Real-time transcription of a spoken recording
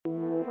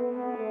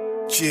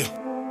Chill.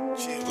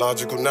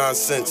 Logical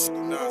nonsense.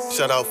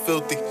 Shout out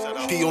Filthy.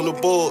 P on the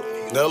board.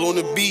 Nell on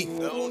the beat.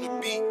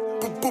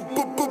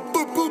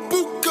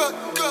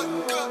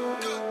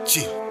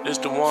 Chill. It's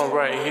the one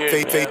right here.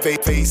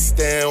 Face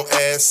down,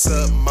 ass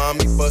up,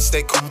 mommy bust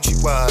that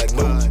coochie wide.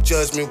 No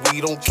judgment,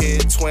 we don't care.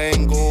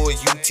 Twang or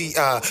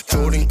UTI,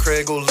 Jordan,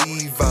 Craig or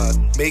Levi.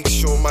 Make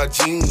sure my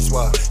jeans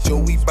wide.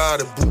 Joey by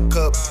the boot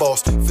cut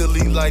boss,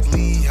 Philly like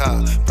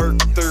Lehigh. Perk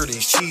 30,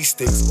 cheese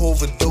sticks,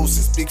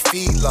 overdoses, big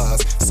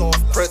felines.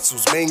 Soft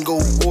pretzels, mango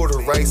water,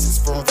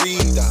 rices from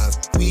Reed Eyes.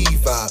 We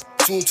vibe.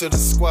 Tune to the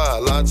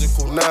squad,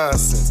 logical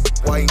nonsense.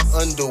 White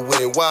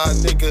underwear, why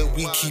nigga,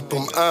 we keep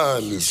them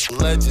honest.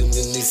 Legend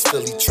in these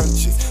Philly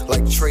trenches,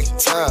 like Trey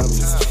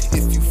Thomas.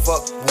 If you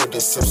fuck with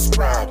us,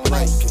 subscribe,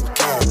 like, and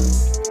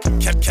comment.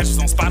 Catch us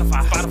on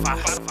Spotify.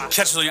 Catch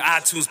us on your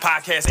iTunes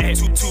podcast. Add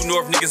 2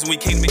 North niggas and we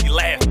came to make you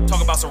laugh.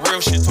 Talk about some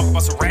real shit, talk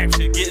about some rap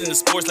shit. Get into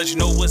sports, let you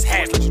know what's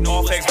happening. Let you know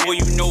all facts, boy,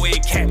 you know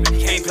ain't capping.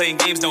 Ain't playing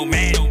games, no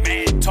man.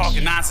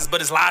 Talking nonsense,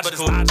 but it's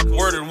logical.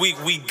 Word of the week,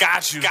 we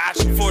got you.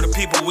 For the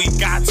people, we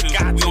got to.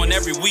 We on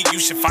every week, you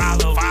should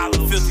follow.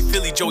 Filthy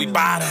Philly, Joey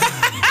Bada.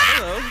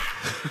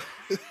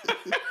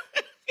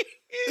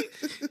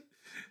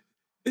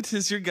 It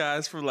is your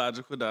guys for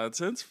Logical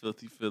Nonsense,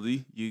 Filthy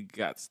Philly. You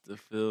got to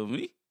feel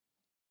me.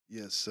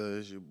 Yes, sir,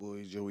 it's your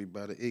boy Joey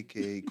Bada,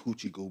 a.k.a.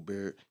 Coochie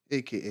Gobert,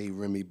 a.k.a.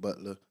 Remy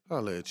Butler.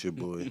 Holla at your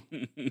boy.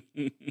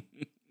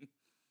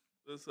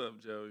 What's up,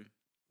 Joey?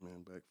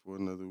 Man, back for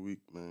another week,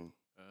 man.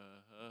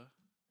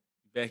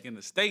 Back in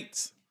the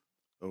States.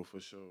 Oh,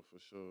 for sure.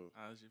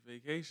 How's your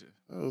vacation?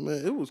 Oh,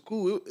 man, it was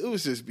cool. It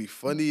was just be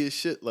funny as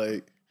shit,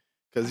 like,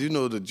 because you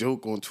know the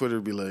joke on Twitter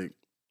be like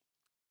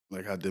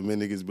how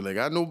Dominicans be like,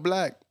 I know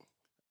black.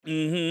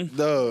 Mm-hmm.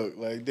 Dog,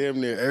 like,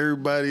 damn near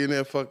everybody in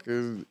that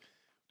fucking,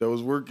 that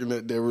was working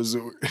at that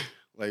resort.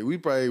 Like, we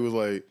probably was,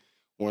 like,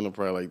 one of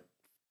probably, like,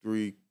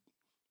 3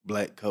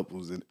 black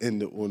couples on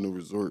the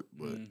resort.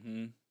 But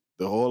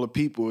the whole of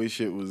people and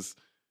shit was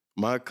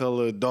my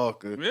color,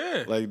 darker.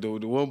 Yeah. Like, the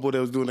one boy that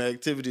was doing the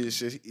activity and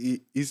shit,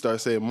 he started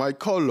saying, my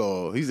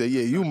color. He said,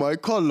 yeah, you my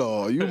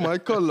color. You my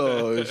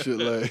color. And shit,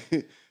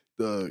 like,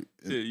 dog.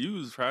 Shit, you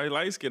was probably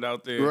light-skinned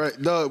out there.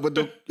 Right, dog. But,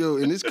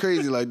 and it's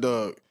crazy, like,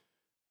 dog.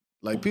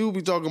 Like, people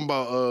be talking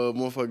about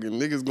motherfucking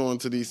niggas going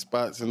to these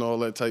spots and all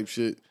that type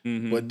shit.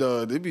 Mm-hmm. But,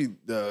 it be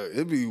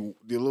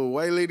the little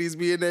white ladies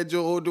be in that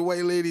joint, older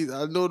white ladies.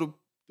 I know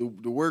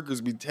the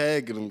workers be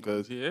tagging them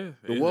because the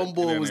one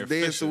boy was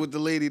dancing with the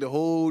lady the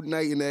whole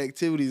night in the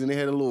activities and they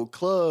had a little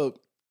club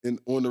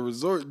on the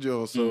resort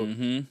joint. So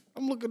I'm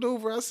looking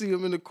over, I see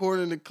him in the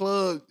corner in the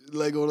club,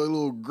 like on a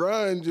little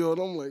grind joint.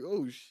 I'm like,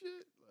 oh,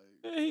 shit.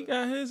 Like, Yeah, he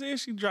got his and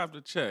she dropped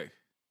a check.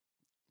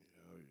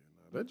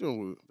 Yeah, that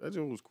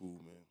joint was cool,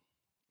 man.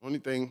 Only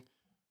thing,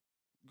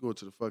 you go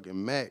to the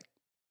fucking Mac,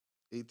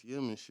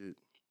 ATM and shit,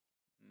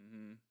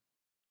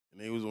 and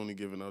they was only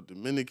giving out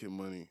Dominican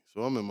money.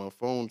 So I'm in my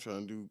phone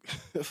trying to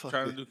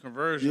do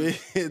conversion.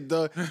 Yeah,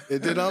 dog.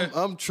 And then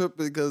I'm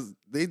tripping because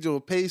they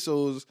doing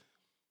pesos.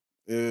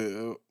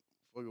 Fucking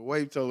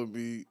wife telling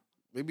me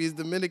maybe it's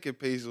Dominican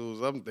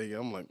pesos. I'm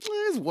like,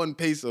 it's 1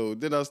 peso.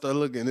 Then I start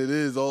looking, it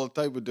is all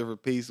type of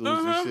different pesos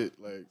and shit.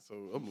 Like, so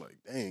I'm like,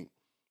 dang,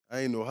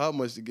 I ain't know how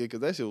much to get because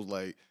that shit was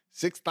like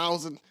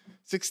 6,000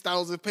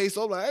 pesos.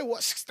 I'm like, hey,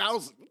 what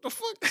 6,000? What the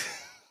fuck?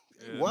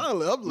 Yeah.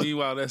 Wow.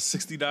 Meanwhile, that's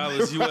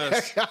 $60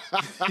 US.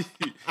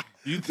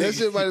 That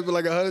shit might have been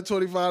like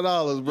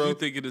 $125, bro. You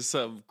thinking it's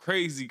something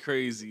crazy.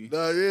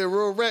 Nah, yeah,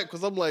 real rap.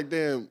 Because I'm like,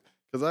 damn,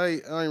 because I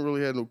ain't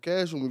really had no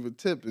cash on me for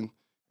tipping.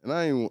 And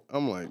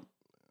I'm like,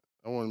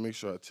 I want to make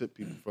sure I tip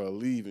people before I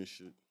leave and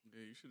shit.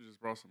 Yeah, you should have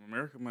just brought some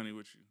American money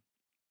with you.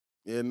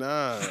 Yeah,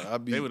 nah.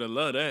 They would have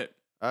loved that.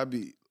 I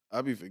be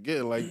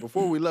forgetting. Like,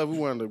 before we left, we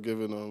wound up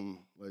giving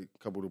like a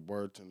couple of the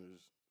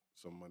bartenders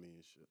some money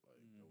and shit.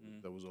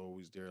 Like, that was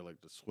always there,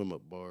 like the swim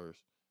up bars.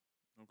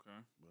 Okay.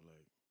 But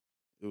like,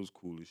 it was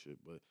cool as shit.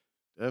 But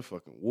that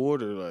fucking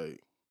water,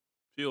 like,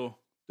 Fuel.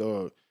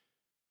 dog.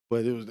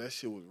 But that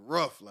shit was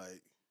rough.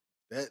 Like,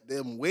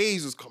 them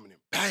waves was coming in,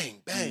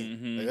 bang,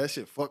 bang. Like, that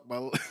shit fucked my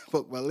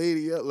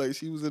lady up. Like,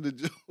 she was in the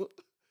gym.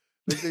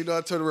 Next thing you know,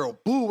 I turned around,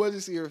 boom, I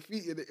just see her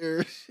feet in the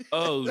air.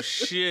 Oh,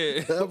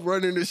 shit. I'm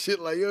running the shit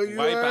like, yo, you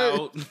wipe right?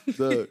 out.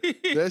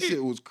 That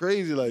shit was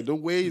crazy. Like, the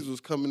waves was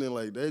coming in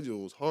like that. Shit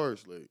was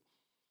harsh. Like,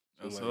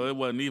 so it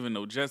wasn't even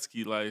no jet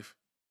ski life.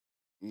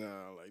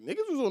 Nah, like,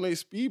 niggas was on their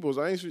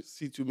speedboats. I ain't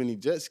see too many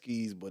jet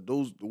skis, but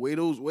the way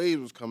those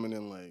waves was coming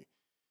in, like,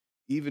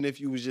 even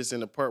if you was just in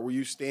the part where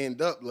you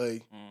stand up,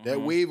 like, that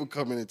wave would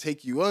come in and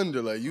take you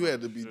under. Like, you had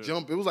to be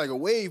jumping. It was like a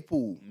wave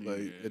pool.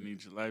 Like, you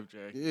need your life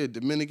jacket. Yeah,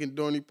 Dominican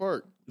Dorney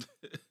Park. You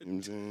know what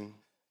I'm saying?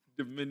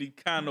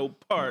 Dominicano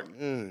Park.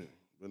 Yeah.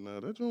 But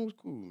nah, that joint was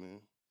cool, man.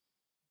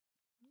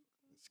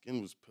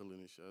 Skin was peeling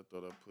and shit. I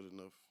thought I put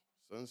enough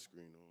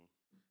sunscreen on.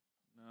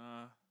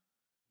 Nah,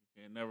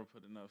 you can't never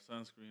put enough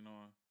sunscreen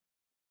on.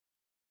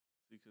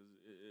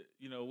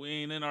 Because, we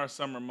ain't in our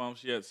summer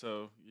months yet,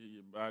 so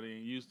your body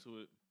ain't used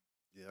to it.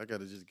 Yeah, I got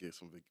to just get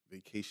some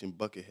vacation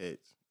bucket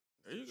hats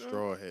There you go.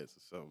 Straw hats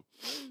or something.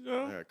 There you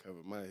go. I gotta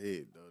cover my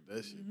head, though.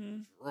 That shit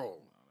be draw.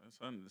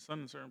 The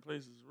sun in certain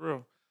places is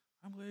real.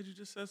 I'm glad you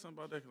just said something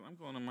about that because I'm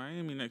going to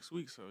Miami next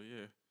week. So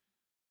yeah.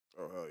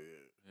 Oh hell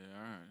yeah. Yeah.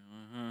 All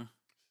right.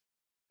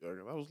 Yeah,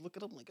 'cause I was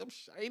looking up like I'm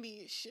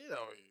shiny as shit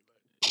out here.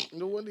 Like,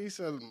 no wonder he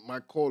said my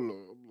color.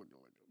 I'm looking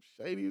like I'm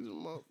shiny as a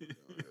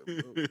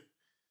motherfucker.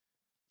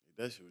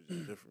 That shit was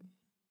just different.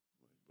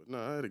 But no,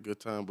 I had a good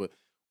time. But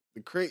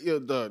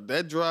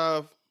that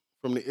drive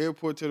from the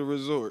airport to the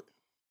resort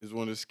is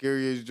one of the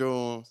scariest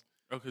joints.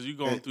 Oh, because you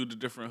going through the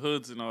different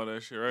hoods and all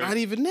that shit, right? Not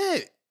even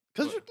that.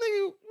 Because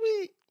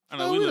I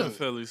know we live in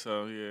Philly,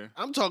 so yeah.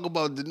 I'm talking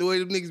about the way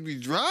them niggas be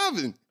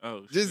driving.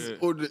 Oh, just shit.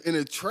 Or in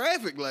the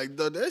traffic, like,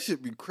 that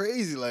shit be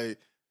crazy. Like,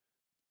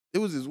 it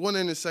was this one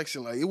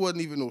intersection, like, it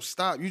wasn't even no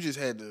stop. You just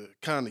had to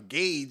kind of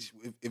gauge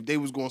if they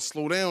was going to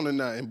slow down or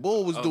not. And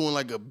Bull was doing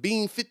like a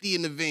beam 50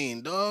 in the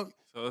van, dog.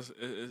 So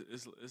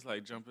it's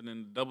like jumping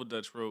in the double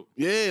Dutch rope.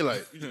 Yeah,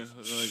 like,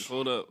 like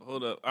hold up.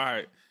 All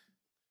right.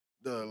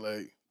 Dog,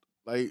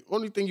 like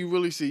only thing you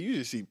really see, you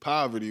just see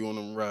poverty on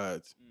them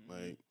rides. Mm-hmm.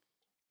 Like,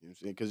 you know what I'm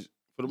saying? Because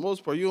for the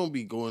most part, you don't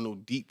be going no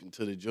deep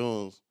into the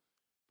Jones.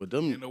 But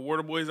them... And the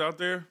water boys out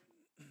there?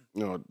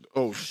 No,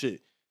 oh,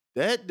 shit.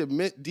 That, the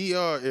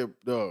DR,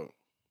 dog,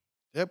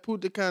 that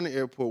Punta Cana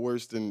airport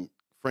worse than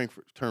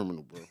Frankfurt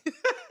Terminal, bro.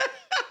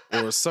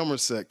 Or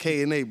Somerset,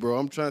 K&A, bro.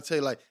 I'm trying to tell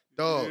you, like,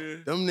 dog,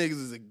 them niggas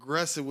is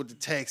aggressive with the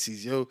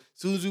taxis, yo. As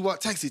soon as we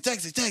walk, taxi.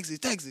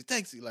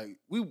 Like,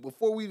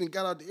 before we even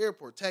got out the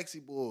airport,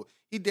 taxi boy,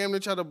 he damn near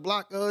tried to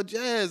block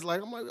Jazz.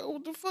 Like, I'm like, oh,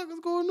 what the fuck is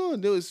going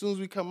on? Then as soon as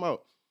we come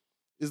out,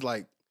 it's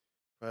like,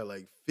 probably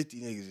like 50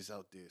 niggas just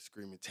out there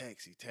screaming,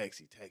 taxi.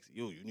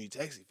 Yo, you need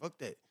taxi? Fuck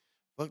that.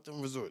 Fuck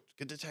them resorts.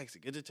 Get the taxi.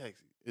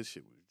 This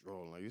shit was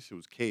drawing. Like, this shit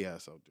was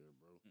chaos out there,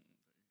 bro.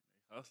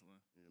 They hustling.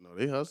 You know,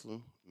 they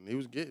hustling. And they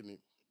was getting it.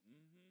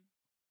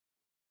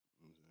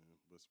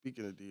 But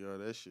speaking of DR,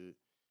 that shit,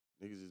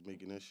 niggas is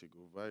making that shit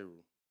go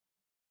viral.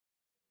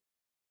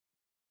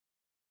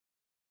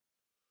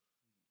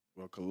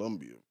 Well,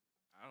 Colombia.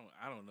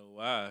 I don't know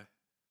why.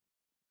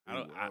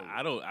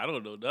 I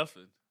don't know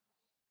nothing.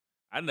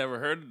 I never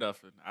heard of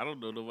nothing. I don't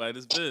know nobody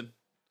that's been.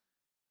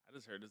 I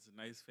just heard it's a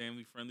nice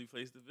family friendly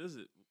place to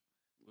visit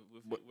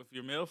with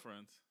your male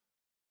friends.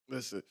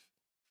 Listen,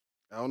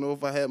 I don't know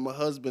if I had my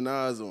husband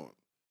eyes on,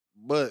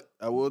 but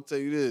I will tell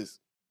you this.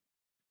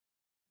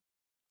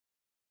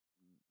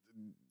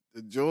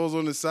 The jaws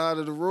on the side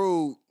of the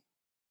road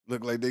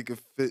look like they could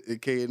fit in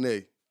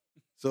K&A.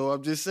 So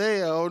I'm just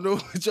saying, I don't know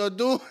what y'all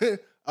doing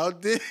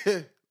out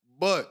there,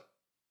 but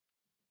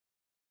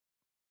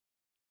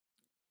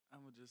I'm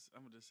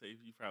gonna just say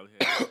you probably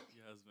had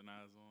your husband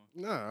eyes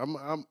on. Nah,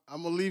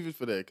 I'm gonna leave it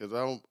for that because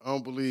I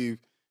don't believe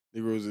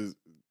Negroes is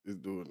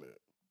doing that.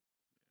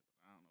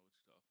 I don't know what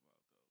you're talking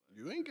about though.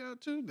 You ain't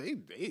got to.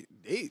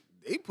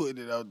 They put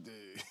it out there.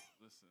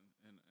 Listen,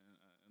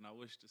 and I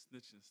wish the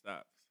snitching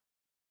stops.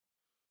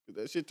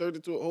 That shit turned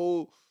into a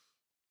whole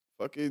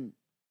fucking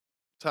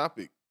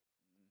topic.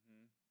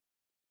 Mm-hmm.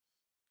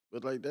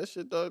 But like that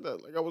shit, dog,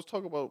 like I was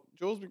talking about,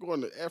 Joe's be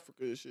going to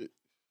Africa and shit.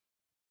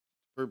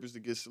 Purpose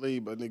to get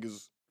slaved by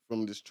niggas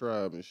from this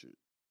tribe and shit.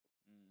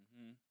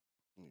 Mm-hmm.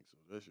 So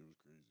that shit was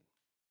crazy.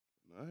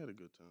 No, I had a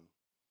good time.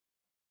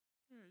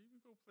 Yeah, you can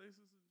go places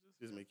and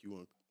just make you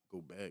want to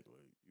go back.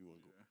 Like you want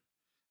to go.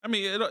 I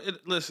mean,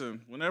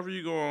 listen. Whenever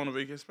you go on a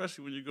vacation,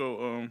 especially when you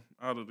go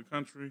out of the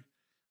country,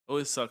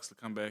 it sucks to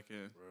come back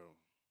in. Bro.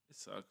 It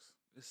sucks.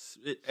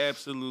 It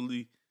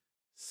absolutely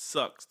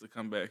sucks to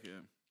come back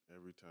in.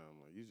 Every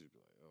time, like you just be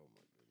like, oh my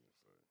goodness.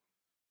 Like,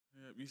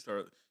 yeah, you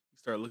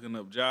start looking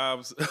up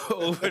jobs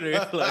over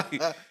there.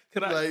 Like,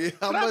 can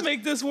I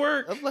make this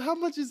work? I'm like, how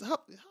much is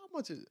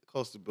it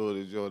cost to build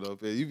a joint up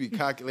here? You be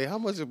calculating how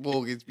much a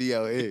mortgage be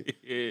out here.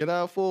 Yeah. Can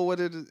I afford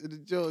one of the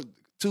joint,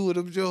 two of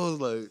them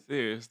joints? Like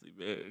seriously,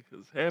 man,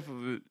 because half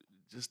of it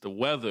just the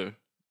weather.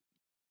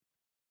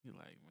 You're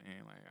like,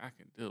 man, like I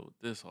can deal with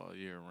this all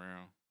year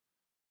round.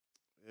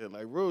 Yeah,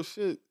 like real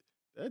shit.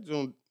 That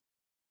joint,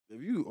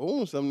 if you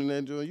own something in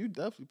that joint, you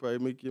definitely probably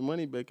make your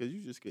money back because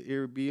you just get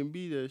Airbnb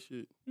that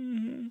shit.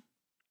 Mm-hmm.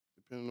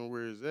 Depending on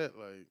where it's at,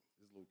 like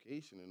its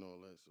location and all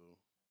that. So,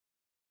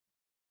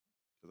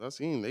 because I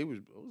seen there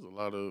was a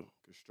lot of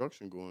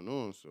construction going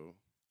on. So,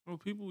 well,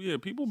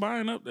 people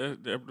buying up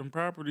them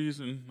properties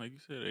and like you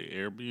said, they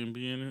Airbnb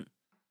in it.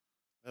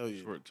 Hell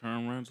yeah.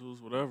 Short-term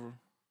rentals, whatever.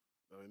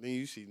 And then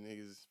you see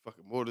niggas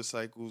fucking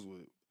motorcycles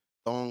with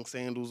thong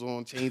sandals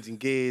on, changing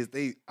gears.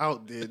 They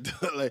out there.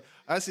 Like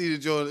I see the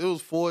joint. It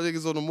was 4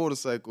 niggas on a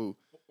motorcycle.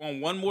 On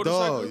one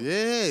motorcycle? Dog,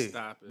 yeah.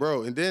 Stop it.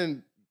 Bro, and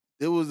then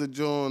there was a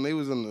joint. They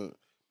was in the,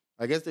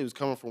 I guess they was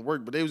coming from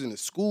work, but they was in the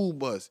school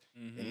bus.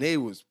 Mm-hmm. And they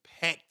was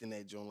packed in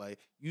that joint. Like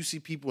you see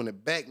people in the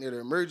back near the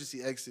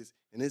emergency exits,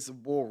 and it's a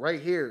boy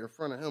right here in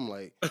front of him.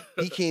 Like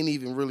he can't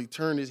even really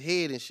turn his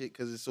head and shit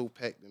because it's so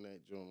packed in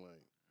that joint.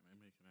 Like they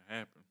making it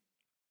happen.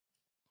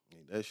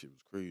 That shit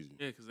was crazy.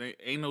 Yeah, because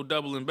ain't no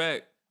doubling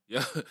back.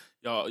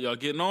 Y'all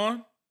getting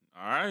on?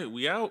 All right,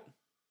 we out.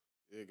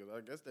 Yeah, because I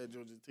guess that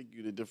joint just take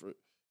you to different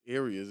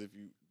areas if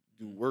you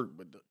do work,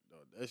 but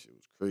that shit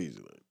was crazy.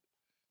 Like,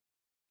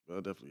 but I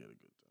definitely had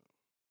a good time.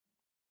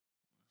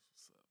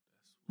 That's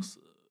what's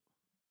up.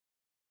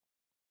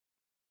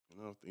 And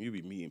I think you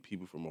be meeting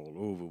people from all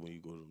over when you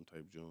go to them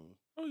type joints.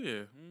 Oh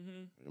yeah.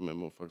 Mm-hmm. I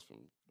remember motherfuckers from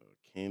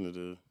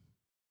Canada.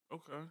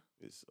 Okay.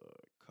 It's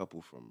a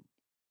couple from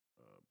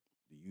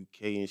the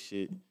UK and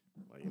shit.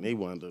 Like, and they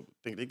wound up, I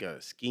think they got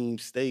a scheme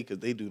stay because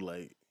they do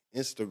like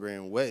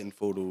Instagram wedding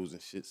photos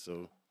and shit.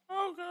 So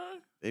Okay.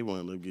 they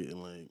wound up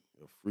getting like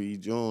a free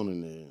joint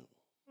in there.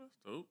 That's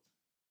dope.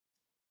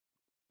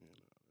 Yeah,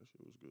 that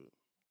shit was good.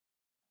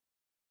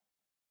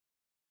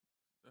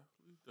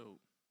 Definitely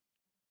dope.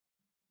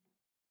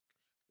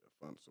 Gotta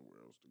find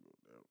somewhere else to go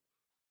now.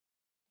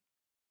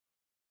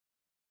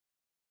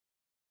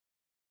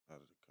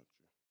 Out of the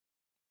country.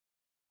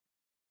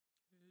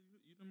 Yeah,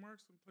 you done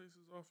marked some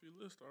places off your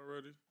list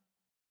already.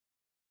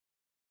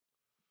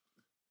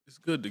 It's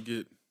good to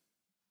get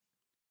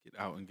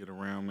out and get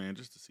around, man,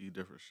 just to see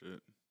different shit.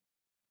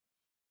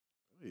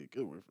 Oh, yeah,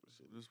 good word for the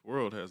shit. This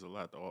world has a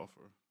lot to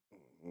offer.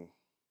 Mm-hmm.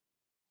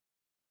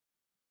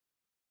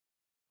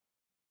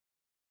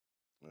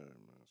 All right,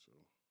 man. So,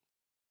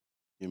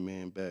 your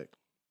man back.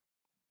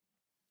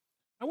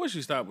 I wish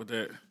you stopped with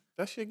that.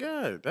 That's your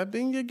guy. That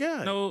being your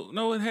guy.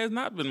 No, it has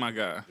not been my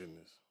guy.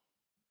 Goodness.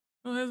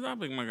 No, it has not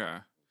been my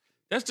guy.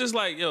 That's just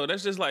like,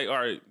 all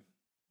right,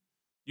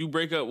 you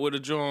break up with a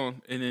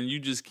John and then you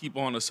just keep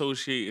on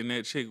associating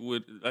that chick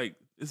with, like,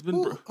 it's been...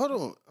 Hold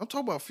on. I'm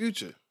talking about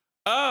Future.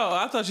 Oh,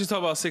 I thought you was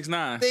talking about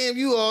 6ix9ine. Damn,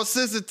 you all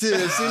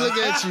sensitive. See, look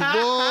at you,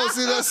 boy.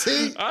 See that?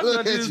 See? I look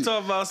thought you was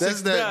talking about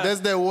 6ix9ine. That's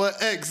that one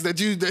ex that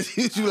you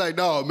like,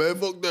 no, man,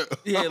 fuck that.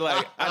 Yeah,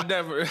 like,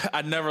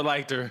 I never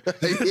liked her.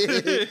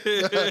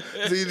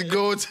 Yeah. So you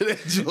go into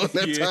that joint,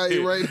 that tie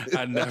you right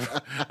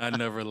there. I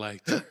never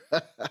liked her.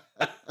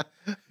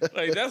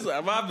 Like, that's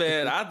my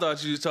bad. I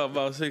thought you was talking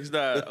about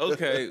 6ix9ine.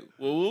 Okay,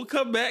 well, we'll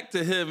come back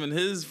to him and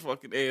his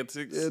fucking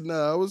antics. Yeah,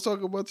 nah, I was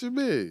talking about your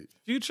man.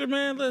 Future,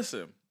 man,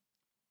 listen.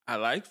 I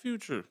like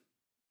Future.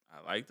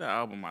 I like the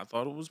album. I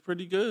thought it was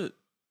pretty good.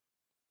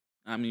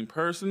 I mean,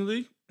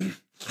 personally, it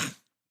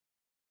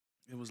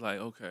was like,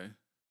 okay,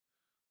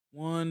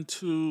 1,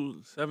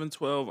 2,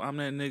 712. I'm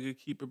that nigga.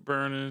 Keep it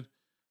burning.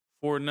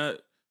 4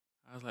 Nut.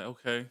 I was like,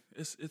 okay,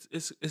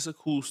 it's a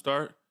cool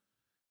start.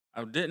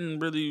 I wasn't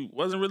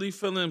really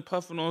feeling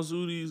Puffin' on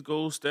Zooties,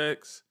 Gold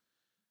Stacks.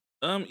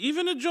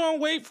 Even the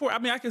joint Wait For It. I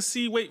mean, I can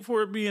see Wait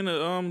For It being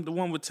the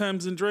one with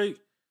Tems and Drake.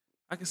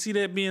 I can see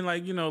that being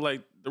like,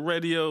 like the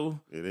radio.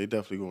 Yeah, they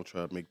definitely gonna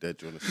try to make that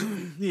joint.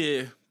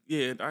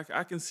 Yeah,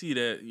 I can see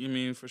that. You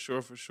mean for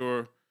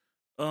sure.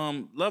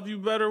 Love You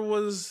Better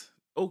was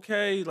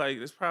okay. Like,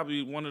 it's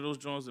probably one of those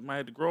joints that might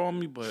have to grow on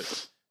me,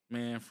 but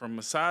man, from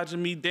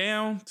Massaging Me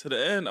Down to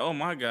the end, oh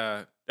my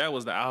God, that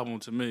was the album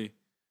to me.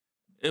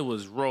 It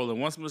was rolling.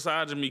 Once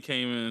Massaging Me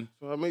came in.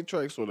 So how many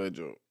tracks on that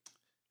joint?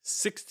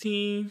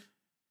 16.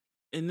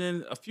 And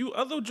then a few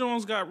other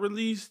joints got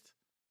released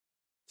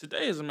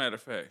today, as a matter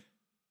of fact.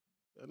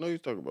 I know you're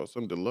talking about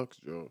some deluxe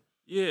joint.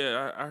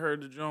 Yeah, I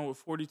heard the joint with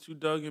 42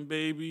 Doug and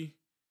Baby.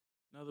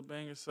 Another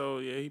banger. So,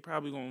 yeah, he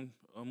probably going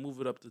to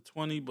move it up to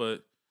 20.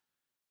 But,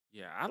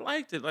 yeah, I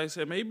liked it. Like I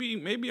said,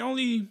 maybe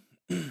only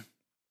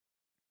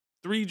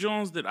 3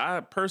 joints that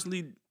I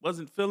personally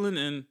wasn't feeling.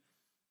 And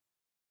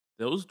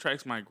those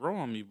tracks might grow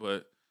on me.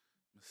 But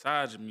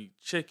Massaging Me,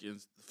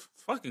 Chickens,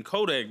 fucking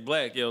Kodak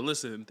Black. Yo,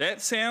 listen,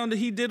 that sound that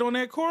he did on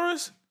that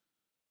chorus,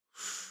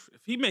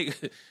 if he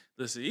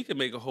he could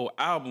make a whole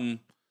album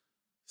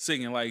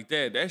singing like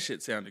that. That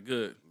shit sounded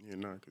good. Yeah,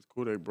 nah, because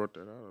Kodak brought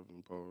that out of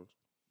him, pause.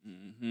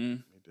 Mm-hmm.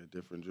 Made that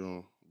different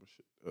joint.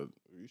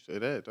 You say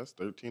that's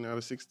 13 out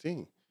of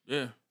 16.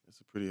 Yeah. That's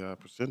a pretty high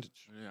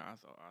percentage. Yeah, I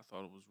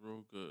thought it was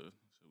real good.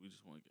 So we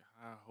just want to get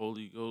high,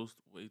 Holy Ghost,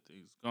 the way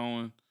things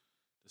going.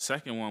 The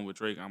second one with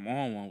Drake, I'm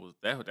On one, was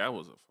that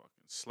was a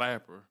fucking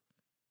slapper.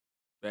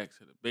 Back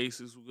to the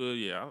Basics was good.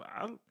 Yeah,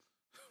 I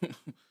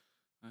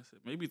said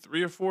maybe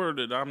 3 or 4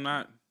 that I'm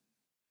not.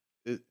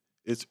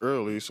 It's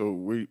early, so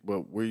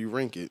where you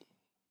rank it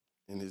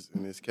in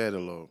his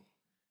catalog?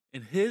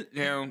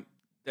 Now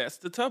that's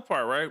the tough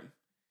part, right?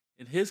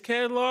 In his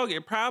catalog,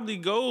 it probably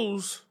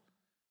goes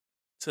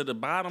to the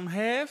bottom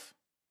half,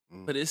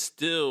 but it's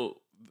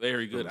still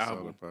very good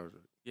album.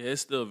 Yeah,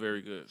 it's still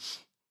very good.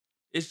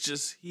 It's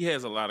just he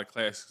has a lot of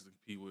classics to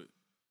compete with.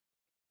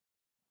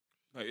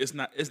 Like it's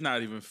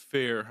not even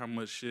fair how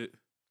much shit.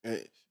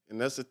 And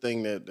that's the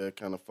thing that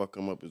kind of fuck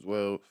him up as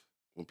well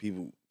when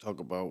people talk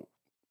about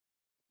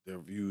their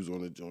views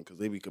on the joint, because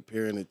they be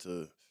comparing it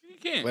to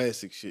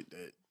classic shit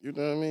that, you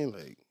know what I mean?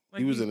 Like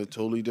he was in a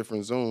totally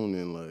different zone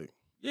and like.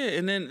 Yeah,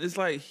 and then it's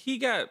like he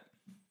got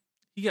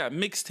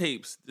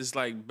mixtapes that's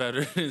like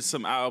better than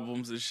some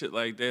albums and shit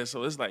like that.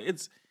 So it's like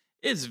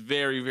it's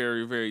very,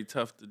 very, very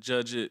tough to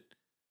judge it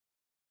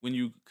when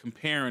you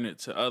comparing it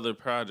to other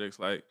projects.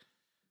 Like,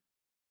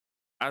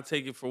 I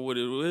take it for what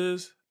it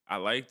is. I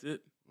liked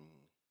it.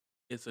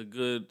 It's a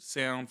good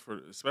sound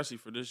especially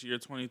for this year,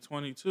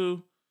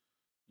 2022.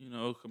 You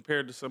know,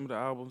 compared to some of the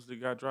albums that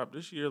got dropped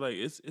this year, like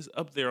it's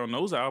up there on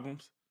those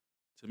albums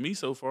to me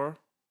so far.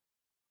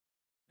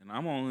 And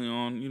I'm only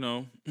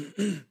on,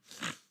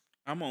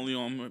 I'm only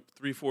on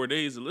 3-4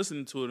 days of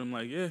listening to it. I'm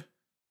like, yeah,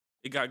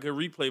 it got good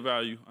replay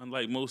value,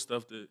 unlike most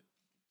stuff that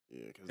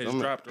has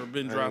dropped or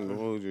been dropping.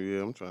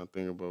 Yeah, I'm trying to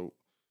think about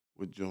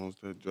what Jones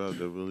that dropped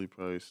that really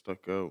probably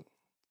stuck out.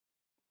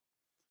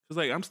 Cause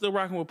like I'm still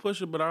rocking with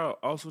Pusha, but I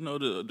also know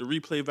the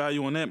replay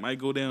value on that might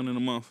go down in a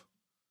month.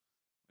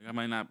 Like I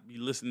might not be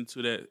listening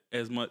to that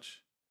as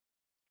much.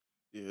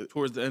 Yeah,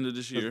 towards the end of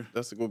this year.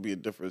 That's going to be a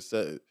different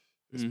set,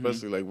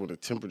 especially like when the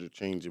temperature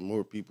changes,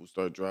 more people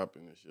start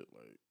dropping and shit.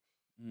 Like,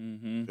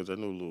 because I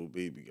know Lil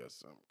Baby got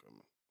something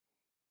coming.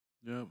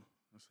 Yep,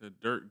 I said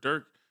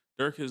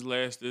Dirk has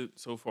lasted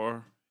so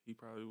far. He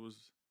probably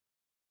was.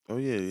 Oh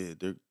yeah,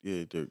 Dirk.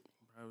 Yeah, Dirk.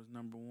 Probably was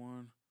number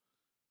one.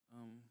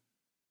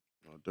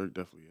 No, Dirk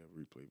definitely have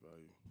replay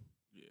value.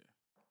 Yeah.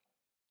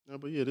 No,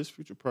 but yeah, this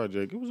Future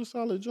project, it was a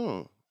solid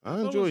joint. I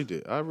enjoyed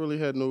it. I really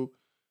had no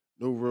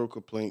real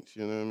complaints.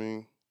 You know what I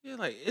mean? Yeah,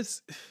 like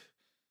it's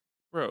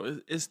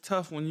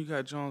tough when you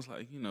got Jones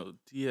like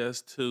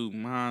DS2,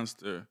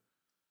 Monster,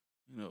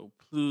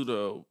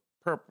 Pluto,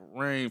 Purple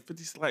Rain,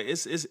 50. Like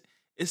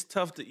it's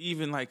tough to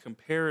even like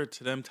compare it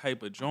to them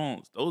type of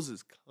Jones. Those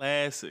is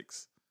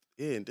classics.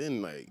 Yeah, and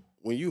then like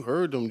when you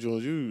heard them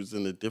Jones, you was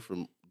in a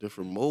different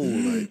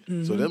mode. Like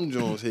so, them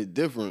Jones hit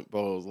different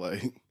balls.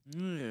 Like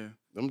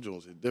them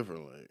Jones hit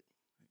different. Like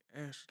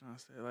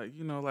Astronaut said, like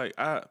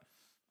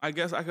I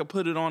guess I could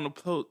put it on the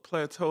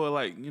plateau of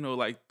like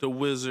The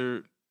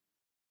Wizard,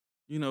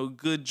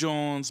 good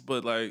Jones,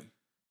 but like,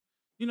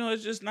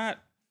 it's just not.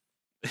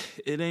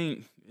 It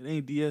ain't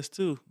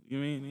DS2. You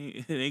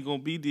mean it ain't gonna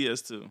be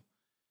DS2.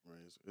 Right,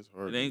 it's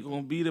hard. It ain't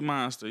gonna be the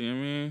Monster. You know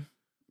what I mean?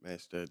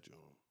 Match that Jones.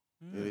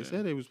 Yeah, they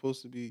said they was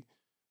supposed to be.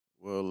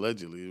 Well,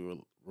 allegedly,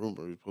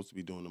 rumor he was supposed to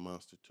be doing the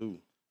Monster too.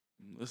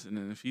 Listen,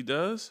 and if he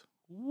does,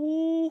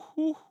 woo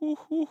hoo hoo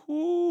hoo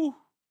hoo,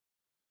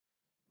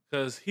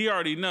 because he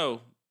already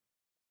know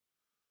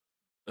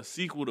a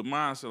sequel to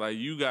Monster. Like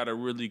you gotta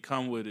really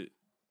come with it.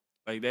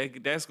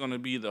 Like that's gonna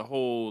be the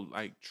whole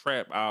like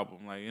trap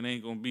album. Like it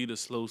ain't gonna be the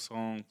slow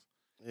songs.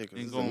 Yeah,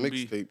 because it's a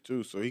mixtape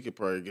too, so he could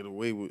probably get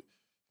away with.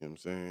 You know what I'm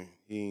saying?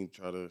 He ain't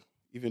try to,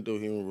 even though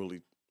he don't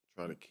really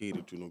try to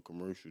cater to no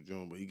commercial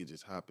John, but he could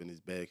just hop in his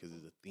bag because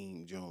it's a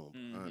theme John.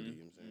 You know what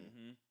I'm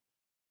saying?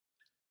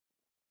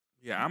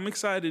 Yeah, I'm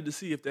excited to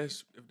see if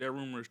that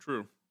rumor is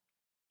true.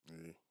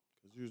 Yeah,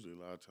 because usually a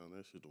lot of times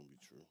that shit don't be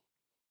true,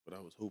 but I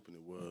was hoping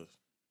it was.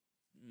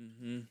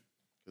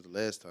 Because the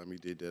last time he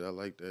did that, I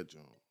liked that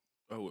John.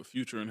 Oh, with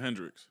Future and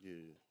Hendrix.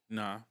 Yeah.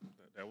 Nah,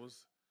 that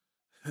was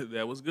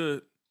that was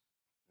good.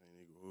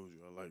 I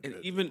like and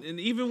that.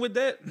 Even with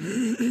that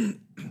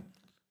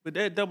with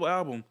that double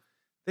album,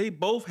 they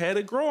both had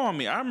it grow on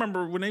me. I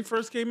remember when they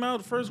first came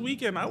out the first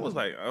weekend, I was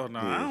like, oh no,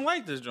 I don't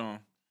like this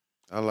John.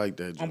 I like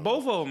that John. On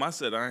both of them, I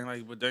said I ain't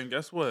like it, but then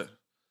guess what?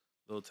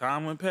 Little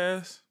time went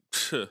past.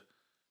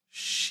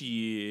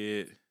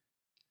 Shit.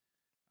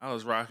 I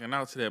was rocking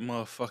out to that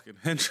motherfucking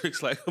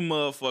Hendrix like a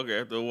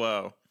motherfucker after a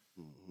while.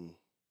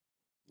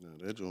 No,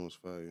 that joint was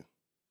fire.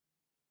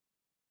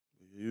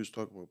 You was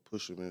talking about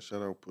Pusha, man.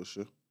 Shout out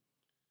Pusha.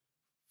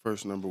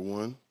 First number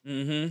one.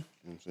 You know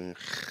what I'm saying?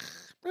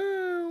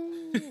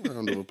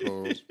 Round of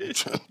applause. I'm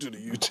trying to do the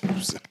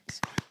YouTube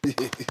sense.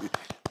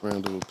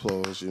 Round of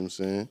applause, you know what I'm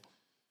saying?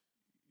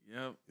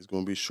 Yep. It's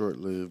going to be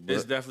short-lived.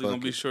 It's definitely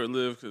going to be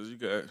short-lived because you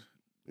got...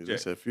 They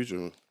said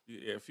Future.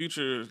 Yeah,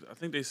 Future, I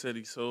think they said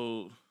he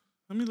sold...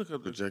 Let me look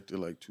up projected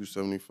like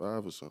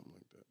 275 or something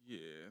like that.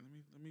 Yeah,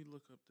 let me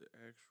look up the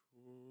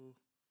actual.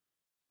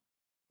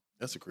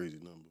 That's a crazy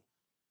number.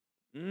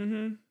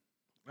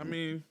 I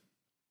mean,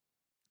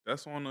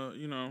 that's on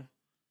the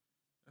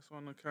that's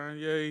on the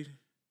Kanye,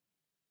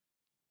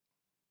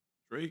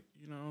 Drake,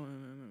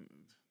 and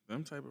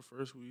them type of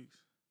first weeks.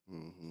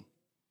 You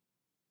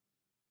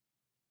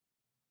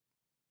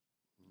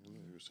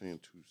were saying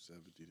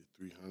 270 to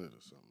 300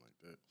 or something like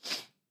that.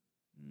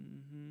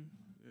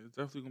 Yeah, it's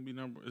definitely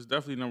gonna be It's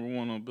definitely number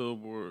one on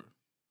Billboard.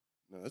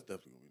 No, it's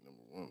definitely gonna be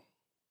number one.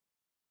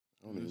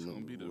 I don't even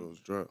remember who else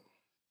dropped.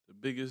 The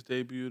biggest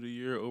debut of the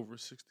year, over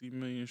 60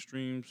 million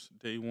streams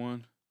day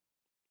one.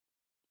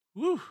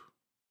 Woo! That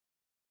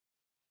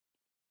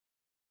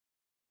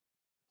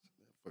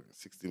fucking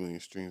 60 million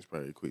streams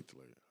probably equate to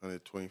like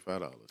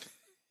 $125.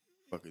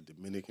 Fucking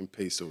Dominican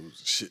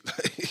pesos shit.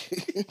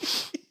 Like,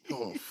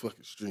 oh,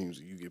 fucking streams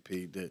and you get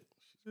paid that.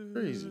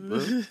 Crazy, bro.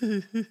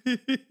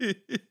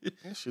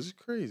 That shit's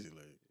crazy.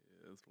 Like,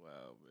 yeah, that's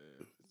wild, man.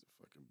 It's a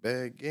fucking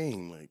bad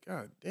game. Like,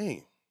 god damn.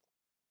 Yeah,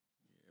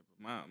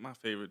 but my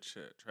favorite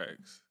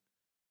tracks,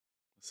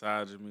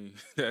 Massage Me.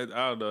 I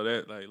don't know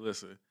that. Like,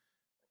 listen.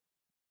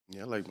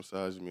 Yeah, I like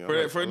Massage Me.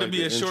 For it to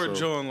be a short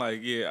joint,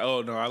 like, yeah.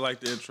 Oh no, I like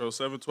the intro.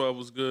 712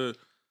 was good.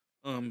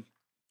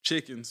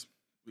 Chickens,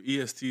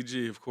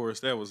 ESTG, of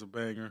course, that was a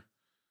banger.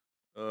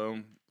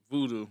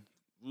 Voodoo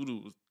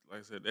was. Like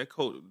I said,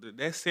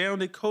 that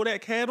sound that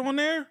Kodak had on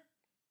there,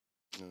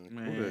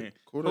 man.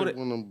 Kodak one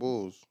of them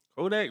bulls.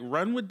 Kodak,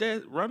 run with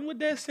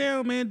that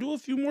sound, man. Do a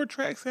few more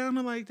tracks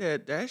sounding like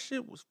that. That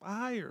shit was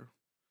fire.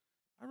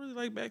 I really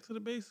like Back to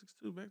the Basics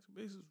too. Back to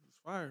Basics was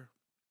fire.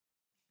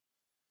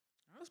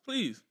 I was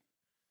pleased.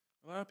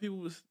 A lot of people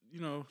was,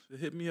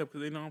 hit me up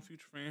because they know I'm a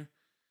Future fan.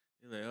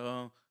 They're like,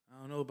 oh, I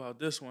don't know about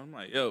this one. I'm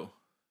like, yo,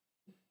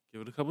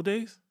 give it a couple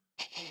days.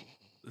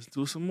 Let's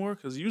do some more.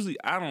 Because usually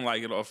I don't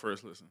like it off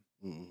first listen.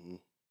 Mm-hmm.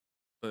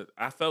 But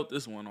I felt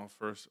this one off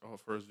first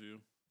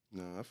view.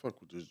 Nah, I fuck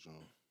with this joint.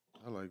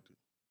 I liked it.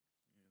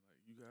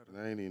 Yeah, like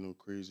and I ain't no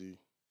crazy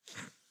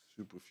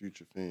super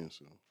Future fan,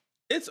 so.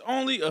 It's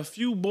only a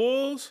few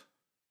balls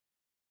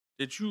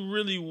that you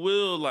really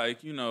will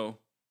like,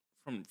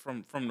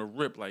 from the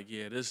rip, like,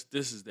 yeah, this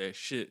is that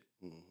shit.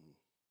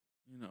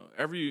 Mm-hmm.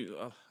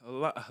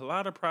 A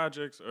lot of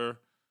projects are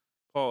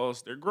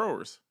pause, they're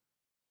growers.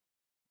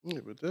 Yeah,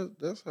 but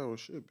that's how it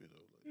should be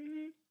though. Like,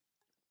 mm-hmm.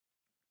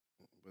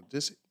 But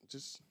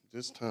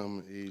this time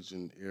and age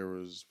and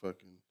era is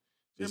fucking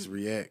just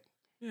react.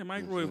 Yeah,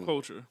 microwave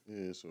culture.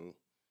 Yeah, so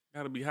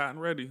gotta be hot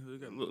and ready. They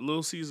got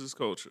Little Caesars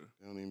culture.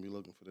 They don't even be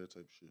looking for that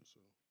type of shit. So,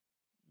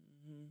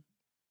 yeah,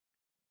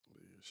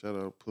 shout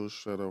out Push,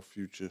 shout out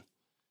Future.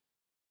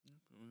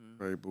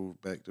 Probably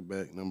both back to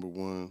back number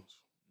ones.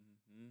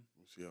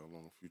 We'll see how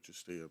long Future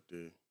stay up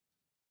there.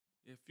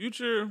 Yeah,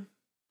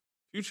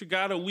 Future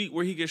got a week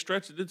where he gets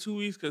stretched to 2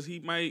 weeks because he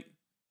might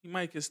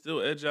can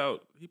still edge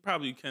out. He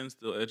probably can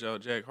still edge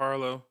out Jack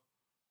Harlow.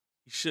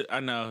 He should.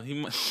 I know he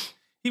might.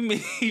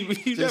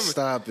 He just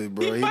stop it,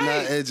 bro. He's not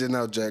edging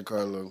out Jack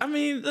Harlow. I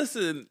mean,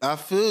 listen. I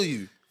feel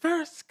you.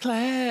 First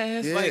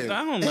class. Yeah. Like,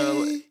 I don't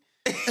know.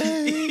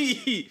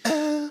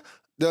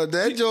 No,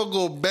 that joke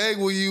go bang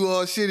when you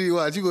all shitty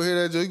watch. You gonna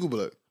hear that joke, you gonna be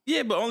like,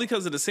 yeah, but only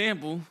because of the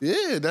sample.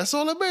 Yeah, that's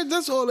all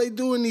that's all they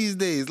doing these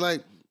days.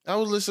 Like, I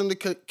was listening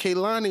to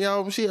Kehlani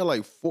album. She had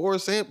like 4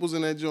 samples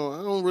in that joint.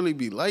 I don't really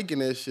be liking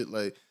that shit.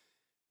 Like,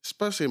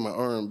 especially in my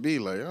R&B,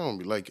 like, I don't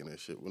be liking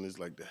that shit when it's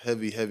like the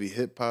heavy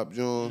hip-hop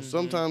joint. Mm-hmm.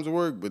 Sometimes it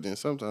work, but then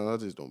sometimes I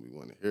just don't be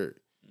wanting to hear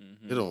it.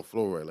 Mm-hmm. It don't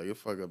flow right. Like, it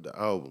fuck up the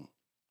album.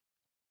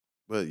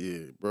 But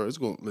yeah, bro, it's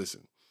going to,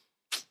 listen.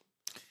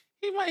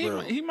 He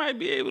might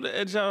be able to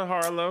edge out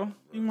Harlow. Bro.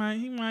 He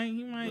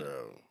might.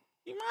 Bro.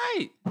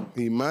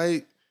 He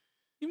might.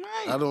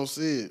 I don't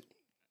see it.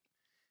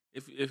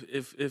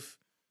 If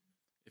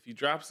he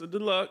drops the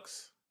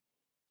deluxe,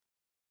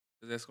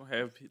 that's gonna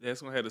have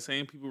the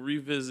same people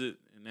revisit,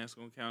 and that's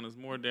gonna count as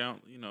more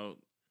down.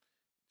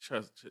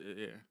 Trust.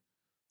 Yeah.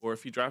 Or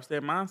if he drops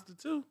that monster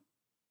too,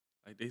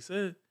 like they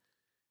said,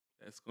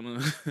 that's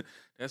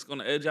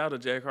gonna edge out a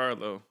Jack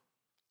Harlow.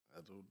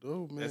 I don't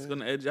know, man. That's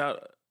gonna edge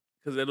out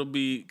because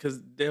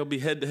they'll be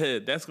head to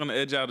head. That's gonna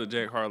edge out a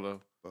Jack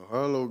Harlow. But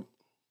Harlow,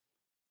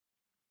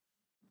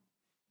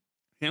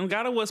 he don't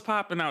got a What's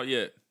Poppin' out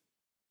yet.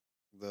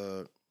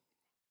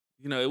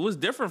 It was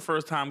different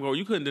first time ago.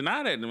 You couldn't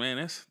deny that, man.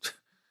 That's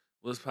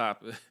What's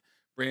Poppin'.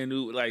 Brand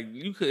new, like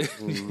you could,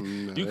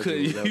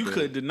 you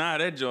could deny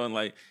that joint.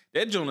 Like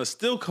that joint will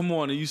still come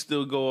on and you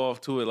still go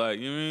off to it. Like,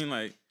 you know what I mean?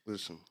 Like,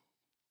 listen,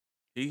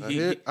 he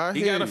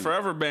got a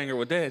forever banger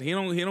with that. He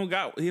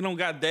don't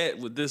got that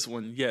with this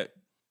one yet.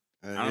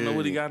 I don't know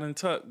what he got in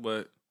tuck,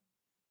 but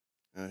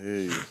I hear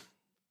you.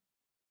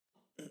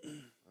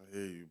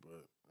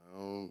 But I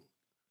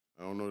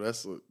don't know.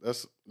 That's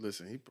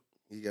listen.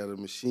 He got a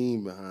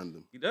machine behind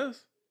him. He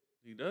does.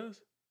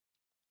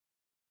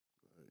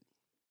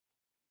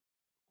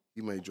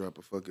 He might drop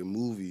a fucking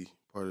movie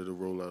part of the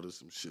rollout or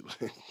some shit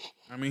like.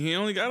 I mean, he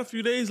only got a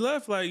few days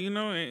left. Like,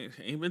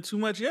 ain't been too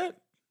much yet.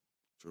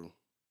 True.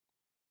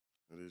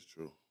 That is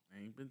true.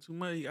 Ain't been too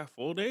much. He got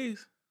 4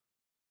 days.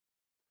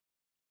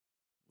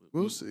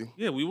 We'll see.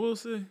 Yeah, we will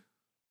see.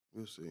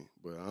 We'll see.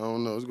 But I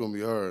don't know. It's gonna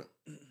be hard.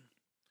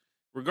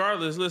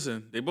 Regardless,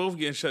 listen, they both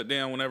getting shut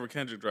down whenever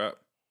Kendrick drop.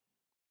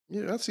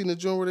 Yeah, I seen the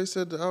joint where they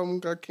said the album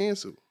got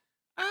canceled.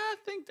 I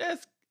think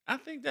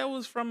that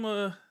was from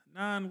a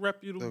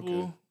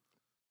non-reputable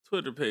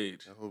Twitter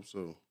page. I hope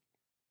so.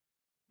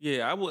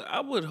 Yeah, I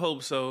would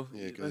hope so.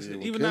 Yeah, because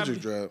even Kendrick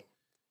dropped,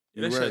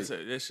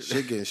 that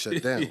shit getting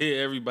shut down. Yeah,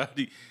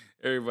 everybody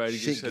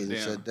gets shut down.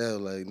 Shut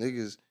down. Like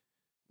niggas,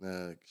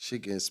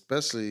 shit getting,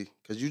 especially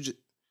because you just.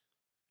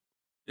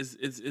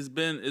 It's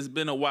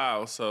been a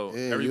while, so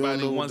everybody you don't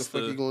know wants what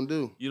the fuck you gonna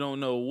do. You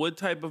don't know what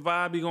type of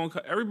vibe you gonna.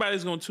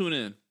 Everybody's gonna tune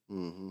in.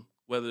 Mm-hmm.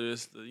 Whether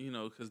it's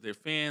because they're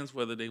fans,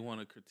 whether they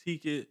want to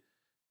critique it,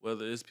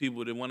 whether it's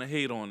people that want to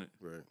hate on it.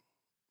 Right.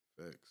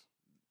 Facts.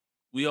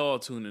 We all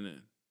tuning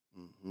in.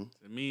 Mm-hmm.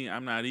 To me,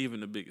 I'm not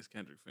even the biggest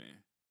Kendrick fan.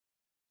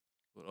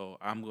 But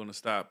I'm gonna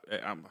stop.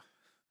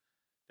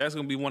 That's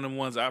gonna be one of the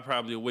ones I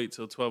probably will wait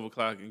till 12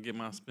 o'clock and get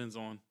my spins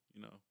on.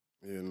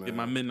 Get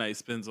my midnight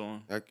spins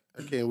on. I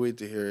can't wait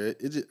to hear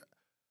it.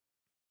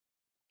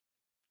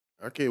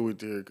 I can't wait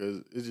to hear it because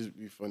it just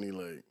be funny.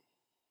 Like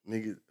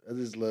niggas, I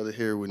just love to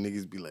hear when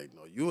niggas be like,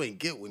 "No, you ain't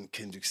get when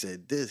Kendrick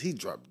said this. He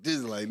dropped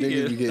this." Like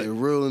niggas be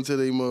getting real into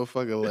they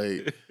motherfucker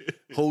like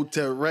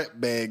hotel rap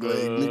bag. Like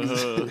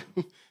niggas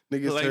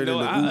like, turned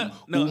into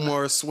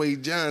Umar Sway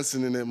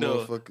Johnson in that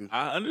motherfucker.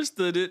 I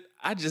understood it.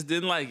 I just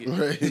didn't like it.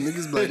 Right?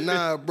 Niggas be like,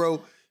 "Nah,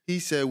 bro." He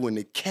said when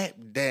the cap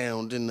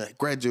down, then the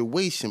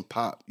graduation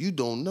pop. You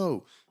don't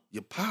know.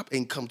 Your pop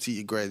ain't come to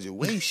your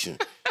graduation.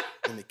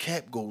 and the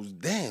cap goes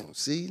down.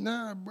 See,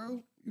 nah,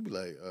 bro. You be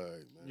like, all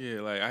right, man.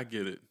 Yeah, like I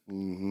get it.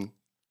 Mm-hmm.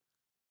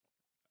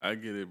 I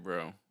get it,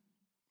 bro.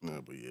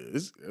 Nah, but yeah,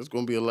 it's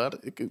gonna be a lot of.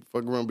 It could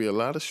fuck around be a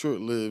lot of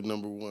short-lived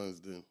number ones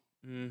then.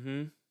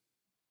 Mm-hmm.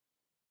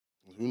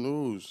 Who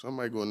knows?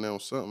 Somebody gonna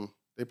announce something.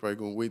 They probably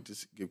gonna wait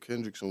to give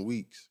Kendrick some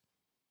weeks.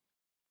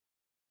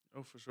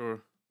 Oh, for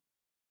sure.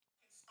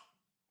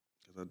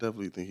 Cause I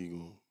definitely think he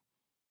gonna.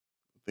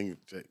 I think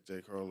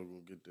Jack Harlow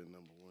gonna get that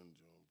number one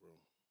joint, bro.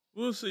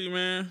 We'll see,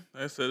 man.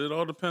 Like I said, it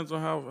all depends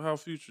on how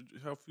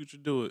Future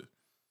do it.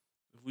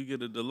 If we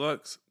get a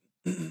deluxe,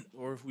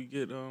 or if we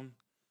get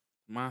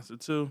Monster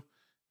 2,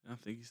 I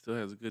think he still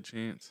has a good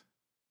chance.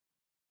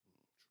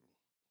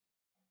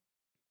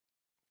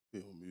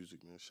 True. Yeah,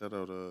 music, man. Shout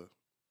out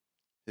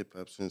hip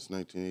hop since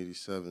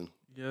 1987.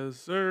 Yes,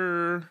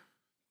 sir.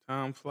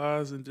 Time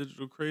flies in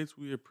digital crates.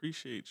 We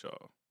appreciate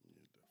y'all.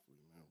 Yeah,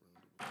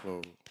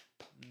 definitely,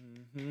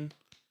 man. Mm-hmm.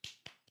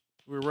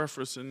 We're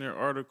referencing their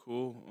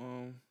article.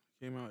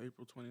 Came out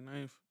April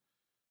 29th.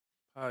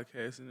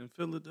 Podcasting in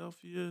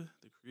Philadelphia.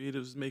 The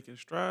creatives making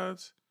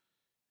strides.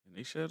 And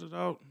they shouted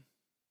out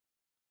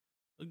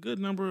a good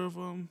number of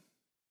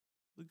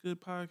the good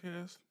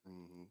podcasts.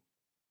 Mm-hmm.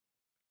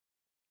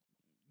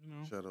 You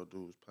know. Shout out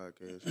to his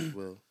podcast as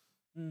well.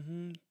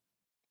 Mm-hmm.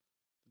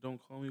 The Don't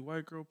Call Me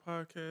White Girl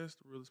podcast,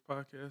 the realest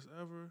podcast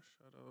ever.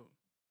 Shout out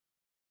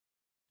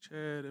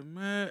Chad and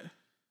Matt.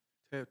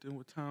 Tapped in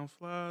with Time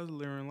Flies,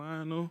 Larry and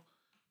Lionel.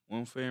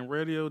 One Fan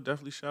Radio,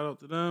 definitely shout out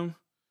to them.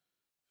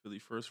 Philly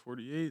First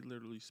 48,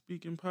 Literally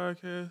Speaking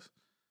podcast.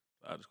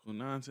 Logical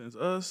Nonsense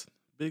Us,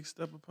 Big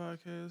Stepper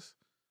podcast.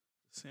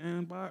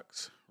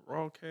 Sandbox,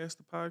 Rawcast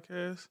the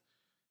podcast.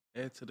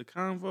 Add to the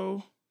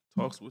Convo,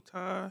 Talks with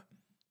Ty,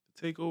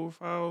 The Takeover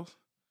Files.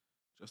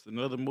 Just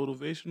another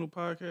motivational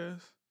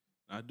podcast.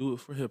 I do it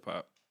for hip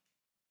hop.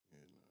 Yeah,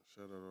 nah,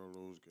 shout out all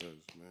those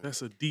guys, man.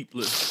 That's a deep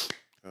list.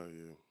 Oh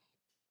yeah.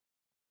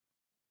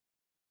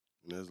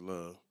 And that's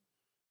love.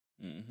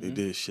 Mm-hmm. They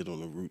did shit on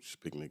the Roots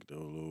picnic though a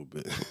little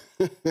bit.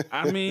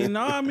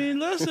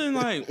 Listen,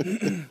 like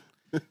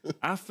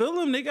I feel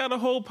them. They got a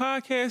whole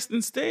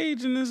podcasting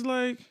stage, and it's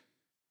like,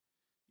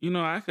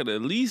 I could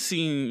at least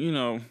seen,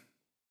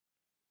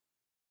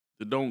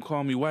 the Don't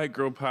Call Me White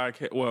Girl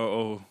podcast.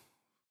 Well,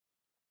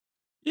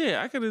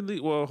 yeah, I could at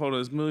least. Well, hold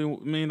on, is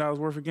 $1 million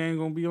worth of game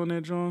gonna be on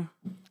that, John?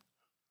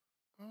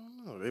 I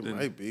don't know. They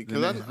might be.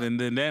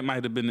 Then that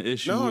might have been the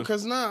issue. No,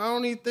 because I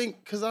don't even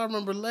think. Because I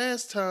remember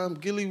last time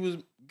Gilly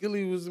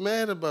was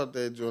mad about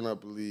that joint, I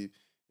believe,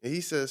 and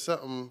he said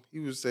something. He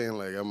was saying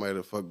like, I might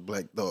have fucked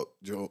Black Thought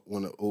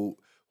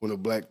when a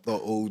Black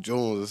Thought old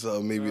Jones or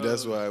something. Maybe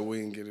that's why we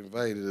didn't get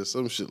invited or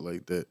some shit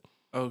like that.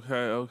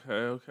 Okay.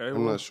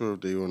 I'm not sure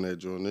if they on that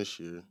joint this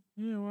year.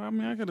 Yeah, well,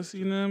 I could have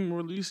seen them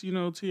release,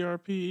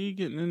 TRPE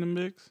getting in the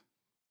mix.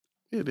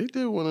 Yeah, they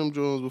did one of them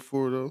joints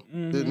before though,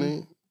 didn't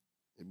they?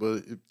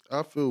 But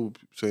I feel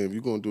saying if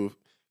you're gonna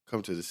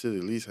come to the city,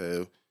 at least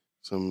have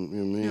some. You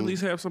know what I mean? At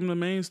least have some of the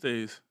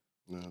mainstays.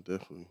 No,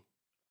 definitely.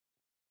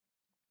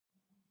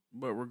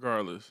 But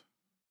regardless,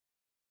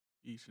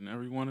 each and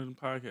every one of them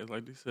podcasts,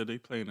 like they said, they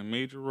playing a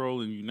major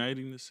role in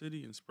uniting the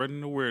city and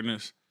spreading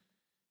awareness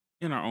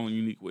in our own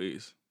unique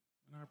ways.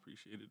 And I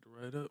appreciate it to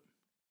write up.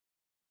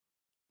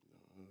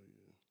 Oh yeah,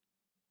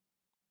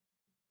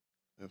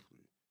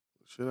 definitely.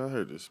 Shit, I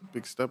heard this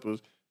Big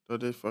Steppers.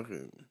 Thought they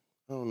fucking.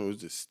 I don't know,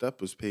 it's the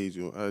Steppers page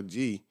on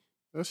IG.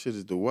 That shit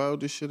is the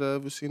wildest shit I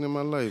ever seen in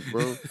my life,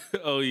 bro.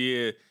 Oh,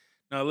 yeah.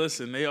 Now,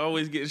 listen, they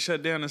always getting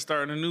shut down and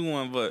starting a new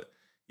one, but,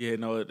 yeah,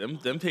 no, them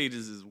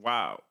pages is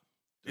wild.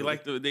 They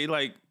like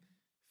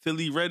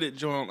Philly Reddit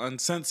joint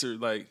uncensored,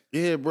 like.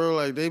 Yeah, bro,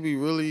 like,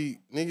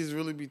 niggas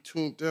really be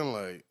tuned in,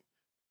 like,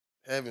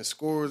 having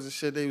scores and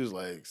shit. They was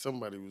like,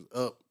 somebody was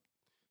up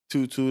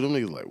 2-2. Them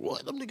niggas like,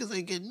 what? Them niggas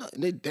ain't getting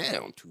nothing. They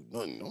down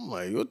 2-0. I'm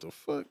like, what the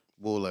fuck?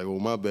 Boy, like, oh,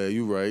 my bad,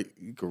 you right.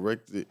 You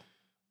corrected it.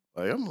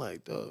 Like, I'm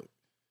like, dog,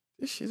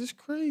 this shit is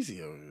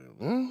crazy out here,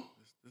 man.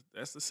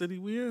 That's the city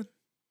we in.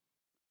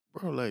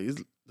 Bro, like,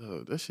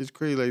 that shit's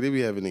crazy. Like, they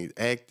be having these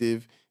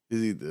active,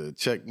 is either a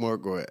check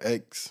mark or an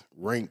X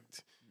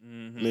ranked.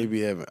 Mm-hmm. They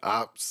be having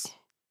ops.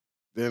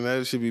 Then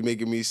that should be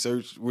making me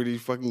search where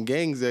these fucking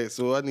gangs at,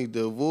 so I need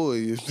to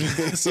avoid.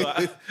 so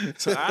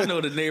I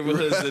know the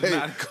neighborhoods right. That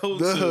not go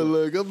to.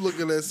 Like, I'm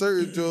looking at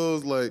certain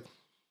Jones, like,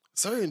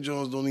 certain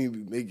Jones don't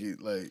even make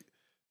it, like,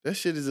 that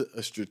shit is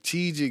a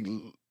strategic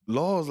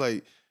laws.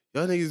 Like,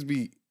 y'all niggas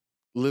be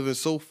living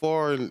so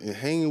far and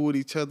hanging with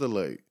each other,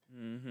 like,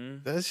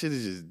 that shit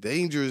is just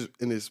dangerous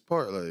in this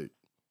part, like.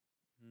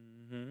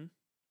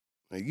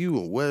 Like, you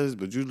in West,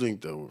 but you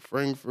linked up with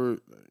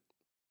Frankfurt, like,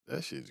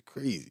 that shit's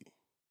crazy.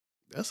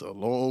 That's a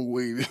long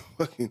way to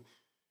fucking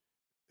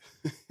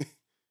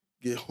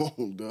get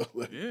home, dog.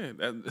 Like,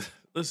 yeah,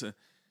 listen,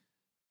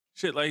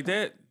 shit like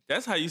that,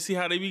 that's how you see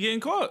how they be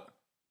getting caught.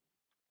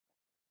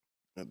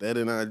 That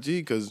in IG,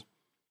 because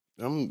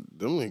them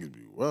niggas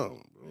be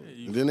wild, bro.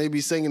 Yeah, and then they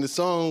be singing the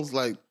songs,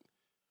 like,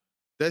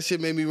 that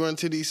shit made me run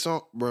to these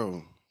songs,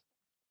 bro.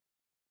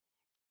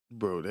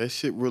 Bro, that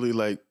shit really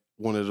like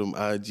one of them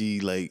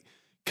IG, like,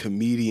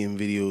 comedian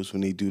videos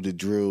when they do the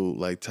drill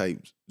like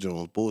type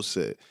Jones. Bull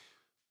said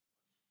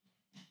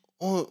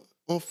on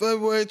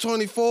February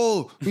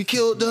 24th we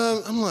killed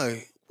them. I'm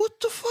like, what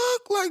the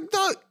fuck? Like,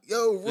 dog,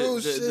 yo, real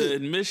shit. The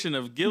admission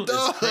of guilt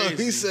is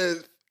crazy. He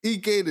said he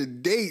gave a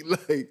date.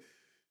 Like,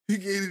 he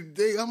gave a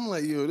date. I'm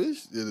like, yo,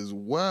 this shit is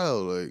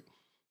wild.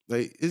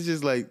 Like it's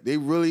just like they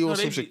really on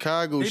some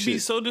Chicago shit. They be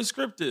so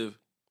descriptive.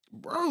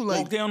 Bro,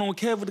 like walk down on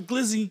Kev with a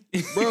glizzy.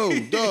 Bro,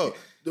 dog.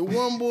 The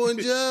one boy in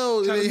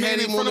jail, they had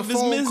him on the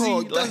phone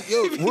call. Like,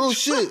 yo, real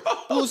shit.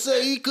 Who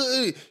say he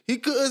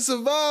couldn't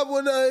survive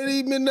without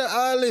him in the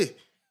alley.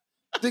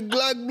 The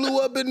Glock blew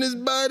up in his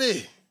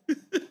body.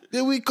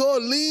 Then we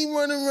called Lean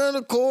running around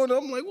the corner.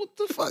 I'm like, what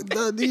the fuck,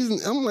 dog?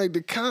 I'm like,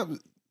 the cop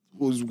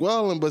was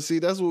wilding, but see,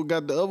 that's what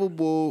got the other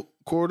bull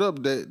caught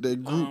up.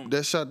 That group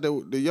that shot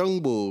the young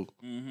bull,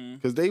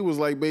 because they was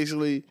like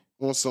basically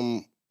on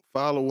some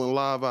following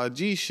live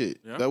IG shit.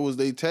 Yeah. That was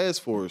their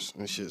task force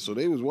and shit. So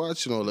they was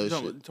watching all that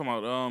shit. You talking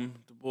about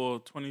the boy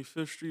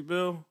 25th Street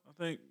Bill? I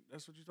think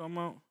that's what you talking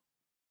about.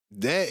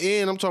 That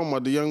and I'm talking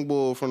about the young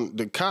bull from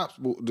the cops.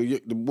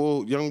 The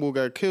young bull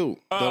got killed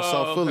down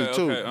South Philly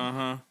too.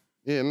 Okay,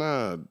 Yeah,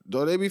 nah.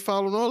 Though they be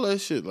following all that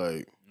shit.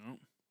 Like,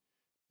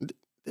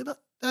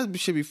 that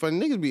should be funny.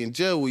 Niggas be in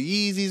jail with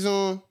Yeezys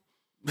on.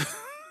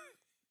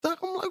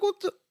 I'm like, what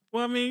the?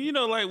 Well, I mean, you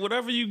know, like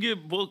whatever you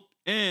get booked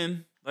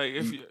in, like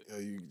if you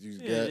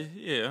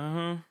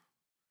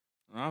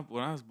when I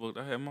was booked,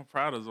 I had my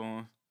Pradas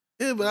on.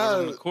 Yeah, but I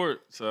was in the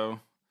court, so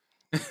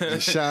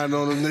shine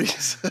on them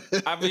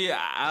niggas. I mean,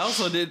 I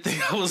also didn't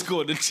think I was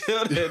going to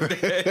jail that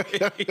day.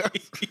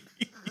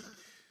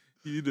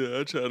 You know,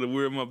 I tried to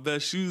wear my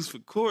best shoes for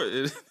court.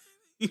 I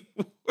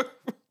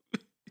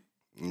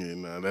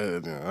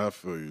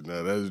feel you.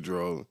 Nah, that's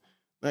drolling.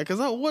 Nah,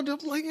 cause I wonder,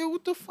 I'm like, yo,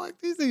 what the fuck?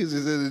 These niggas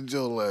is in the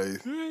jail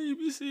like. Man, you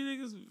be seeing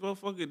niggas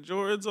motherfucking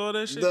Jordans, all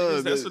that shit.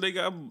 That's what they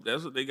got.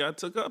 That's what they got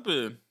took up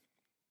in.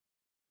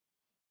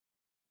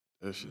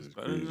 That shit is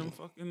better crazy. than them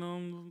fucking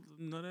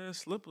nut ass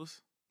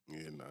slippers.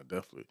 Yeah, nah,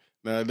 definitely.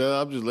 Nah,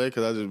 I'm just late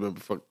cause I just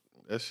remember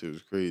that shit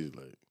was crazy.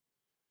 Like,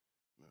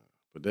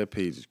 but that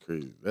page is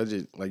crazy. That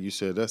just like you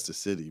said, that's the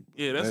city.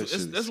 Yeah,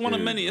 that's one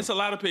of many. Bro. It's a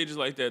lot of pages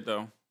like that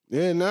though.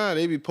 Yeah, nah,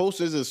 they be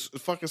posting as a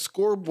fucking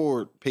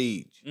scoreboard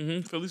page.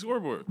 Philly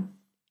scoreboard.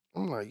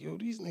 I'm like, yo,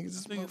 these niggas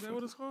is that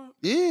what it's called?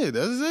 Yeah,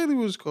 that's exactly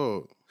what it's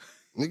called.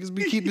 Niggas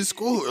be keeping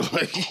score.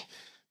 Like,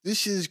 this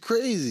shit is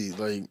crazy.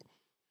 Like,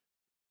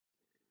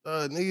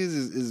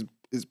 niggas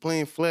is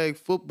playing flag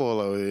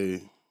football out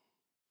here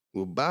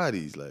with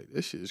bodies. Like,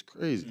 that shit is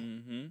crazy.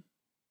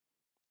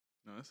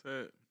 No, that's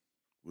it.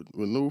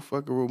 With no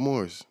fucking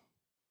remorse.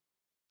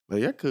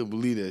 Like, I couldn't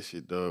believe that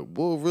shit, dog.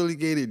 Boy really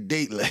gave it a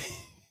date, like.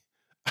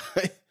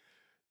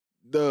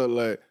 Dog,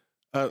 like,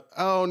 I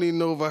don't even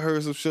know if I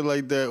heard some shit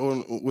like that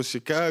with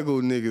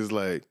Chicago niggas,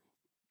 like.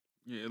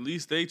 Yeah, at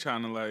least they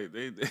trying to, like,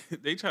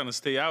 they trying to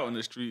stay out in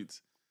the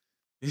streets.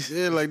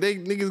 Yeah, like, they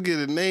niggas get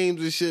the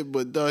names and shit,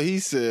 but, dog, he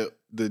said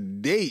the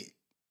date.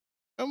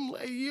 I'm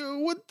like, yo,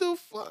 what the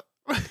fuck?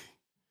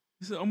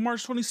 He said, on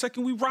March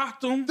 22nd, we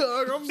rocked them.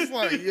 Dog, I'm just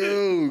like,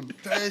 yo,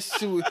 that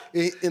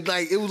shit. And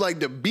like, it was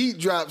like the beat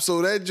drop,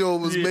 so that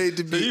joint was made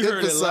to be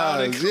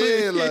emphasized.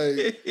 Yeah,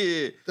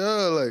 like,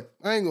 dog, like,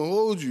 I ain't gonna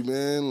hold you,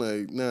 man.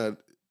 Like, nah,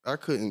 I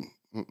couldn't.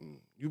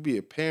 You be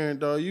a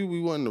parent, dog. You be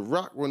wanting to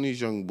rock one of these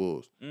young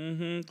bulls.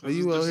 Are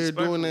you out here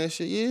doing that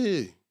shit?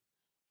 Yeah.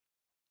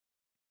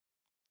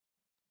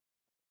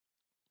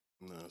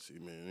 Nah, see,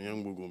 man,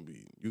 young boy gonna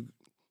be, you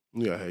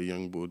gotta have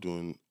young boy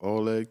doing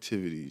all the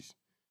activities.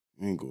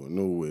 You ain't going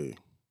nowhere.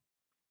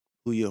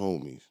 Who your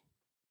homies?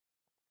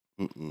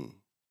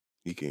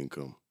 He can't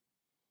come.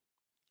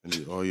 I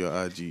need all your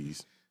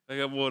IGs. I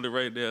got more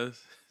right there.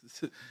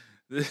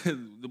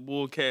 The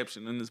bull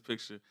caption in this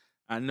picture.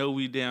 I know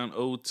we down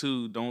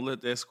 0-2. Don't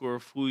let that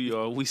score fool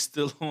y'all. We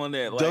still on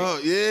that. Like,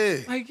 dog, yeah.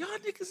 Like, y'all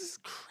niggas is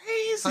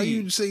crazy. How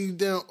you say you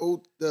down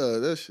 0?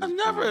 That shit. I'm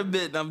never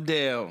admitting I'm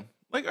down.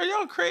 Like, are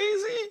y'all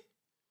crazy?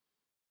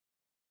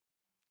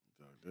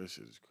 Dog, that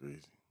shit is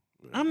crazy.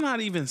 Man. I'm not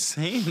even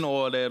saying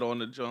all that on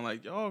the joint.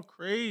 Like, y'all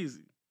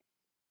crazy.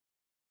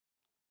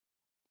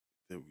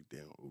 That we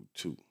down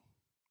 0-2.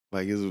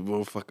 Like, it's a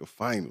motherfucking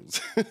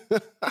finals.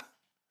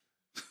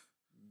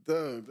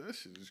 Dog, that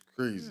shit is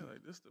crazy. Yeah,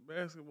 like, this the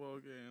basketball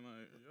game.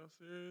 Like, are y'all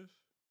serious?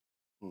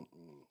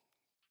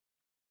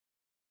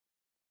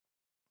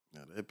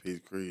 Nah, that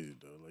page crazy,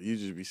 though. Like, you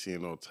just be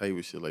seeing all type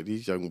of shit. Like,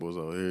 these young boys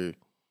out here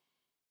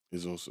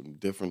is on some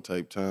different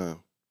type time.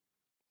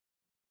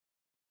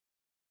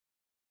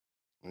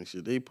 And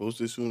shit, they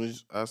posted as soon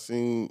as I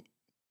seen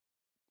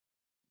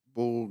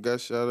Bull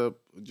got shot up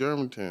in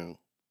Germantown.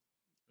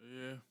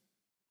 Yeah.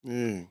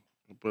 Yeah.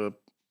 By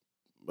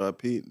the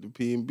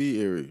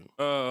P&B area.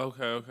 Oh,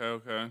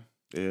 okay.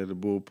 They had the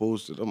Bull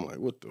posted. I'm like,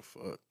 what the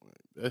fuck?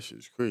 Like, that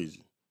shit's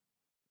crazy.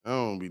 I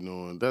don't be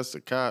knowing. That's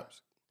the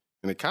cops.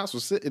 And the cops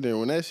was sitting there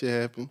when that shit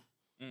happened.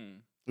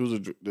 It was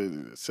they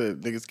said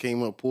niggas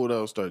came up, pulled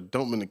out, started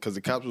dumping it because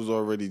the cops was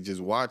already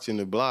just watching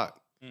the block.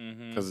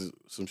 Because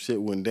some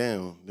shit went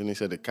down. Then they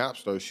said the cops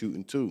started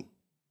shooting too.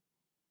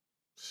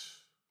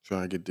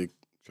 trying to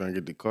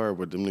get the car,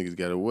 but them niggas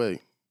got away.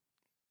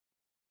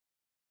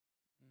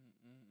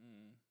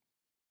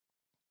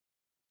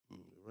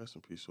 Rest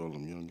in peace, all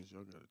them youngins.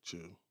 Y'all gotta chill.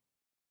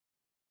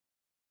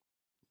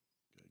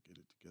 Gotta get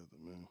it together,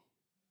 man.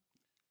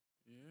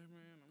 Yeah,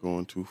 man.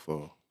 Going too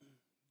far. Oh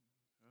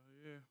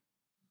yeah.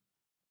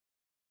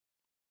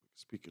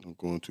 Speaking of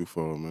going too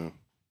far, man.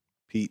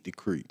 Pete the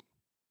Creep.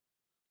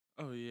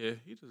 Oh yeah,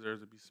 he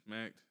deserves to be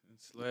smacked and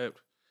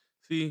slapped.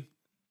 See,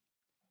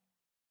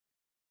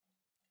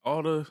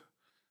 all the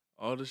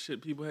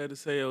shit people had to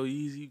say, oh,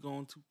 easy,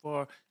 going too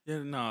far.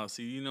 Yeah, nah,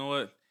 see, you know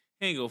what?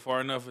 He ain't go far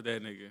enough with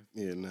that nigga.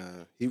 Yeah,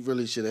 nah. He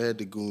really should have had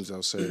the goons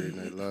out Saturday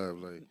Night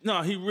Live. Like,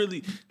 no, he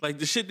really, like,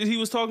 the shit that he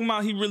was talking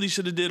about, he really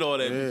should have did all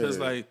that because,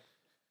 like,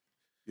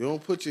 you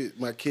don't put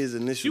my kids'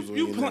 initials on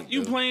your neck,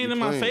 you playing in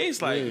my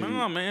face, like,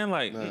 nah, man,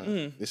 like,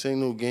 this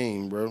ain't no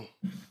game, bro.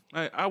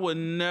 Like, I would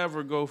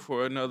never go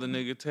for another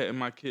nigga tatting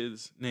my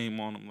kid's name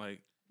on him, like,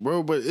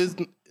 bro. But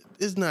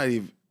it's not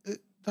even.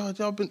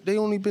 They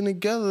only been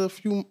together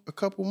a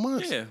couple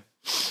months. Yeah,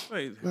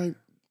 like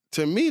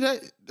to me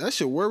that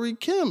should worry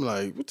Kim.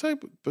 Like, what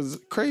type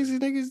of crazy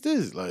nigga is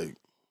this? Like,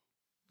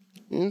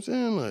 you know what I'm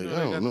saying? Like,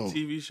 I don't know.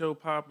 The TV show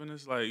popping.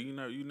 It's like, you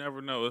know, you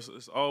never know.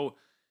 It's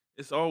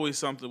always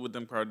something with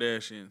them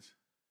Kardashians.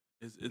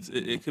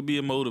 It could be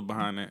a motive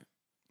behind that.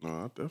 No,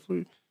 I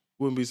definitely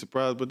wouldn't be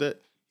surprised. But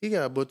that he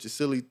got a bunch of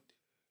silly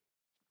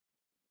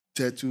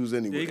tattoos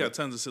anyway. Yeah, he got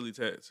tons of silly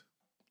tats.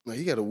 Like,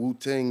 he got a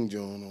Wu-Tang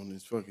joint on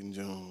his fucking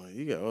joint. Like,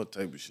 he got all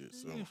type of shit.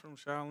 So, he from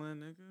Shaolin,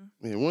 nigga.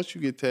 Man, once you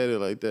get tatted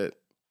like that,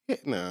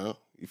 now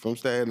you from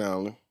Staten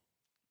Island.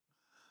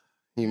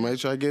 He might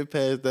try to get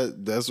past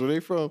that. That's where they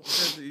from.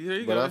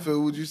 But I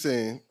feel what you're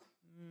saying.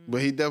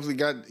 But he definitely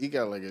got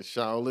like a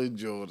Shaolin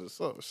joint or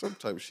some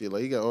type of shit.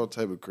 Like, he got all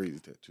type of crazy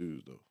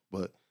tattoos though.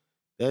 But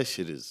that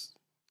shit is,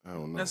 I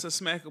don't know. That's a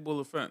smackable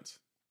offense.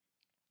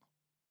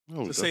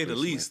 No, to say the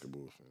least.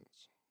 Offense.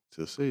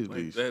 To say the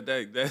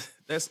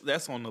least.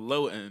 That's on the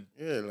low end.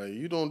 Yeah, like,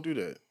 you don't do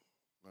that.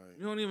 Like,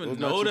 you don't even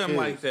know them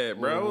like that,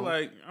 bro. Mm-hmm.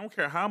 Like, I don't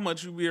care how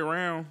much you be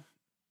around.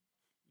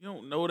 You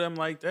don't know them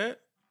like that.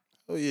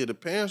 Oh yeah, the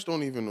parents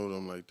don't even know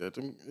them like that.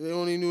 They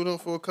only knew them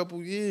for a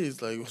couple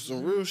years. Like,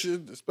 some real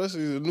shit,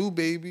 especially the new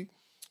baby.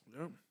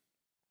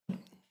 Yep.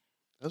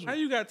 How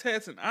you got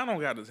tats and I don't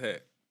got a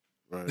tat?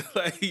 Right.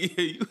 Like, yeah,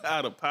 you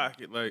out of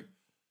pocket. Like,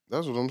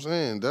 that's what I'm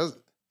saying. That's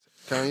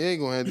Kanye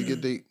gonna have to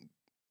get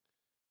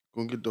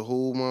the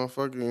whole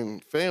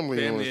motherfucking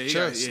family on his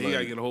chest. He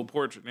gotta get a whole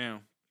portrait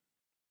now.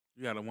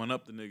 You gotta one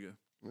up the nigga.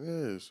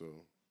 Yeah, so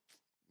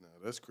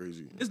that's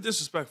crazy. It's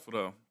disrespectful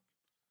though.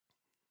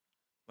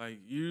 Like,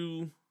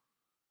 you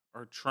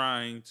are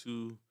trying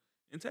to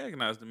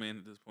antagonize the man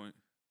at this point.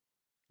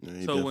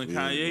 Yeah, so when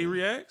Kanye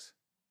reacts,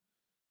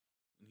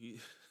 he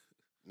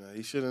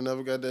should have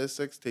never got that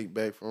sex tape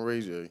back from Ray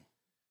J.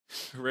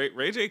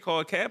 Ray J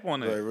called cap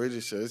on that. Right, Ray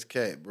J said it's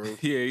cap, bro.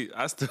 Yeah,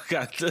 I still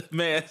got the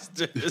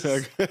masters.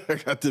 I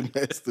got the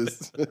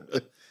masters.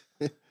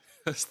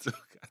 I still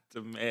got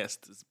the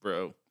masters,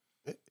 bro.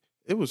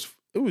 It was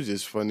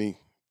just funny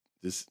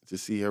to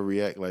see her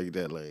react like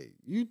that. Like,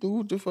 you knew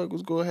what the fuck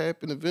was going to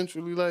happen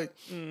eventually. Like,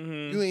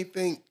 you ain't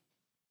think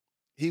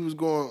he was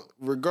going,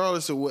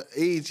 regardless of what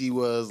age he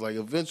was, like,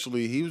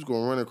 eventually he was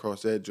going to run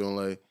across that joint.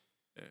 Like,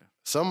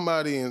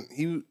 somebody in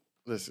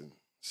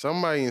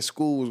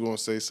school was going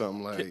to say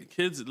something like...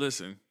 Kids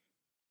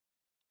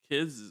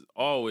has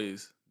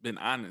always been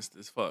honest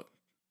as fuck.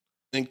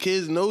 And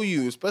kids know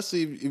you,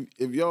 especially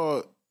if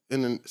y'all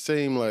in the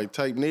same, like,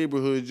 type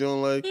neighborhood,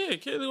 John. Like, yeah,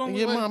 kids gonna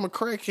your mama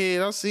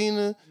crackhead. I seen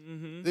her.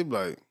 Mm-hmm. They be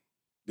like,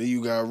 then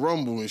you got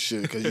rumble and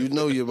shit because you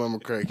know your mama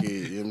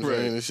crackhead. You know what I'm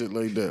saying? And shit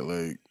like that.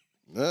 Like,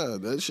 nah,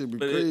 that shit be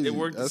crazy. It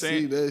worked the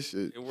same. See that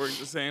shit. It worked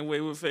the same way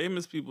with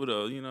famous people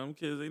though. You know, them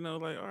kids, they know,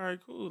 like, all right,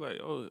 cool. Like,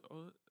 oh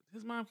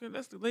his mom,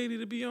 that's the lady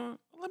to be on.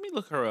 Let me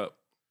look her up.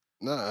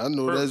 Nah, I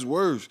know that's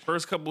worse.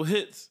 First couple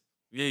hits.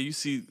 Yeah, you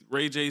see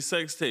Ray J's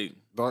sex tape.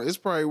 Dog, it's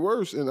probably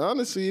worse. And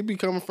honestly, it be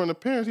coming from the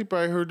parents. He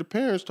probably heard the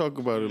parents talk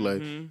about it.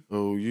 Like,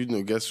 oh, you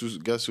know, guess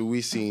who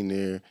we seen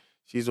there?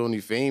 She's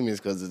only famous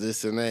because of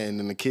this and that. And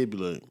then the kid be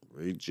like,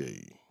 Ray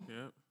J.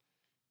 Yep.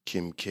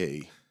 Kim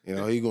K. You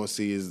know, he gonna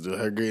see is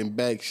her getting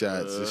back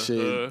shots and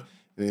shit.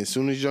 And as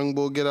soon as young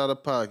boy get out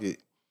of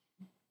pocket,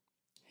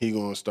 he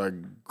gonna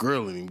start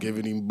grilling him,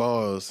 giving him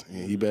bars.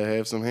 And he better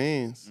have some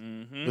hands.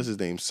 Mm-hmm. What's his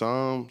name?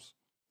 Psalms.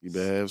 He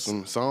better have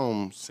some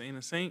Psalms.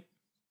 Saint?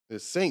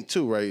 It's Saint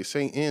too, right?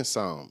 Saint and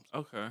Psalms.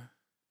 Okay.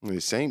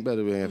 The Saint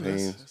better have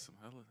hands. That's some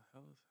hella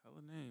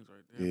names right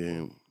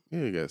there.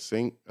 Yeah, you got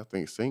Saint. I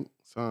think Saint,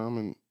 Psalm,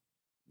 and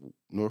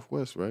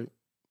Northwest, right?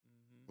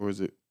 Mm-hmm. Or is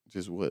it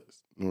just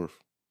West, North?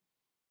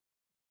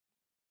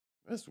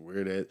 That's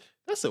weird.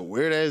 That's a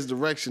weird ass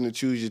direction to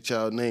choose your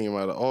child name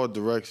out of all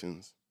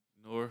directions.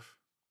 North.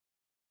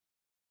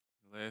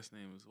 The last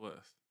name is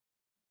West.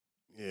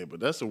 Yeah,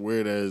 but that's a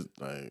weird ass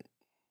like.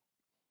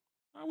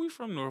 We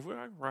from North.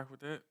 I can rock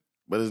with that.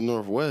 But it's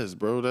Northwest,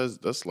 bro.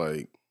 That's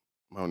like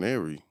Mount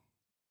Airy.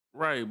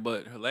 Right,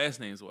 but her last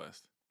name's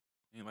West.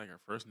 Ain't like her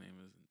first name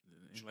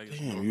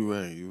Damn, you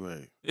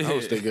right. Yeah. I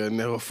was thinking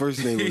her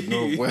first name was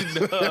Northwest.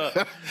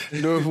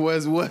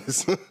 Northwest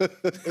West.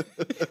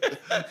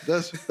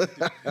 That's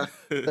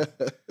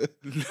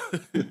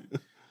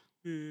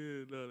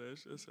yeah, no,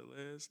 that's just her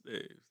last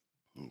name.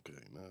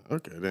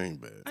 Okay, that ain't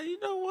bad. You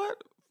know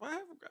what? I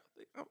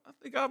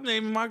think I'm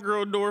naming my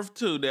girl North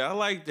too. There, I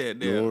like that.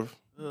 There. North,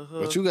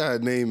 but you gotta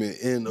name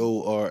it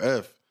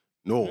Norf.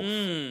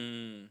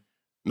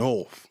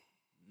 North.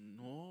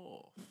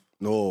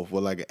 North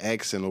with like an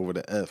accent over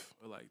the F.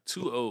 Or like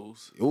 2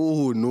 O's.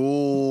 Oh,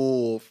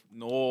 North.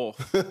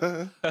 North.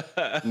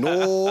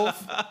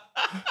 North.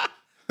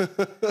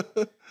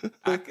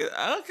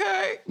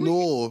 Okay.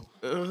 North.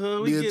 Be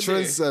a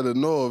trendsetter,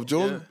 North.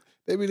 Jones,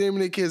 they be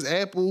naming their kids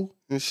Apple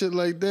and shit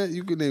like that.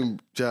 You can name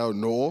child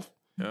North.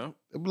 Yeah.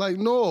 They be like,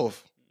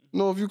 North.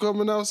 North, you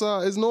coming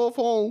outside? Is North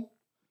home?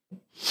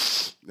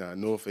 Nah,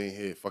 North ain't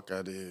here. Fuck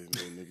out of here,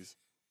 niggas.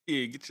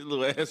 Yeah, get your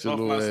little ass off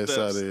my steps.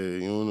 Out of here.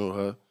 You don't know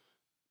her.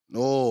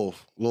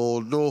 North,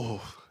 Lord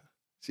North.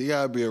 She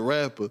gotta be a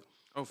rapper.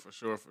 Oh, for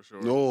sure.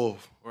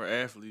 North. Or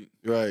athlete.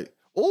 Right.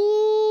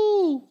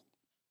 Ooh.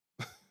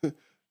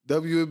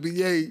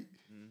 WNBA.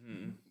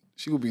 Mm-hmm.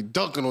 She gonna be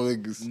dunking on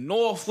niggas.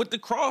 North with the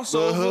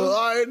crossover.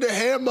 All right, the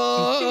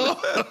hammer.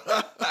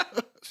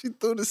 She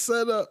threw the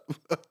setup.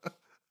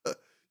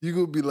 You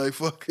gonna be like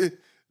fucking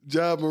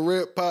Ja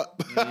Morant pop.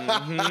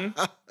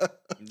 Mm-hmm.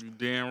 You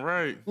damn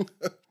right.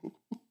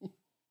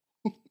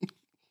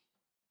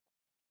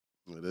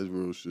 Yeah, that's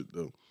real shit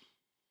though.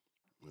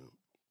 Yeah.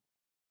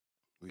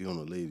 We on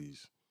the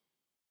ladies.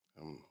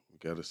 We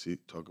gotta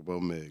talk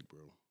about Meg,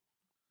 bro.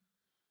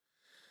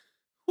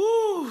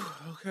 Woo.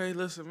 Okay,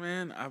 listen,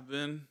 man.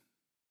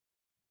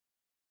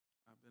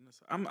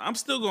 I'm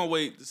still gonna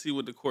wait to see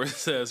what the court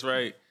says,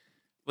 right?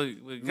 But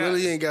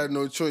really ain't got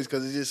no choice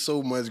because it's just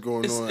so much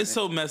going on. It's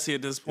so messy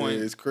at this point.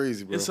 Yeah, it's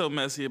crazy, bro. It's so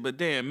messy. But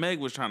damn, Meg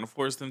was trying to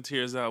force them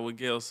tears out with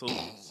Gail. So,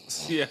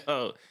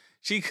 yo,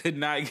 she could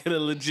not get a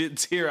legit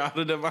tear out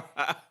of them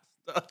eyes.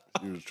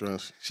 She was trying.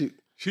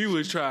 She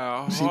was trying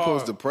hard. She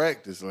supposed to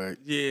practice, like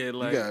you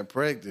gotta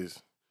practice.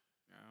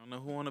 I don't know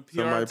who on the PR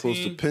Somebody team.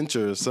 supposed to pinch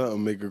her or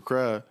something, make her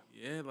cry.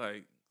 Yeah,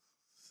 like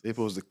they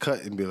supposed to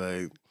cut and be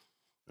like,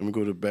 let me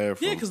go to the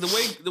bathroom. Yeah, because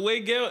the way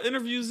Gail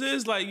interviews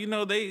is like, she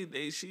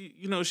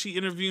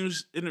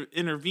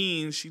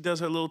intervenes. She does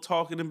her little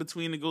talking in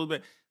between and goes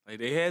back. Like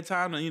they had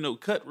time to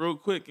cut real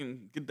quick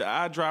and get the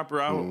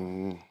eyedropper out.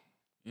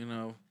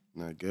 Mm-hmm.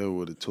 Now Gail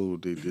would have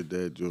told they did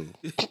that joke.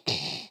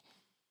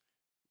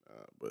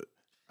 But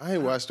I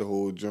ain't watched the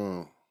whole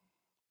joint.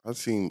 I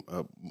seen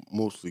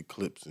mostly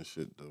clips and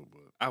shit though.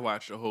 But I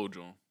watched the whole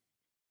joint.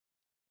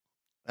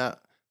 I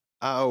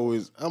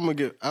always want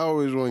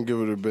to give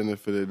her the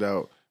benefit of the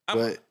doubt.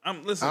 But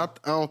listen, I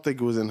don't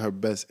think it was in her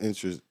best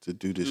interest to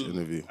do this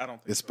interview. I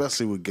don't think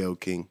especially with Gayle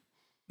King.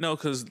 No,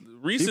 because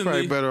recently... She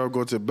probably better off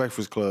go to the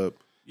Breakfast Club.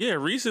 Yeah,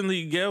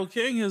 recently Gayle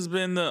King has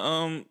been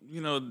the,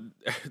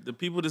 the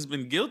people that's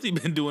been guilty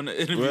been doing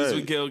the interviews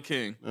with Gayle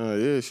King.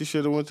 Yeah, she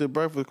should have went to the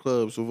Breakfast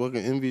Club so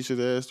fucking Envy should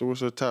have asked her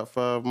what's her top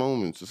 5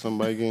 moments of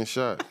somebody getting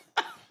shot.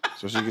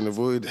 So she can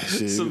avoid that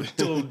shit. Some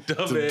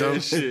dumb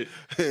shit.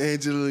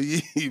 Angela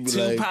Yee be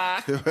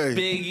Tupac, like,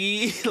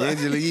 Biggie.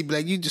 Angela Yee be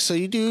like,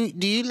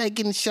 do you like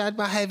getting shot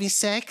by having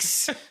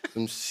sex?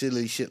 Some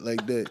silly shit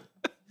like that.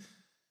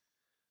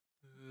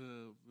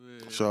 Oh,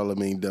 man.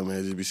 Charlamagne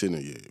dumbass just be sitting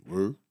there, yeah,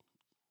 word.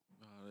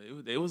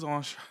 They was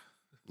on.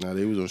 Nah,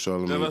 they was on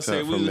Charlamagne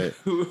top from that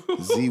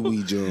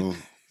Zee Jones.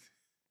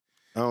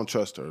 I don't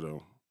trust her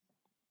though.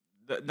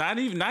 Not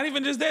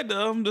even just that.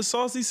 The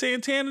Saucy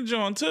Santana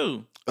John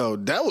too. Oh,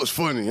 that was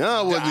funny.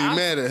 I wasn't even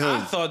mad at him.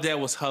 I thought that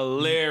was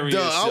hilarious.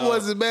 I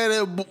wasn't mad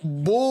at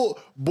Bull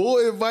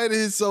invited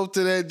himself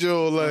to that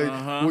joint.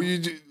 Like,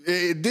 when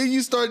then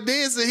you start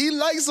dancing. He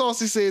likes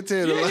Saucy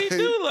Santana. Yeah, like, he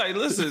do. Like,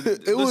 listen.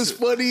 It was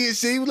funny and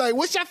shit. He was like,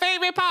 "What's your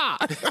favorite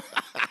part?"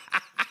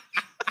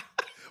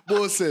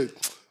 Bull said,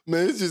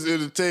 "Man, it's just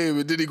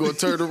entertainment." Then he gonna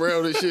turn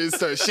around and shit and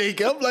start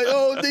shaking. I'm like,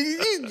 "Oh,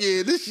 nigga,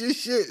 yeah, this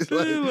shit."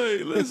 Like,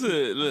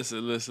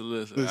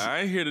 listen. I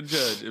ain't here to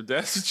judge. If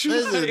that's what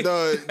you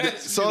like,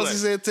 Saucy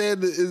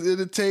Santana is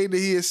entertained that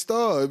he is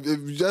star.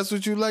 If that's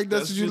what you like,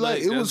 that's what you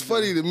like. It was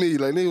funny to me.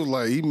 Like, they was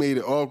like, he made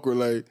it awkward.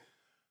 Like,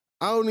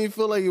 I don't even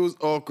feel like it was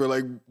awkward.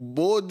 Like,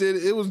 Bull did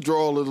it. It was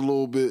drawing a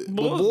little bit.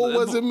 But Bull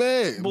wasn't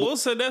mad. Bull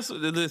said that's what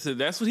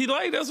he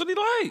liked. That's what he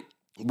liked.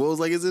 Bull was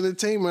like, it's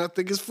entertainment. I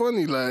think it's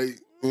funny. Like,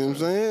 you know what I'm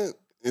saying?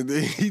 And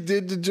then he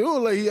did the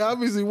joint. Like, he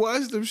obviously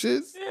watched them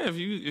shits. Yeah,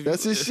 if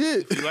that's his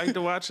shit. If you like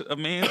to watch a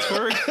man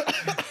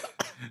twerk,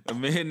 a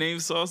man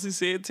named Saucy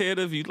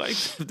Santana,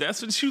 if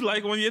that's what you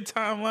like on your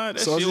timeline.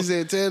 Saucy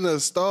Santana a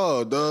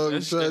star, dog.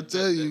 I'm trying to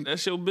tell you.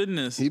 That's your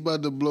business. He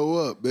about to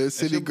blow up, man.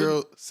 City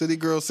Girl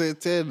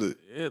Santana.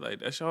 Yeah, like,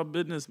 that's your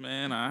business,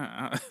 man.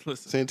 I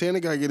listen. Santana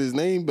got to get his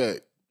name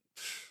back.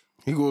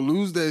 He gonna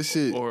lose that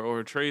shit,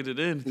 or trade it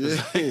in.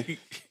 Yeah,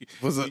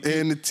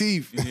 and the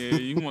teeth. Yeah,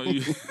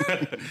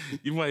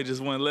 you might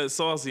just want to let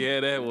Saucy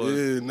have that one.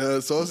 Yeah, nah,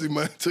 Saucy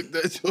might took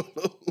that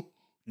joint.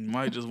 You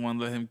might just want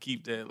to let him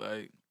keep that.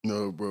 Like,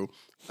 no, bro,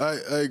 I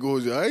ain't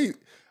going. I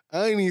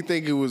I didn't even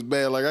think it was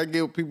bad. Like, I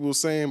get what people were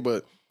saying,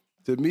 but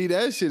to me,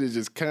 that shit is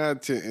just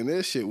content, and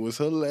that shit was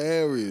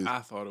hilarious. I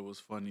thought it was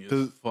funny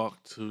as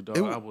fuck, too, dog.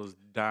 I was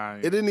dying.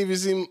 It didn't even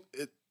seem...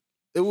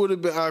 It would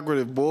have been awkward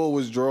if Bull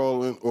was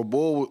drawing, or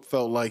Bull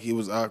felt like he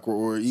was awkward,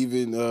 or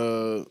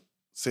even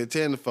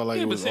Santana felt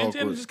like it was awkward.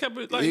 Santana just kept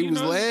it like, he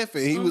was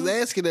laughing. He was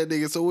asking that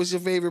nigga, so what's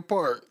your favorite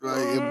part?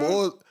 Like, and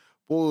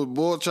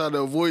Bull tried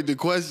to avoid the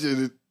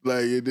question,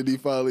 like, and then he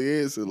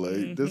finally answered,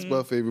 like, this is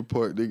my favorite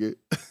part, nigga.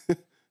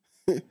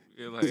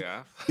 Yeah, like,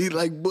 he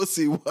like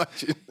Bussy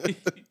watching.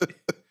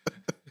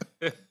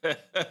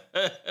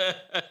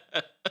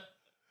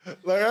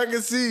 Like, I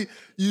can see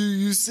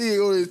you see it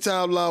on his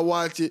timeline,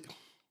 watch it.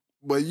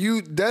 But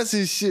that's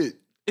his shit.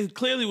 It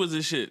clearly was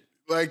his shit.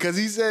 Like, cause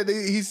he said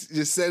he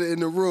just said it in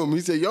the room.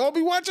 He said, "Y'all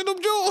be watching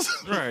them Jones,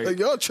 right? Like,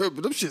 y'all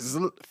tripping. Them shits."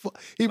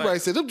 He probably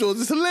said, "Them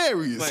Jones is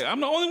hilarious." Like,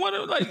 I'm the only one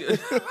that, like,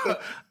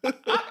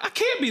 I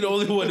can't be the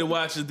only one that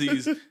watches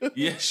these.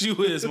 Yes, you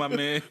is, my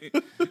man.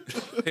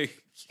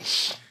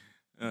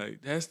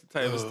 Like, that's the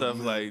type of stuff.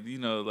 Man. Like, you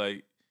know,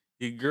 like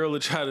your girl will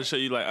try to show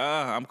you, like,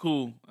 I'm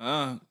cool.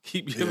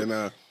 Keep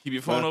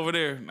your phone over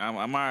there. I'm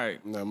all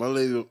right. Nah, my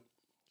lady.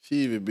 She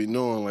even be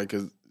knowing, like,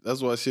 cause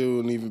that's why she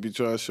wouldn't even be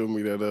trying to show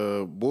me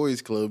that boys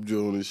club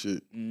joint and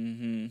shit.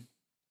 Mm-hmm.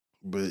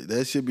 But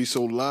that shit be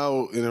so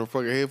loud in her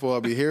fucking headphone. I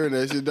be hearing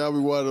that shit. Now be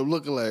wide up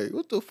looking like,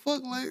 what the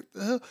fuck, like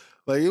the hell?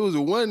 Like, it was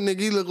one nigga.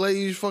 He looked like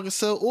he was fucking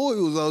sell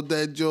oils out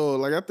that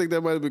joint. Like, I think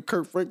that might have been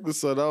Kirk Franklin's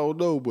son. I don't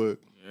know, but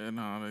yeah,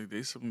 no,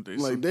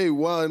 they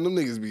wild and them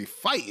niggas be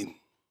fighting.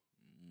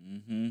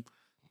 Mm-hmm.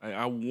 Like,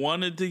 I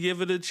wanted to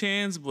give it a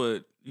chance,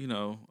 but. You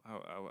know,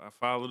 I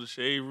followed the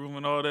Shade Room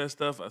and all that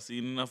stuff. I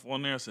seen enough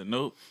on there. I said,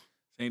 nope,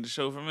 this ain't the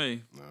show for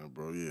me. Nah,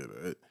 bro, yeah,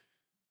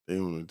 they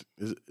want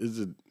to. It's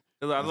a.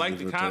 Cause I like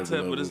the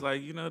concept, but it's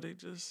like, you know, they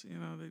just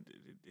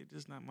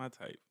not my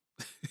type.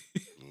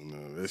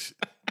 No,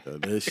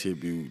 that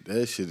shit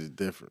is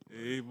different.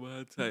 It ain't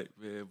my type,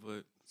 man.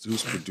 But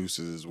Zeus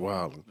producers is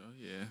wild. Oh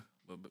yeah,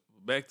 but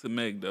back to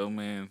Meg though,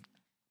 man.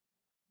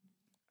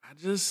 I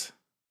just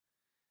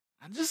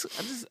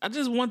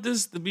want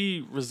this to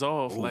be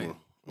resolved. Over. Like,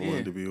 I want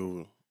it to be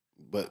over.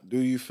 But do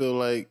you feel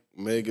like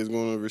Meg is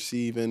going to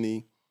receive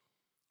any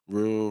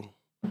real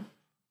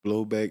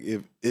blowback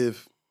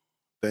if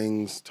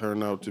things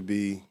turn out to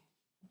be,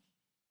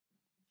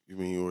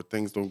 or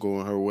things don't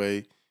go in her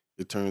way?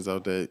 It turns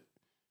out that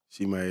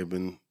she might have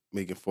been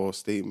making false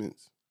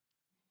statements.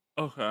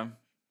 Okay,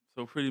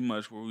 so pretty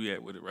much where we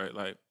at with it, right?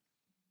 Like,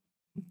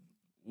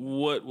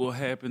 what will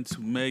happen to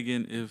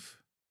Megan if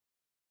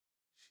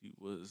she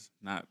was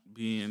not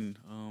being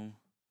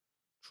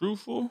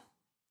truthful?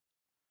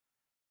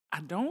 I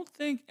don't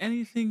think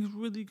anything's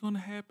really gonna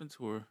happen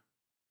to her.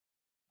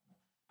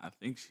 I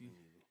think she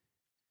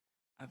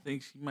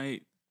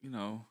might,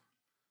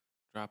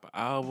 drop an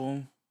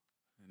album,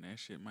 and that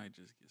shit might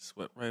just get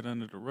swept right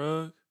under the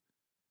rug.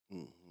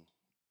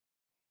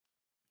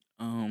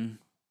 Mm-hmm.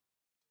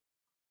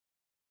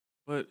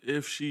 But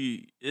if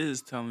she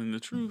is telling the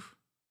truth,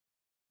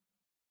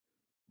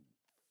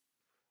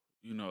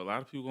 a lot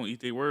of people gonna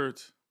eat their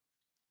words.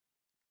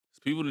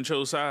 People done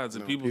chose sides,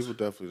 and people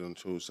definitely done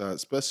chose sides,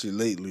 especially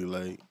lately.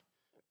 Like,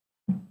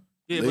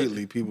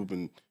 lately, people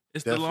been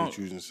definitely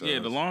choosing sides. Yeah,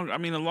 the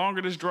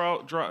longer this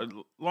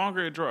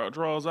longer it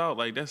draws out,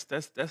 like that's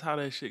how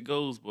that shit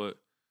goes. But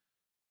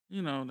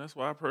that's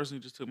why I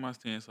personally just took my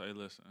stance. Like,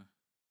 listen,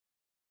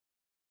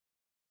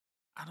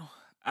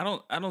 I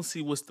don't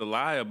see what's the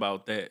lie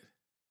about that.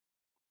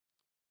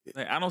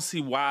 Like, I don't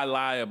see why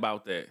lie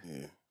about that.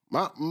 Yeah,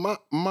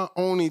 my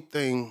only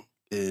thing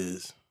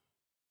is.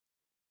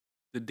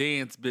 The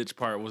dance bitch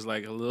part was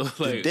like a little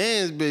like the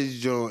dance bitch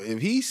joint. If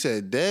he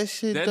said that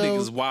shit, that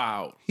nigga's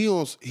wild.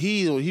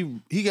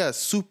 He got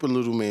super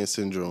little man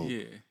syndrome.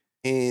 Yeah,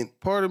 and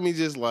part of me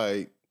just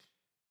like,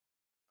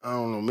 I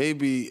don't know,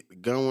 maybe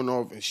going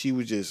off, and she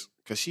was just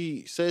because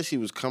she said she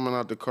was coming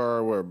out the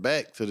car with her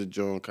back to the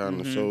joint,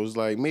 kind of. So it was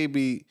like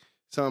maybe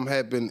something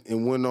happened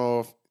and went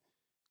off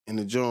in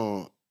the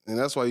joint, and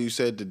that's why you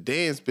said the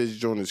dance bitch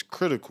joint is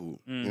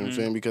critical. You know what I'm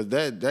saying? Because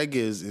that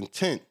gives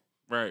intent.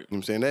 Right. You know what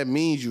I'm saying? That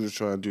means you was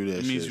trying to do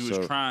that shit. It means you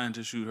was trying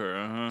to shoot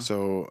her,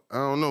 So, I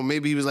don't know.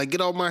 Maybe he was like,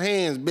 get off my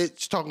hands,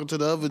 bitch, talking to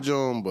the other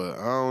John, but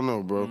I don't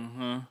know, bro.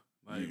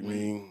 Like,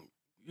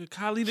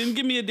 Kylie didn't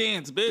give me a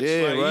dance, bitch.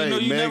 Yeah, like,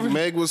 right.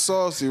 Meg was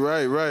saucy.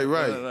 Right.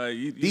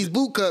 These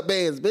boot cut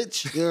bands,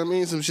 bitch. You know what I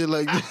mean? Some shit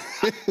like that.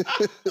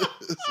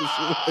 Some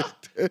shit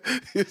like that.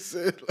 He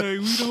said, like,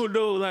 we don't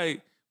know. Like,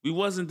 we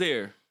wasn't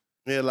there.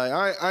 Yeah, like,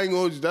 I ain't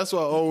gonna, that's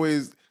why I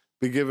always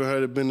be giving her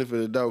the benefit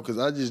of the doubt, because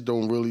I just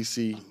don't really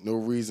see no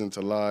reason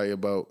to lie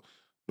about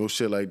no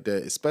shit like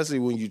that, especially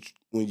when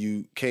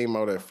you came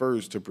out at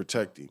first to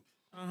protect him.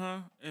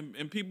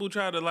 And people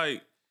try to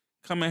like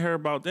come at her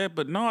about that,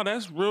 but no,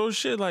 that's real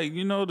shit. Like,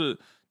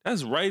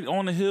 that's right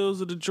on the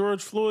heels of the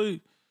George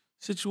Floyd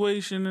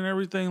situation and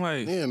everything.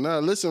 Like, yeah,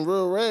 listen,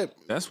 real rap.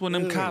 That's when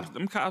them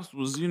cops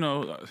was, it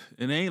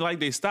ain't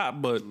like they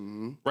stopped, but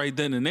right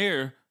then and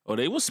there,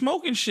 they was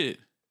smoking shit.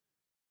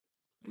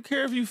 Don't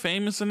care if you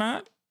famous or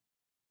not.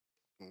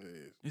 Yeah,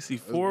 You see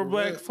 4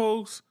 black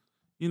folks.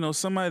 You know,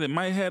 somebody that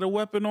might have a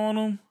weapon on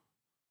them.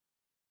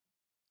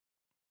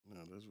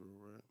 No, that's real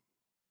rap.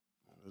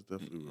 That's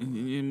definitely real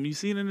rap. You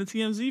see it in the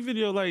TMZ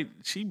video, like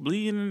she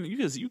bleeding, and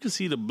you can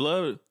see the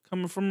blood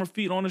coming from her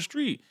feet on the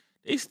street.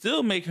 They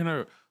still making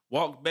her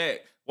walk back,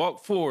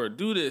 walk forward,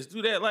 do this,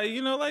 do that, like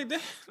like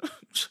that.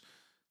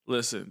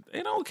 Listen,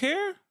 they don't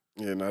care.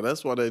 Yeah, now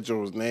that's why that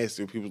joke was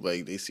nasty. People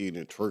like they see it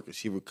in twerk and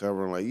she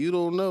recovering. Like, you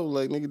don't know,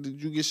 like, nigga,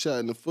 did you get shot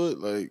in the foot?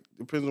 Like,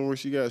 depends on where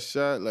she got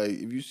shot. Like,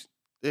 if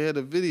they had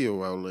a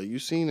video out, like, you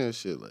seen that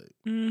shit, like.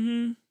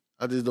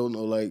 I just don't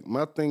know. Like,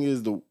 my thing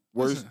is the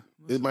worst. Listen.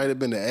 It might have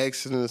been an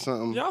accident or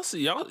something.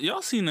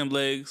 Y'all seen them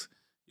legs?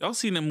 Y'all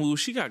seen them move?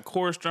 She got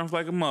core strength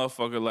like a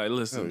motherfucker. Like,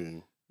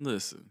 listen.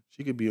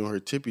 She could be on her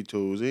tippy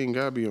toes. It ain't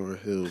gotta be on her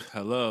heels.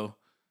 Hello,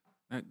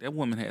 that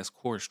woman has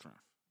core strength.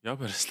 Y'all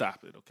better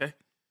stop it, okay?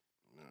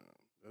 Nah,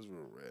 that's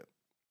real rap.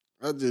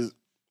 I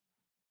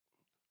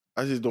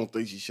just don't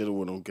think she should have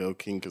went on Gayle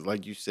King because,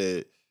 like you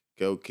said,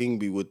 Gayle King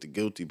be with the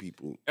guilty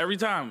people. Every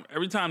time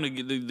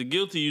the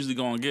guilty usually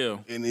go on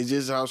Gayle. And it's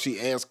just how she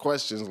asks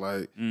questions.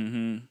 Like,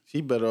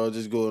 she better all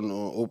just go on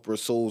Oprah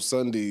Soul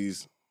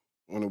Sundays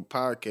on a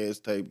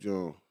podcast type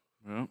joint.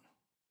 Yep.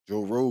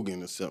 Joe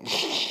Rogan or something.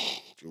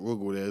 Joe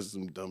Rogan would ask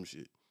some dumb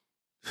shit.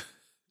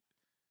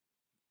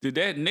 Did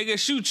that nigga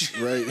shoot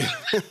you? Right.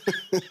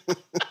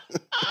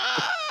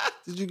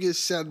 Did you get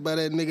shot by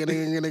that nigga?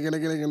 Nigga,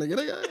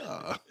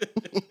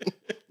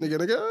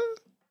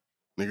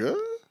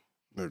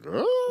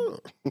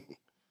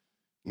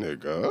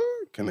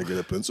 can I get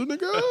a pencil,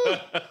 nigga?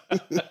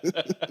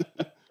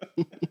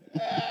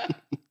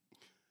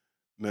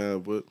 Nah,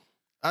 but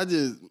I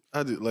just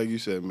like you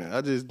said, man,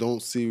 I just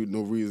don't see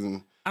no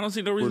reason. I don't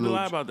see no reason to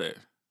lie about that.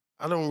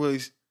 I don't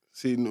really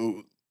see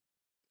no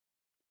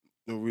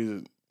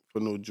reason for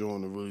no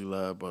John to really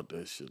lie about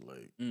that shit.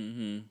 Like,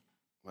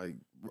 like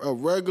a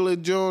regular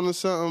John or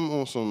something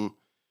on some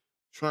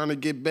trying to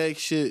get back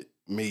shit,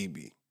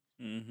 maybe.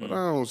 But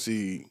I don't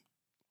see,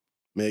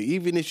 man,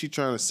 even if she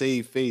trying to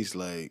save face,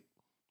 like,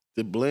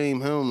 to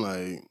blame him,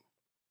 like,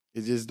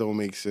 it just don't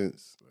make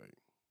sense.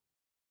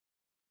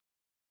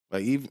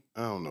 Like even,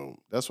 I don't know.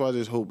 That's why I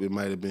just hope it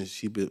might have been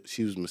she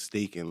was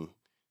mistaken.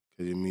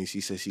 Because, I mean,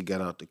 she said she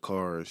got out the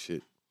car and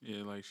shit.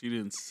 Yeah, like, she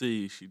didn't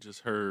see. She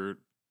just heard.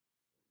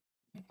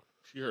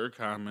 She heard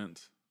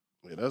comments.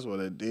 Yeah, that's why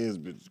that dance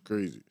bitch is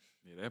crazy.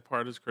 Yeah, that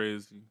part is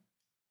crazy.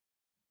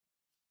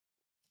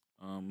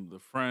 The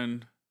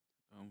friend,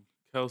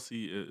 Kelsey,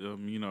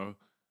 you know,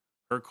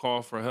 her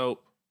call for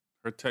help,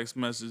 her text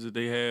message that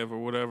they have or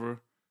whatever,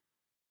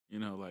 you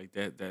know, like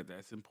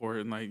that's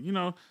important. Like, you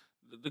know,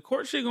 the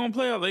court shit gonna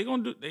play out. They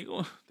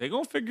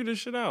gonna figure this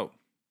shit out.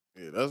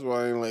 Yeah, that's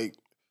why I ain't like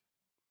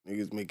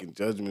niggas making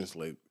judgments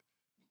like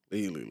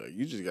lately. Like,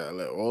 you just gotta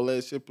let all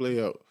that shit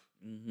play out.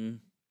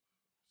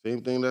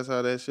 Same thing. That's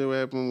how that shit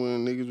happened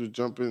when niggas was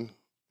jumping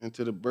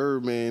into the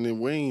Birdman and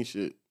Wayne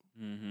shit.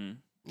 And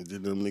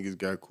then them niggas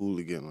got cool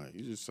again. Like,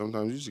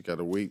 sometimes you just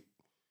gotta wait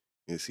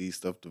and see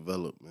stuff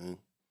develop, man.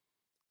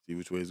 See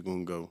which way it's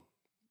gonna go.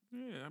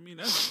 Yeah, I mean,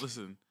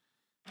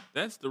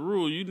 that's the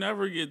rule. You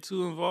never get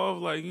too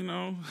involved. Like, you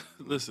know,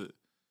 listen,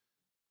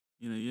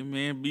 you know, your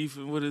man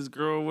beefing with his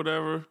girl or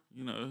whatever,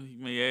 you know, he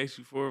may ask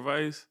you for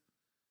advice.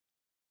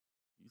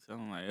 You tell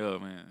him, like, oh,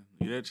 man,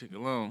 leave that chick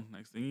alone.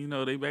 Next thing you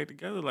know, they back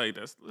together. Like,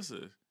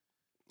 listen.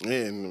 Yeah,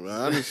 and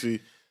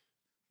honestly,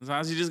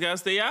 sometimes you just got to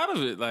stay out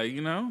of it. Like,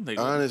 you know.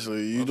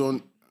 Honestly,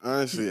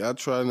 I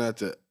try not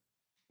to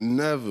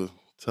never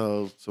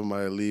tell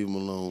somebody to leave them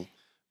alone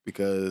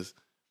because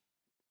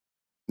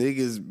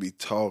niggas be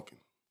talking.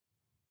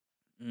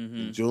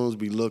 And Jones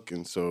be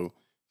looking, so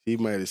he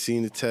might have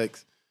seen the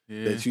text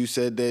that you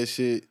said that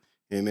shit,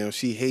 and now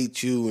she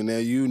hates you, and now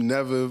you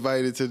never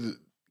invited to the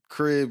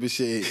crib and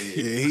shit.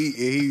 And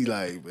he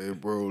like, man,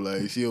 bro,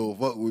 like, she don't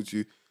fuck with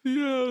you.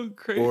 Yeah,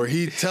 crazy. Or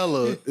he tell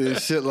her and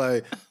shit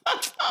like,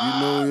 you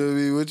know what I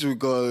mean? What you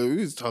call it? We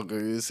was talking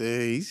and say,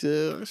 hey, he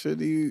said,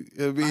 should he?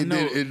 I mean,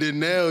 and then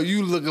now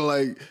you looking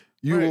like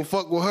you won't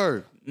fuck with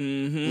her.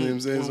 You know what I'm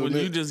saying? Well, so when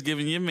you just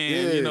giving your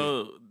man, you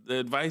know, the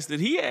advice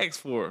that he asked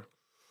for.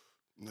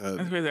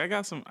 That's crazy. I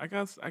got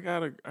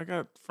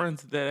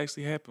friends that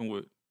actually happened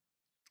with,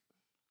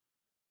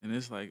 and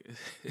it's like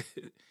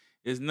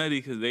it's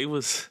nutty because they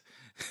was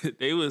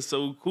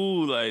so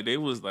cool. Like, they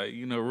was like,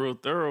 you know, real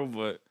thorough,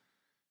 but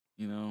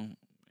you know,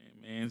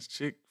 man's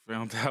chick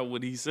found out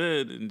what he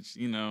said, and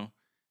you know,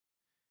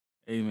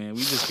 hey man,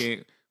 we just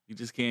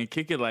can't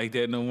kick it like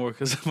that no more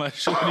because my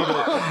shorty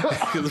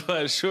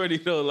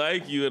don't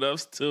like you, and I'm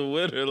still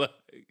with her. Like,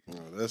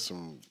 that's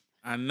some.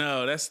 I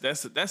know that's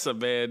a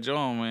bad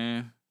joint,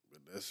 man.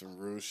 But that's some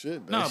real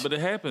shit. But it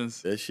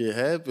happens. That shit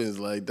happens.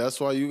 Like, that's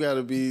why you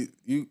gotta be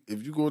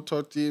if you go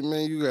talk to your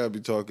man, you gotta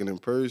be talking in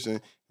person,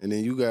 and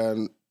then you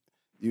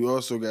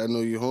also gotta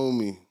know your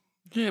homie.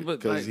 Yeah, but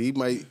because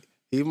like,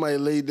 he might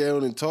lay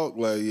down and talk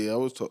like, yeah, I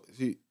was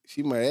talking.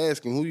 She might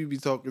ask him who you be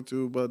talking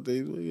to about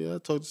that. Well, yeah, I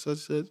talked to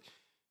such.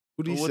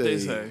 What they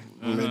say?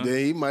 And then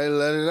he might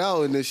let it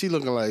out, and then she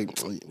looking like,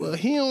 well,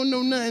 he don't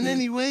know nothing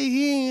anyway.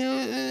 He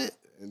ain't.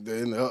 And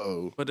then,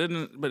 But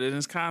in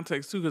its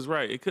context, too, because,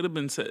 right, it could have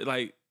been said,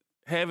 like,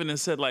 having it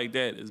said like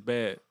that is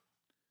bad.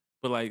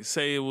 But, like,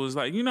 say it was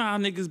like, you know how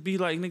niggas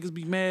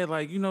be mad,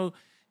 like, you know,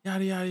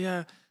 yada, yada,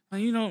 yada.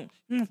 Like, you know,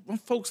 my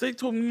folks, they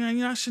told me, you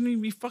know, I shouldn't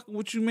even be fucking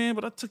with you, man,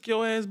 but I took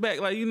your ass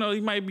back. Like, you know,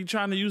 he might be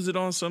trying to use it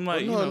on some,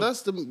 like,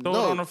 that's the, throw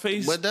it on her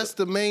face. But that's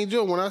the main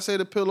joint. When I say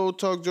the pillow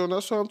talk joint,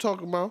 that's what I'm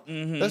talking about.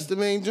 Mm-hmm. That's the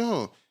main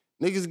joint.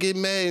 Niggas get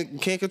mad and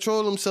can't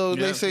control themselves.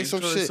 Yeah, they say some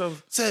shit.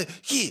 Say,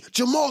 yeah,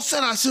 Jamal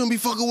said I shouldn't be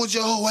fucking with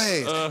your whole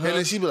ass. And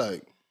then she be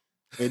like,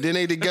 and then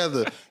they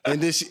together. And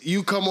then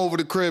you come over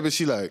the crib and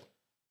she like,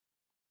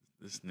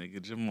 this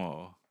nigga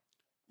Jamal.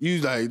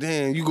 You like,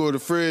 damn, you go to the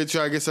fridge,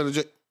 try to get something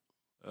to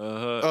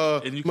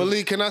drink.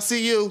 Malik, can I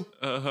see you?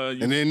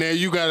 And then there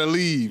you gotta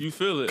leave. You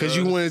feel it. Because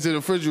you went into the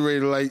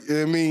refrigerator like, you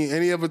know what I mean?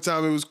 Any other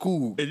time it was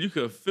cool. And you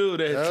could feel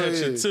that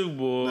tension too,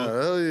 boy. Nah,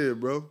 hell yeah,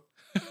 bro.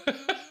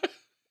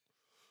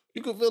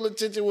 You can feel the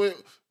tension when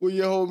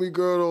your homie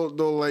girl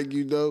don't like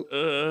you, though.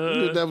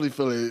 You can definitely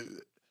feel it.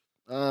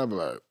 I'm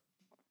like,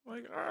 all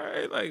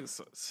right, like...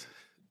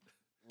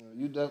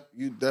 You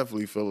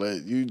definitely feel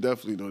that. You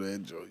definitely know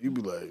that joke. You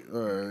be like,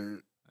 all right.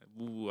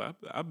 Ooh,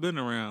 I've been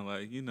around,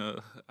 like, you know.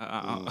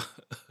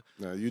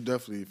 Nah, you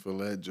definitely feel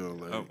that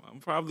joke. Like, I'm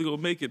probably going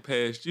to make it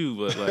past you,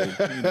 but, like,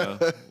 you know.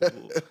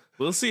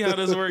 We'll see how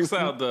this works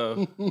out,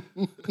 though.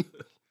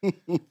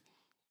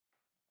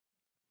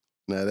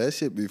 Nah, that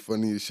shit be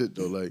funny as shit,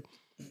 though. Like,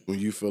 when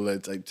you feel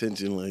that type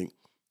tension, like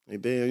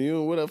damn, you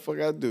know, what the fuck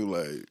I do?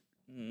 Like,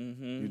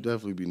 you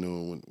definitely be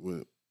knowing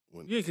when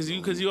yeah,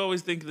 because you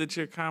always think that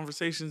your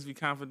conversations be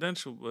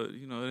confidential, but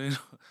you know they don't.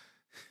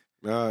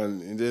 Nah,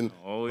 and then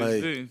always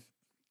like, do.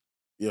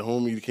 Your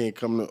homie can't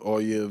come to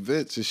all your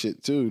events and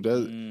shit too.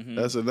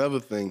 That's another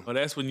thing. Oh,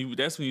 that's when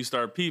you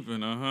start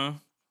peeping, I'm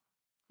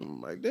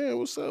like, damn,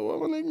 what's up? Why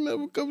my nigga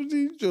never come to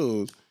these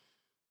shows?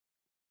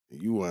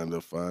 And you wind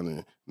up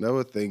finding.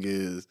 Another thing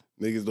is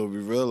niggas don't be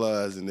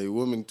realizing they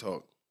women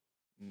talk.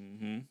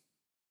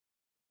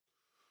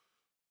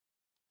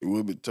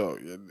 Women talk.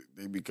 Yeah,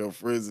 they become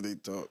friends and they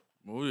talk.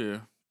 Oh yeah,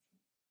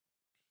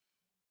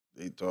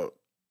 they talk.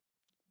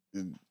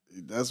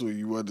 That's when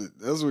you wonder.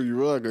 That's when you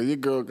realize your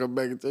girl come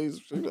back and tell you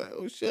some shit. Like,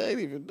 oh shit, I ain't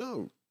even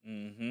know.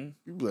 You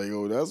be like,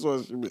 oh, that's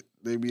why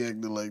they be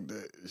acting like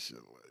that and shit.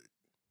 Like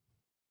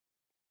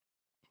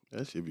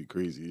that shit be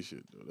crazy as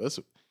shit though.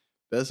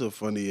 That's a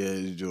funny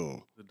ass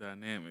joint. The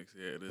dynamics,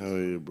 yeah, it is. Hell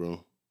yeah,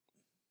 bro.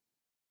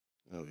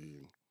 Hell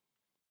yeah.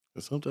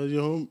 And sometimes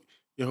your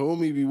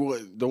homie be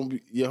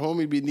your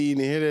homie be needing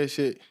to hear that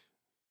shit,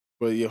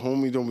 but your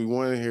homie don't be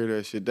wanting to hear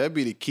that shit. That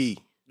be the key.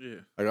 Yeah.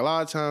 Like a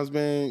lot of times,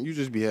 man, you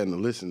just be having to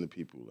listen to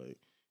people. Like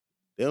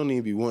they don't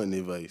even be wanting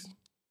advice.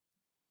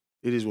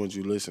 They just want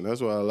you to listen.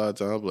 That's why a lot of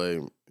times,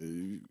 like,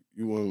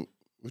 you want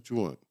what you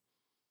want.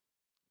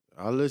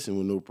 I'll listen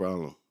with no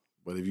problem.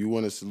 But if you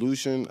want a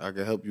solution, I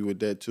can help you with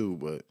that too.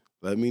 But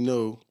let me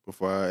know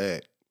before I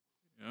act.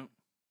 Yep.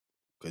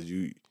 Because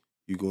you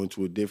go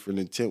into a different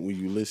intent when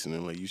you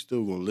listening. Like, you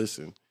still going to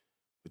listen,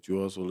 but you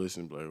also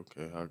listen, like,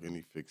 okay, how can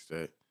he fix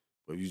that?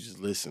 But you just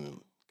listening.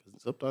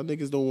 Because sometimes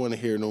niggas don't want to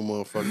hear no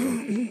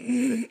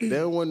motherfucker. They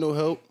don't want no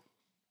help.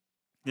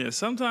 Yeah,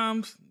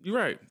 sometimes, you're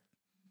right.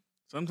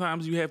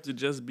 Sometimes you have to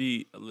just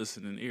be a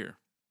listening ear.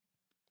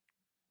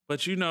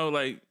 But, you know,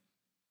 like,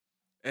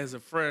 as a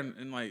friend,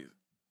 and, like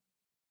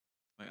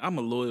I'm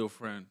a loyal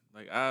friend.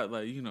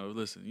 You know,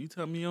 listen, you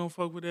tell me you don't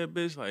fuck with that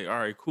bitch, like, all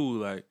right, cool,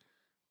 like,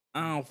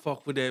 I don't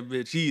fuck with that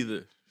bitch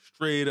either.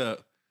 Straight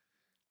up.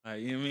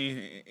 Like, you know what I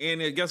mean?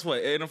 And guess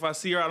what? And if I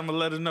see her out, I'm going to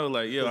let her know,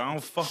 like, yo, I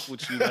don't fuck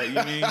with you. Like, you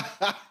know what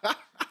I mean?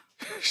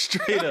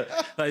 Straight up.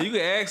 Like, you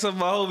can ask some of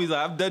my homies,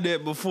 like, I've done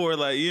that before.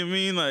 Like, you know what I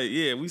mean? Like,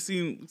 yeah, we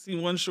seen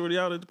one shorty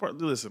out at the park.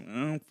 Listen,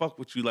 I don't fuck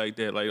with you like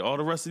that. Like, all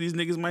the rest of these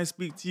niggas might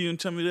speak to you and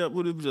tell me that.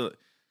 Like,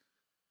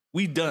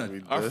 we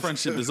done. Our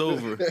friendship is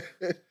over.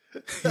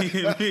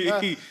 You know what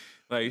I mean?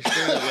 Like,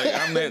 straight up, like,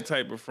 I'm that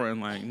type of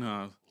friend. Like,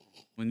 nah,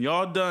 when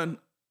y'all done,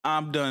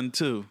 I'm done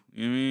too.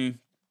 You know what I mean?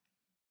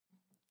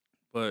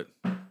 But,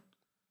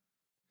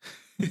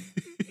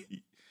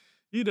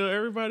 you know,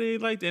 everybody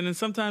ain't like that. And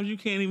sometimes you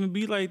can't even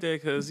be like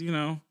that because, you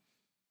know,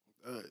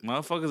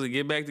 motherfuckers will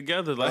get back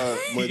together. Like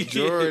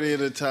majority of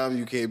the time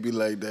you can't be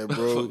like that, bro.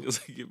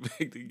 Motherfuckers will get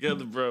back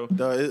together, bro.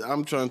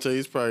 I'm trying to tell you,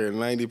 it's probably a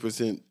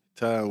 90%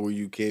 time where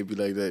you can't be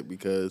like that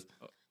because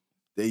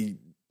they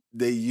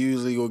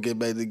usually gonna get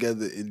back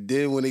together. And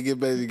then when they get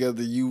back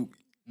together, you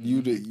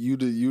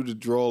the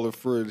drawer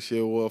friend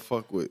shit will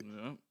fuck with.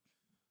 Yeah.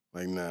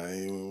 Like, nah,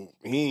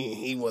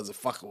 he wasn't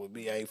fucking with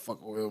me. I ain't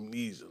fucking with him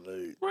neither.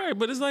 Like, right,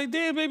 but it's like,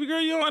 damn, baby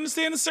girl, you don't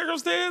understand the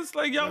circumstance?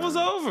 Like, y'all was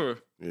over.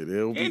 Yeah,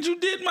 they'll be. And you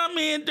did my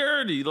man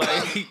dirty.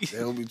 Like, they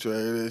don't be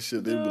trying that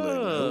shit. They be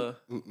like,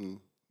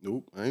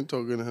 nope, I ain't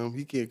talking to him.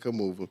 He can't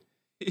come over.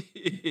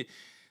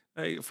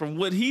 Like, from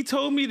what he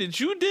told me that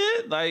you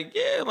did, like,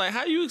 yeah, like,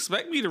 how you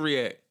expect me to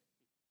react?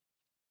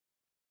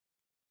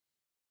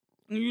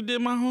 You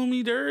did my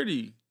homie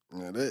dirty.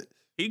 Yeah, that.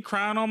 He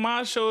crying on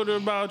my shoulder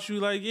about you,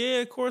 like, yeah,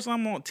 of course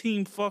I'm on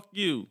team fuck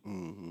you.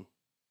 Mm-hmm.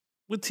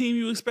 What team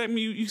you expect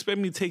me? You expect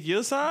me to take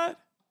your side?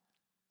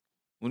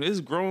 when this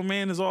grown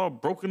man is all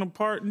broken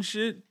apart and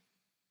shit,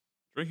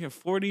 drinking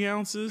 40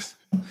 ounces.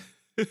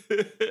 Not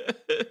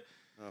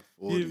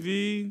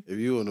 40. If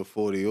you in the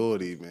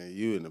 40-ordy, man,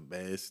 you in a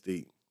bad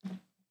state.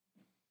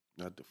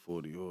 Not the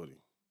 40-ordy.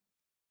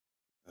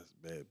 That's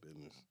bad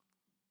business.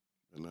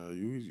 And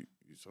you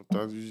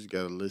sometimes you just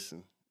gotta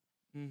listen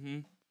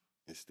and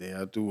stay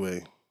out the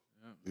way.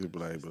 You be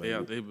like, stay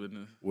out their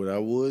business. What I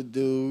would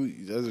do,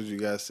 that's what you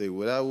gotta say.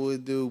 What I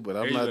would do, but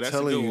I'm not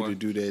telling you to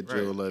do that,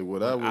 Joe. Right. Like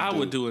what I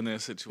would do in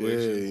that situation.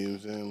 Yeah, you know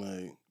what I'm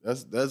saying?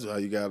 Like that's how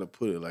you gotta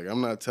put it. Like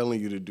I'm not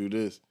telling you to do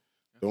this.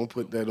 Don't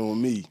put that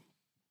on me.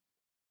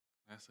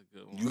 That's a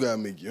good one. You gotta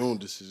make your own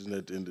decision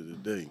at the end of the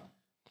day.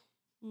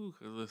 Ooh,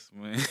 cause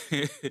listen, man.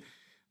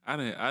 I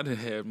didn't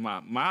have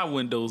my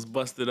windows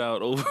busted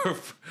out over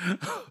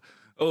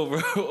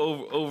my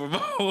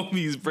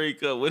homie's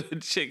breakup with a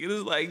chick. And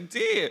it's like,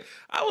 damn,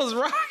 I was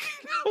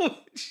rocking out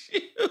with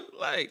you.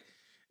 Like,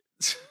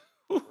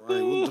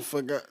 right, what the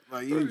fuck?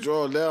 Like, you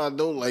draw now, I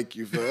don't like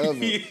you forever.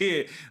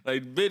 Yeah,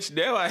 like, bitch,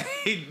 now I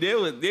hate,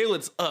 now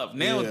it's up.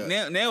 Now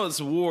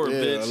it's war,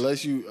 bitch.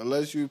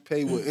 Unless you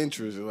pay with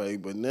interest,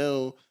 like, but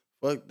now,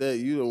 fuck that,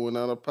 you done went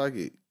out of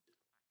pocket.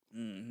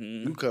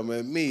 Mm-hmm. You come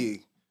at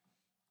me.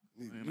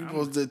 You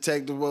supposed to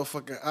attack the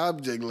motherfucking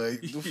object.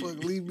 Like, the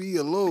fuck, leave me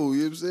alone. You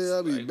know what I'm saying?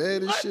 I be like,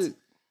 mad as shit.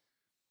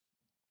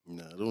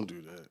 Nah, don't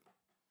do that.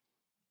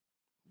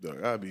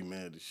 Dog, I be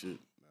mad as shit.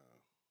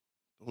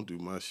 Nah, don't do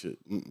my shit.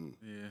 Mm-mm.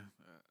 Yeah.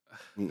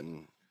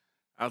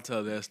 I'll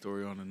tell that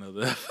story on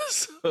another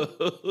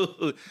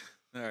episode.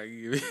 I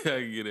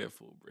can get that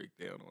full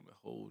breakdown on a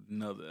whole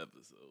nother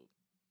episode.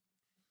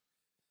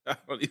 I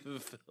don't even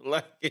feel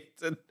like it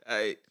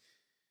tonight.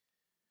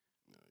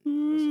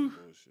 That's some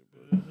bullshit,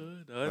 but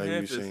like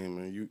you saying,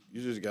 man, you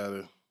just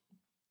gotta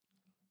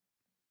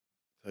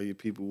tell your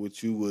people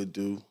what you would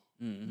do.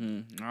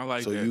 Mm-hmm. I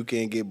like so that. So you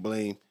can't get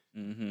blamed.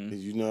 Mm-hmm.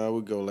 You know how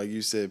it go. Like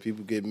you said,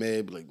 people get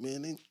mad, be like,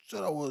 man, they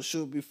said I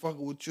should be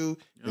fucking with you.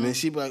 And then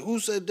she be like, who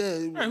said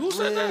that? Hey, who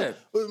said that?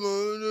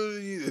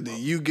 And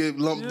then you get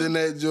lumped in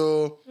that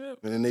jaw. Yep.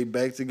 And then they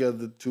back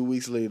together 2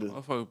 weeks later.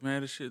 Motherfucker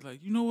mad as shit.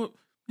 Like, you know what?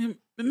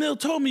 Mill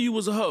told me you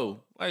was a hoe.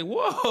 Like,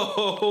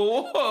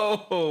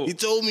 whoa. He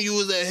told me you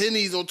was at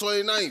Henny's on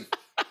 29th.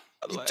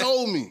 He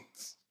told me.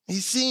 He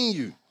seen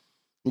you.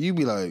 And you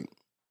be like,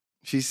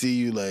 she see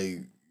you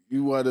like,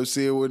 you wind up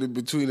seeing with it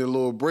between a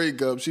little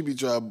breakup. She be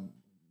trying to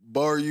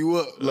bar you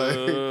up. Like,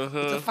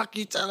 what the fuck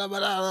you talking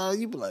about?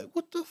 You be like,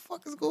 what the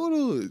fuck is going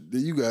on?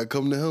 Then you gotta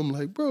come to him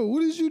like, bro,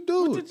 what is you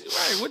doing?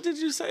 What did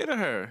you say to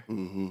her?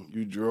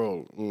 You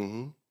draw.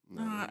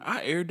 Nah,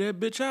 I aired that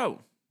bitch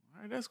out.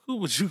 All right, that's cool,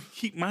 but you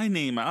keep my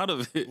name out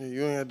of it. Yeah,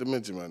 you ain't have to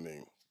mention my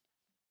name.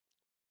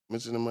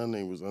 Mentioning my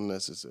name was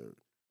unnecessary.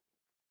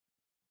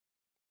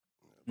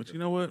 But you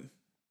know what?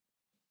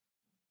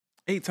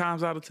 8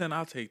 times out of 10,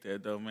 I'll take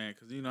that though, man.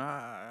 Because you know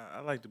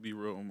I like to be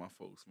real with my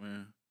folks,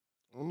 man.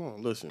 Oh no,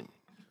 listen.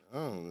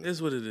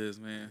 It's what it is,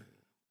 man.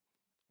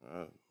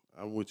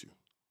 I'm with you.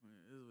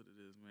 It is what it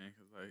is, man.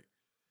 Because like,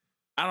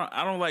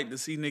 I don't like to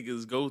see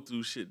niggas go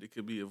through shit that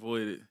could be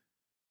avoided.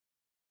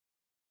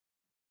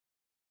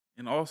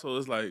 And also,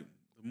 it's like,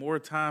 the more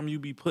time you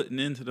be putting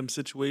into them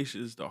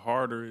situations, the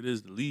harder it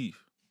is to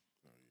leave.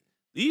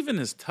 Leaving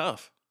is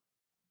tough.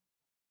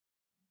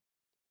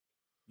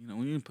 You know,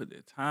 when you put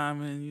that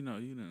time in, you know,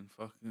 you done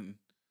fucking,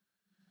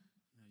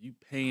 you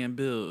paying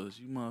bills,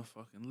 you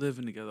motherfucking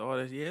living together, all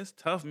that. Yeah, it's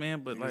tough,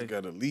 man, but niggas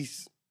got a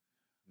lease.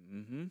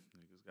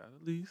 Niggas got a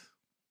lease.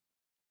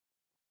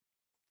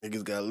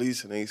 Niggas got a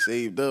lease and ain't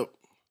saved up.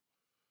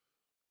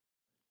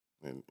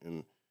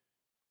 And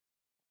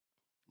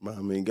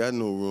Mom ain't got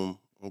no room.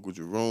 Uncle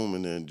Jerome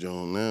in that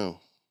John now.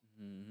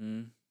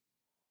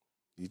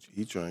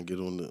 He trying to get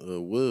on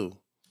the will.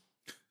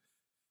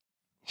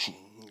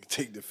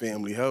 Take the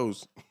family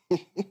house.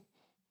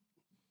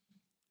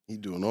 He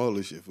doing all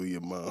this shit for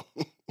your mom.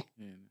 Yeah,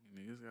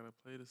 niggas gotta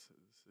play the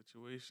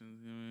situations,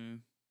 you know what I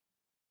mean?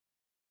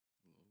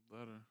 A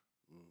little better.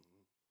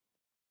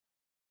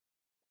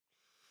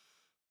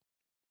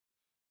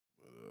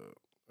 But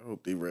I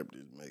hope they wrap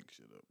this Meg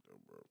shit up though,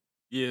 bro.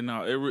 Yeah,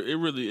 no, it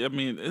really. I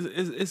mean,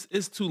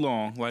 it's too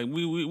long. Like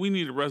we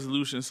need a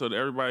resolution so that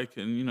everybody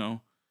can, you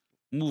know,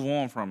 move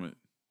on from it.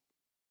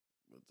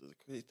 But the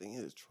crazy thing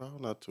is, trial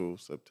not till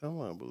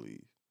September, I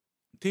believe.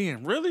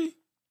 Damn, really?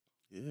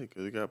 Yeah,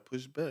 because it got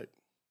pushed back.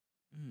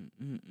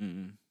 So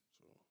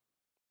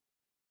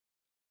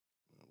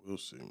we'll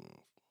see, man.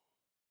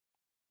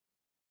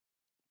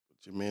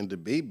 But your man, the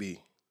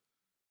baby,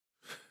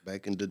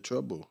 back into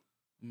trouble.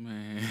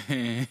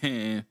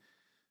 Man.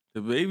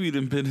 The baby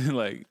done been in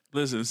like,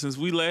 listen, since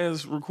we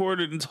last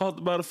recorded and talked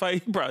about a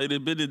fight, he probably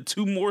done been in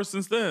 2 more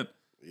since then.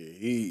 Yeah,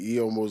 he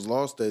almost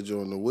lost that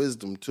joint, the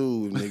wisdom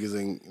too.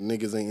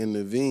 Niggas ain't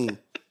intervene.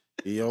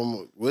 He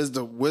almost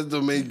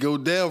wisdom ain't go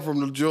down from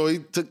the jaw. He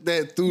took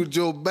that through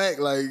Joe back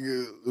like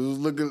it was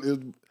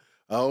looking.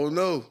 I don't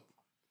know.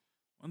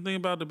 One thing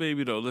about the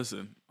baby though,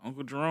 listen,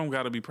 Uncle Jerome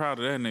got to be proud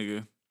of that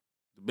nigga.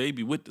 The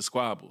baby with the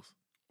squabbles.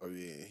 Oh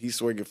yeah, he's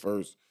swinging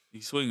first.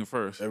 He's swinging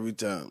first every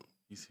time.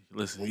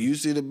 Listen, when you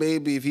see the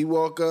baby, if he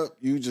walk up,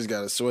 you just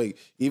gotta sway.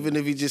 Even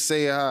if he just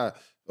say hi,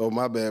 oh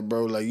my bad,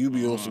 bro. Like you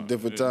be on some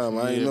different time.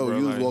 I ain't know bro,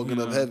 you was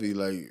walking up heavy.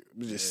 Like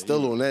just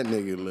still on that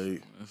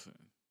nigga.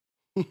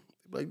 Like,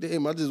 like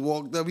damn, I just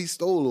walked up. He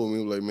stole on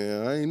me. I'm like,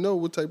 man, I ain't know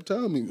what type of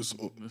time he was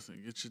on.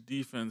 Listen, get your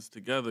defense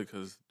together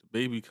because the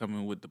baby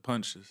coming with the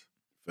punches.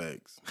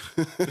 Facts.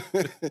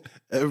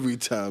 Every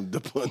time the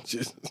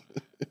punches.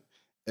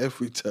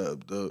 Every time,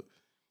 dog.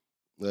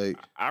 Like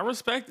I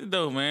respect it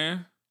though,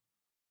 man.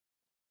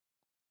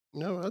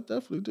 No, I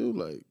definitely do.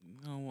 Like,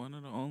 one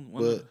of the only.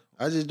 But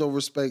I just don't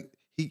respect.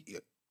 He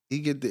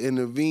get the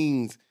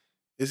intervenes.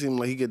 It seemed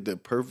like he get the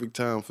perfect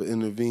time for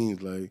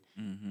intervenes. Like,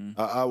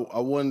 I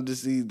wanted to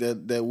see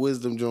that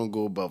wisdom joint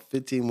go about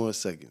 15 more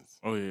seconds.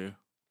 Oh yeah,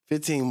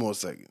 15 more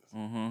seconds.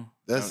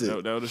 That's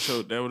it. That would have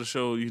showed. That would have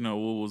showed. You know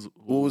what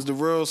was the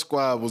real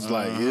squad was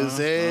like. His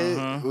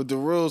head. What the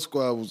real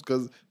squad was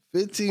because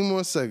 15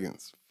 more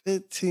seconds.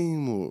 15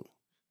 more.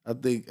 I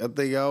think I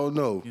don't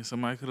know. Yeah,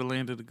 somebody could have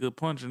landed a good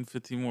punch in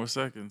 15 more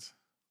seconds.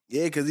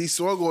 Yeah, because he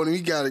swung on him.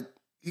 He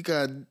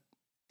got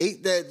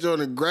ate that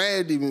joint and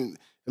grabbed him. And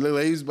it looked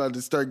like he was about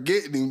to start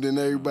getting him. Then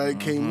everybody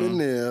came in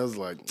there. I was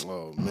like,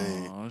 oh,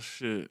 man. Oh,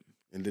 shit.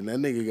 And then that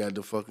nigga got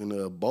the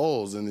fucking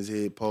balls in his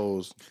head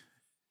paws.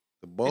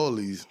 The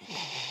ballies.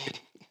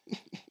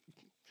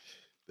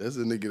 That's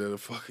a nigga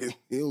that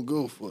he don't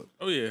go for.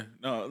 Oh, yeah.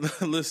 No,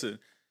 listen.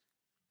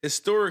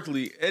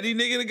 Historically, any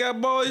nigga that got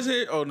balls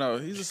here, oh no,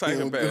 he's a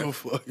psychopath. He don't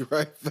fuck,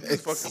 right? He's a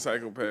fucking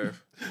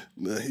psychopath.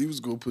 Nah, he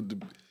was gonna put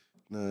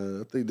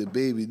I think the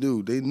baby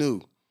knew. They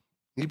knew.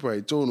 He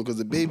probably told him because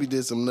the baby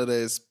did some nut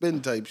ass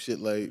spin type shit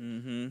like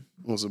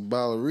on some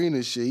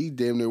ballerina shit. He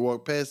damn near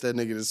walked past that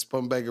nigga and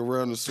spun back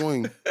around the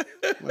swing.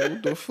 Like,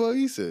 what the fuck?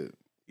 He said.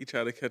 He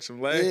tried to catch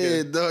him laughing.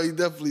 Yeah, no, he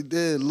definitely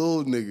did.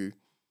 Little nigga.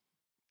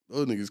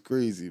 Little nigga's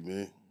crazy,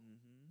 man.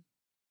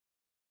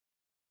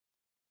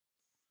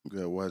 You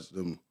gotta watch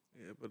them.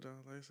 Yeah, but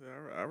like I said,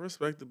 I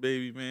respect the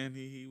baby, man.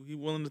 He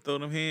willing to throw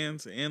them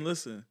hands and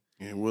listen.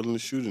 And willing to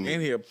shoot him.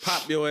 And he'll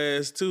pop your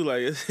ass too.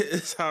 Like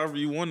it's however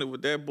you want it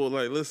with that boy.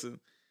 Like, listen.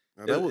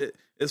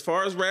 As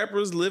far as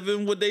rappers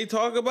living what they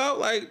talk about,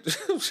 like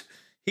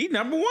he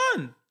number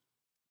one.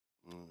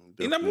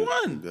 He number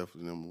one.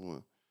 Definitely number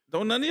one.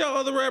 Don't none of y'all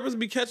other rappers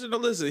be catching the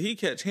listen. He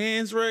catch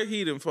hands right.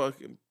 He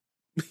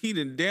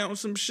done down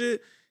some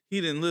shit.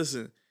 He didn't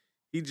listen.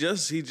 He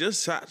just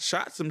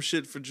shot some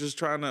shit for just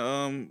trying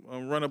to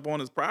run up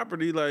on his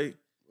property, like.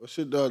 Well,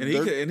 shit,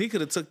 and he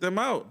could have took them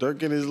out.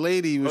 Dirk and his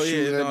lady was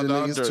shooting at the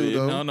niggas too,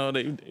 though. No,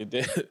 they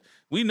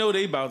we know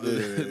they about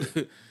to.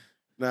 Yeah.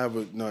 Nah,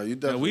 but no, you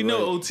definitely. We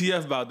know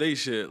OTF about they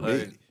shit.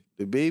 Like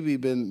the baby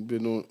been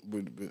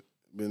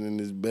in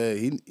his bag.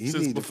 He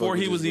since need before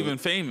to he was even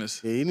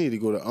famous. Yeah, he need to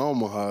go to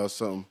Omaha or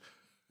something.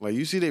 Like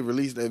you see, they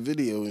released that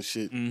video and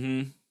shit.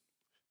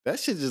 That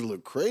shit just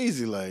look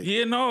crazy. Like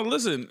yeah, no,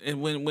 listen,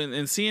 and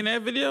when seeing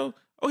that video,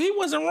 he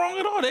wasn't wrong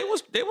at all.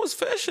 They was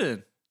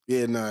fishing.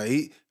 Yeah, nah,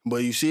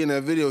 but you see in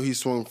that video, he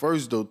swung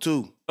first though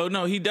too. Oh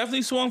no, he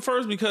definitely swung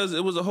first because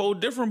it was a whole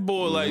different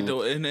boy, like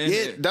though. And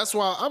yeah, that's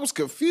why I was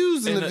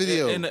confused in the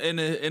video.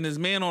 And his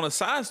man on the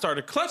side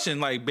started clutching.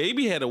 Like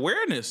baby had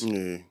awareness.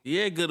 Yeah, he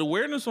had good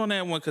awareness on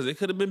that one because it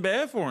could have been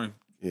bad for him.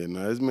 Yeah,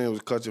 nah, this man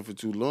was clutching for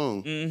too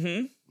long. You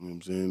know what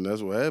I'm saying?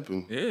 That's what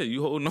happened. Yeah,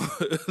 you holding on.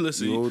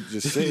 Listen, you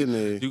just sitting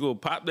there. You go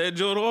pop that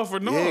joint off or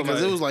no? Yeah,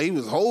 because it was like he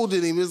was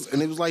holding him,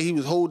 and it was like he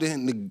was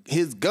holding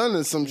his gun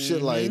or some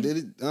shit. Like,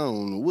 I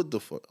don't know what the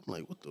fuck. I'm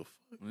like, what the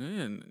fuck?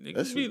 Man,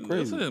 that shit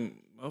crazy. Listen,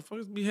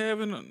 motherfuckers be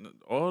having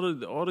all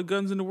the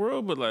guns in the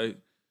world, but like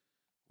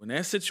when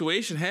that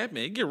situation happened,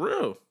 it get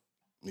real.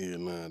 Yeah,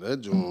 nah,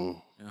 that joint.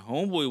 And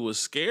homeboy was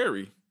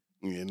scary.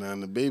 Yeah, nah,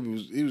 and the baby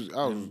was.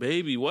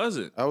 Baby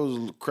wasn't. I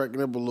was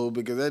cracking up a little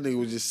bit because that nigga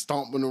was just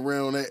stomping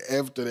around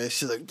after that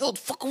shit. Like, what the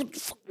fuck?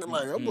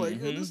 Like, I'm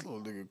like, yo, this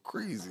little nigga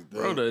crazy,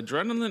 dog. Bro, the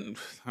adrenaline.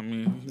 I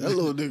mean, that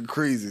little nigga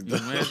crazy, dog.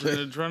 Imagine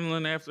the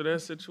adrenaline after that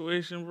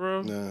situation,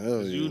 bro. Nah,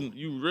 hell yeah.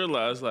 You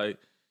realize like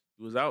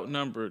it was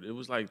outnumbered. It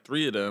was like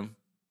 3 of them.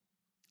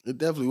 It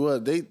definitely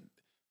was.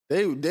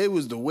 They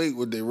was the weight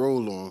what they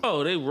rolled on.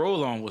 Oh, they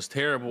roll on was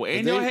terrible.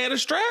 And y'all had a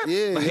strap?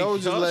 Yeah, like, y'all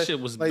was just like, shit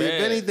was like bad.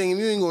 If anything, if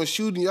you ain't gonna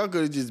shoot him, y'all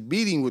could have just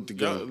beat him with the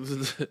gun.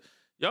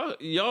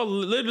 Y'all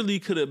literally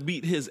could have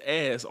beat his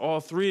ass, all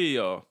 3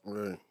 of y'all.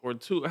 Right. Or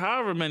 2,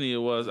 however many it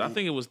was. I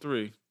think it was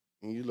 3.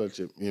 And you let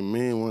your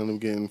man one of them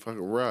getting fucking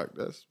rocked.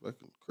 That's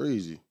fucking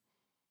crazy.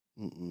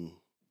 Nah,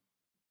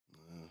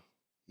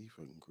 he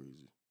fucking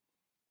crazy.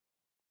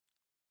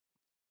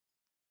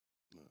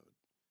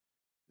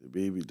 The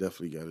baby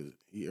definitely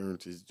he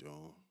earned his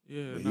job.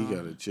 Yeah, but he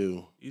gotta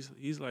chill.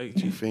 He's like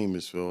he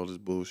famous for all this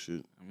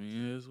bullshit. I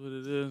mean, it is what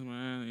it is,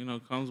 man. You know,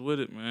 comes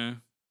with it,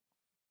 man.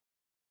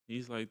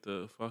 He's like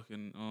the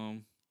fucking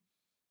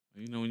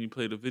you know, when you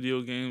play the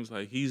video games,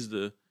 like he's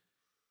the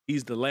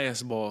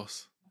last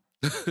boss.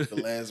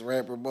 The last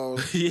rapper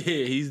boss. Yeah,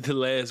 he's the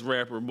last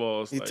rapper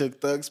boss. He took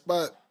Thug's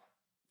spot.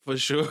 For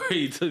sure,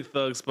 he took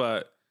Thug's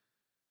spot.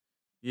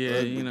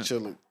 Yeah, Thug you know,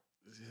 chilling.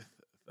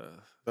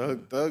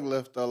 Thug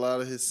left a lot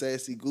of his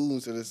sassy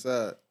goons to the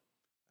side.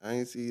 I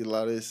ain't see a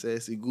lot of his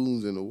sassy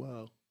goons in a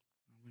while.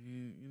 I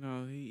mean, you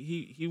know,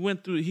 he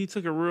went through. He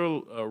took a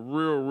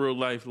real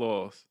life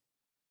loss.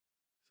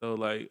 So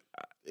like,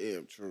 yeah,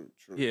 true.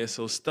 Yeah,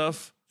 so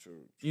stuff.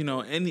 True. You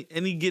know,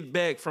 any get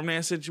back from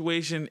that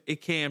situation,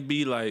 it can't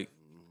be like,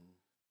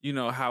 you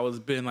know, how it's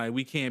been. Like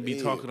we can't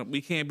be talking.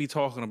 We can't be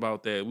talking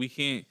about that. We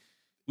can't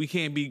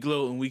be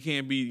gloating. We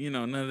can't be, you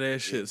know, none of that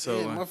shit.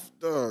 So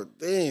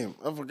damn,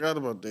 I forgot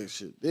about that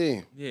shit.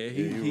 Damn. Yeah,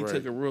 he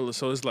took a real.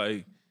 So it's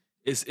like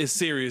it's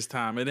serious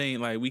time. It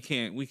ain't like we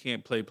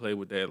can't play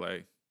with that.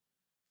 Like,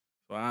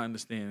 so I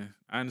understand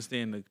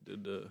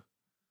the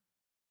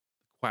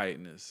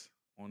quietness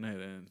on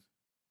that end.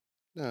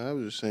 Nah, I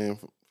was just saying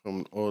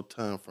from all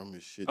time from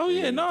his shit. Oh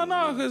yeah, no,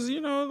 because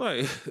you know,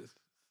 like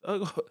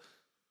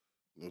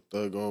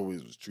Thug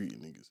always was treating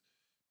niggas.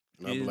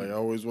 And I be like, I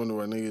always wonder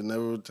why niggas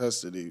never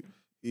tested it.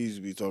 He used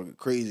to be talking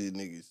crazy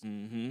niggas.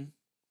 Mm-hmm.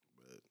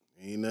 But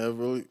he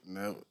never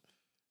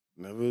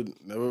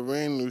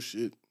ran no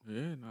shit.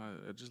 Yeah, no,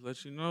 I just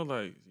let you know,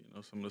 like, you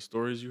know, some of the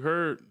stories you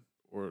heard,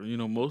 or, you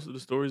know, most of the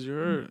stories you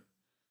heard.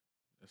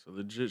 That's a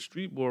legit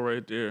street boy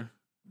right there.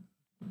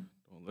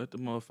 Don't let the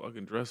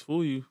motherfucking dress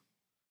fool you.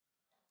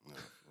 Nah,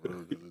 for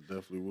real, 'cause it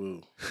definitely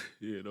will.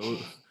 Yeah,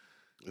 don't.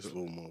 This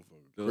little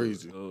motherfucker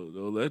crazy.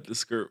 Don't let the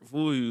skirt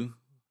fool you.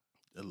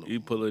 He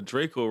pull a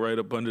Draco right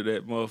up under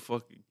that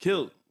motherfucking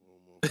kilt.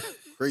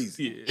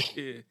 Crazy.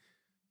 Yeah.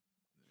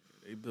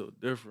 They built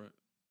different.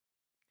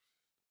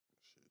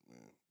 Shit,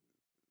 man.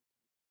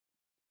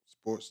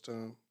 Sports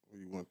time? Or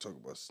you want to talk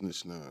about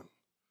Snitch 9?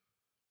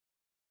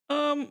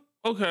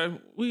 Okay,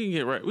 we can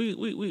get right. We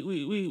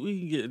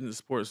can get into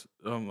sports.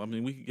 I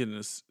mean, we can get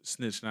into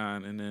Snitch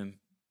 9 and then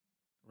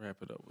wrap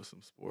it up with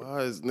some sports.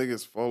 Why is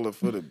niggas falling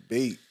for the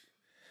bait?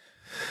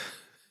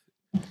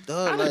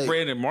 How did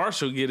Brandon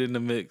Marshall get in the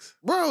mix?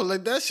 Bro,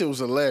 like that shit was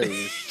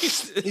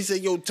hilarious. He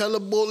said, yo, tell a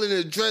bull in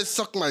a dress,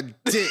 suck my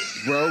dick,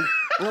 bro.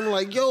 And I'm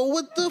like, yo,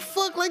 what the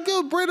fuck? Like,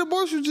 yo, Brandon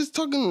Marshall just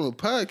talking on a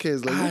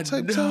podcast. Like, what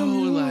type of time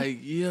you like,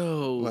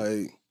 yo.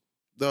 Like,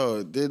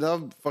 dog, did I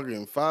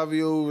fucking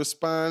 5-year-old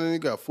responding? He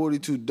got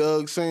 42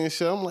 Doug saying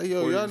shit. I'm like,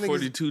 yo, y'all niggas.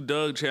 42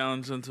 Doug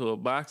challenge into a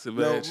boxing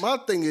match. No, my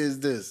thing is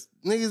this.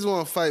 Niggas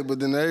want to fight, but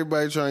then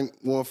everybody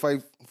want to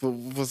fight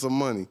for some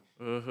money.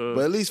 Uh-huh.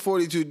 But at least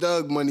 42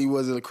 Doug money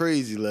wasn't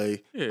crazy.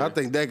 Like, I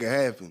think that could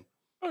happen.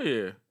 Oh,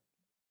 yeah.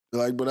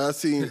 Like, but I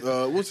seen,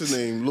 what's his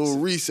name? Lil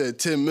Reese at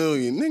 10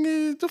 million.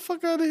 Nigga, get the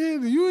fuck out of here.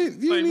 You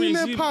ain't like, even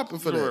that popping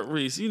for that.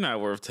 Reese, you not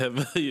worth 10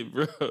 million,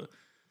 bro.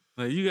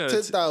 Like, you got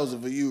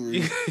 10,000 for you,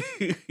 Reese.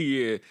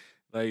 Yeah.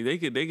 Like, they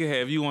could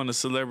have you on a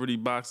celebrity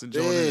boxing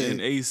joint in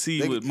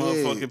AC with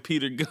motherfucking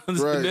Peter Guns.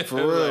 Right, for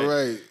real,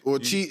 right. Or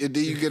cheat, and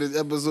then you get an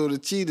episode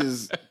of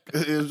Cheaters. You know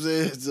what I'm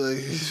saying? It's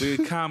like,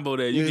 we combo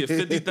that. You get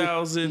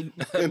 50,000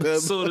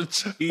 episode of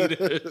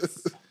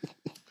Cheaters.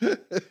 You know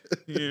what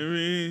I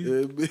mean?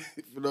 Yeah,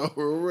 for the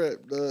whole rap,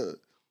 dog.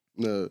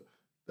 No,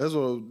 that's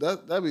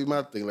what that'd be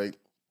my thing. Like,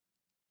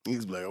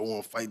 he's like, I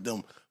want to fight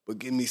them, but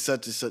give me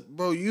such and such.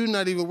 Bro, you're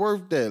not even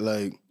worth that.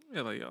 Like,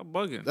 yeah, like y'all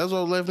bugging. That's why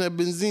I was laughing at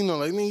Benzino.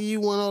 Like, nigga,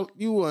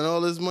 you want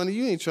all this money.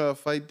 You ain't trying to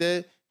fight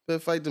that. Better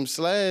fight them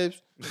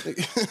slabs.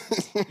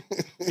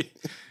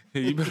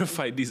 You better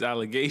fight these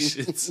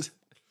allegations.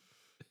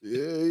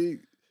 Yeah,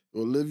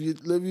 or live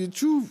your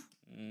truth.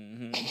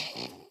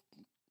 Mm-hmm.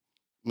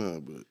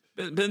 No, but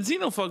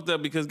Benzino fucked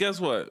up because guess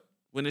what?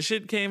 When the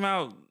shit came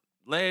out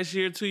last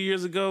year, 2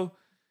 years ago,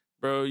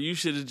 bro, you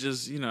should have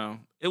just, you know,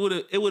 it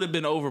would have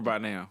been over by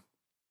now.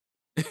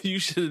 You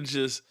should have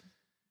just,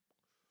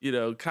 you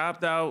know,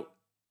 copped out.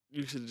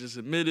 You should have just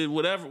admitted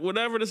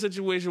whatever the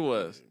situation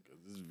was. Because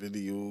there's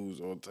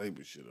videos, all type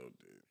of shit out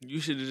there. You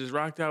should have just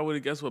rocked out with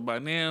it. Guess what? By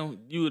now,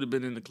 you would have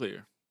been in the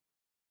clear.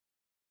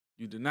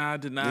 You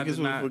denied. Niggas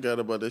would have forgot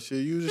about that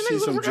shit. You just see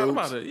some jokes.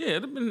 About it. Yeah,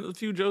 there'd have been a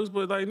few jokes,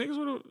 but like niggas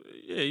would have.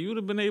 Yeah, you would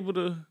have been able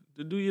to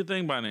do your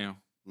thing by now.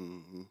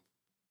 Mm-hmm.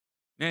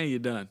 Now you're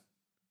done.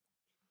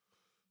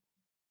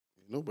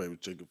 Nobody was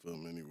checking for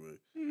him anyway.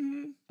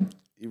 Mm-hmm.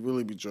 He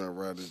really be trying to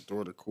ride his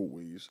daughter coat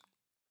waves.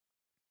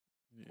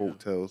 Yeah.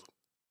 Hotels.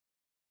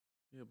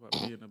 Yeah, about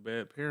being a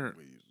bad parent.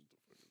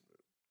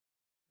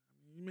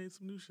 You made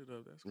some new shit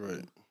up. That's cool.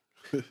 Right.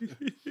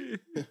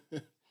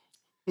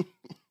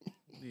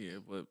 Yeah,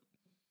 but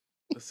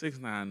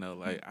 6ix9ine though,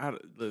 like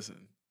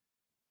listen,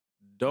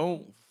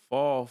 don't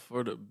fall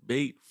for the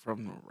bait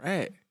from the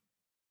rat.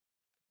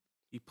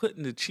 He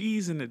putting the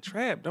cheese in the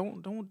trap.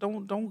 Don't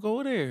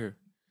go there.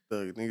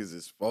 Thug niggas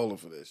is falling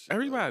for that shit.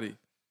 Everybody.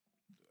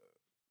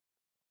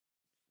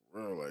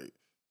 Bro, like,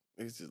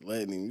 niggas just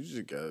letting him. You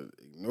just gotta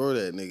ignore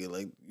that nigga.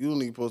 Like, you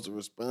don't even supposed to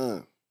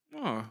respond.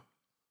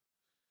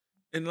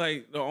 And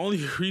like the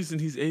only reason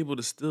he's able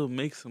to still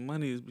make some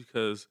money is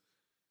because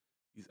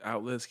these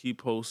outlets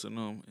keep posting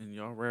them and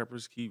y'all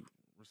rappers keep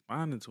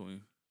responding to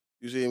him.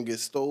 You see him get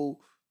stole?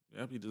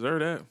 Yep, he deserve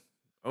that.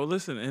 Oh,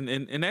 listen,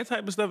 and that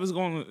type of stuff is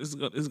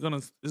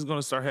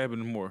gonna start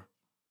happening more.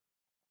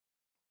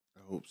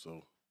 I hope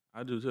so.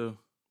 I do too.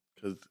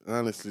 Cause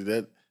honestly,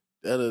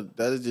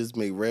 that'll just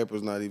make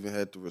rappers not even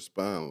have to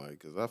respond. Like,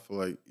 cause I feel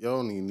like y'all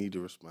don't even need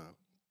to respond.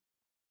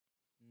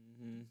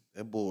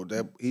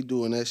 That he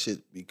doing that shit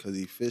because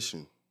he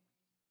fishing.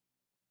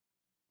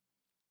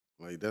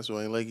 Like, that's why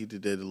I ain't like he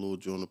did that to Lil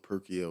Jon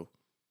Perkio.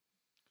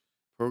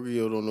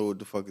 Perkio don't know what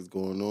the fuck is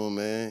going on,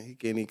 man. He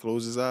can't even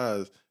close his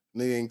eyes.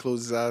 Nigga ain't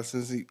closed his eyes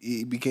since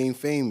he became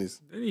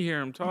famous. Then you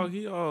hear him talk.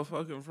 He all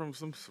fucking from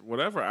some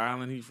whatever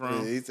island he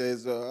from. Yeah, he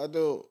says, I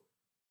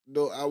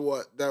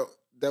want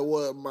that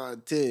wasn't my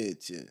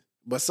intention.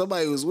 But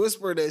somebody was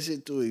whispering that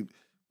shit to him.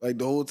 Like,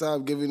 the whole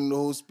time, giving him the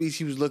whole speech,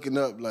 he was looking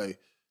up like...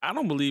 I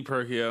don't believe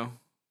Perkio.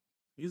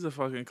 He's a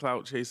fucking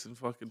clout-chasing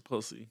fucking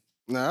pussy.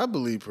 Nah, I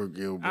believe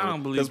Perkio, bro. I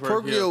don't believe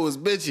Perkio. Because Perkio was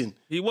bitching.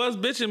 He was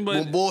bitching, but...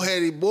 When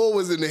Bull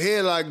was in the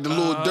head like the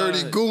little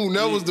dirty goon.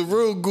 That was the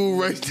real goon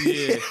right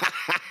there. Yeah.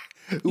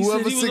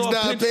 Whoever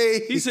 6ix9ine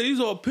paid. He said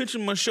he's all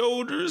pinching my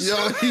shoulders.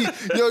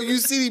 You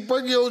see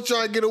Perkio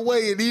trying to get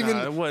away, and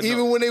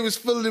even when they was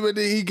feeling him, and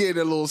then he gave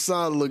that little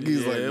side look.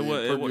 He's like,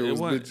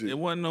 it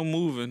wasn't no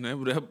moving.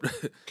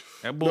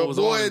 That boy was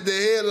boy had the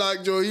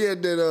headlock, Joe. He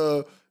had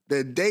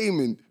that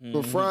Damon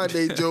from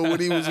Friday, Joe,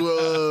 when he was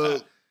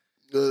with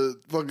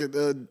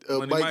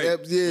Mike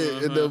Epps,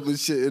 and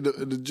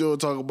the Joe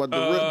talking about the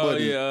rip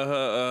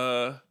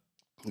money.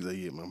 He's like,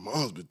 yeah, my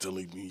mom's been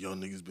telling me y'all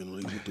niggas been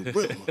late with the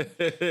rip money.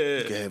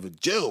 You can have a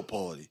jail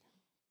party.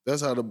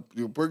 That's how the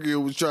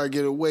Perkio was trying to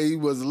get away. He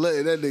wasn't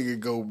letting that nigga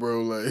go,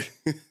 bro. Like,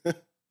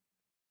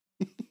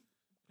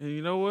 and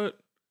you know what?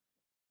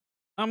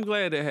 I'm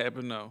glad that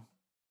happened though.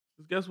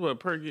 Guess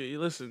what, Perkio?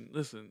 Listen.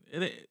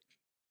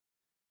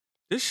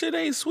 This shit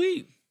ain't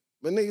sweet.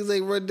 But niggas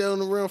ain't run down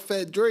around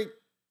Fat Drake.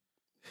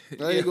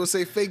 I ain't gonna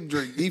say fake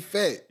Drake. He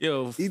fat.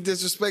 Yo, he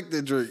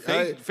disrespected Drake.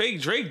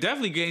 Fake Drake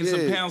definitely gained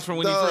some pounds from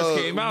when he first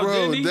came out, bro,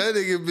 didn't he? That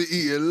nigga be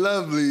eating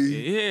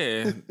lovely.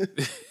 Yeah.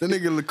 That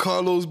nigga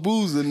Carlos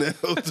Boozer now.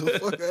 The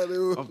fuck out of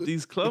here. Of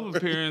these club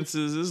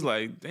appearances, it's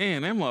like,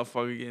 damn, that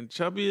motherfucker getting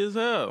chubby as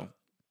hell.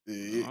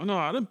 Yeah. I know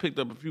I done picked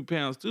up a few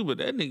pounds too, but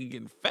that nigga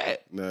getting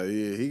fat. Nah,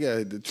 yeah, he got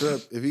hit the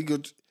trap. If he go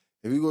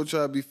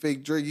try to be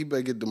fake Drake, he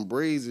better get them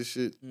braids and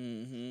shit.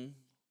 Mm-hmm.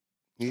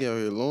 He out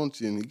here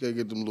launching. He gotta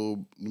get them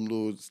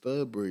little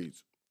stud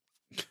braids,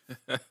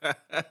 like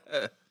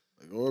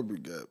Aubrey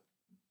got.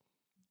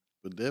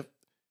 But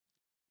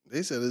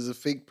they said it's a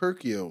fake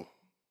Perkio.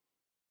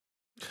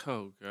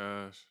 Oh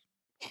gosh,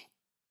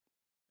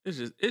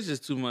 it's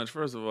just too much.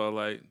 First of all,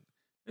 like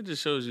it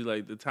just shows you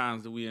like the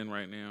times that we in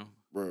right now,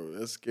 bro.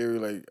 That's scary.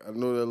 Like I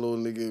know that little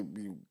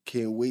nigga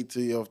can't wait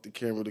till he off the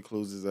camera to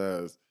close his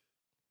eyes.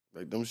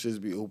 Like them shits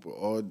be open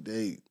all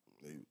day.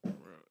 Like, bro,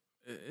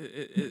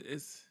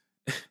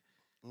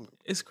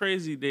 it's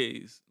crazy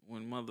days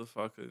when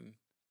motherfucking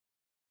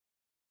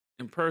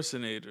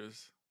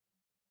impersonators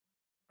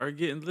are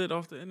getting lit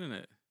off the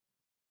internet.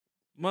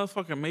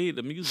 Motherfucker made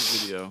the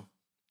music video.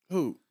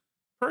 Who?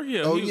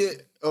 Perkio. Oh yeah.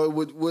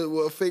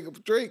 With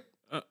fake Drake.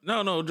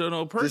 No,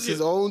 Perkio. This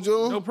his own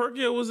Joe? No,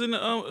 Perkio was in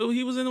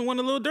he was in one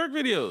of the Lil Durk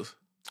videos.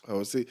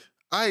 Oh, see,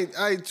 I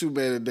ain't too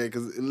bad at that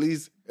because at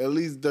least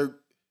Durk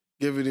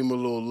giving him a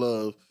little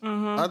love.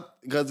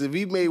 Because if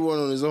he made one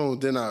on his own,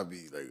 then I'd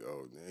be like,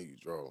 oh, now you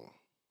draw.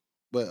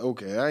 But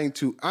okay, I ain't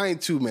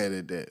too mad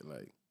at that.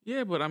 Like,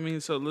 yeah, but I mean,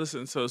 so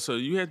listen, so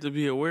you have to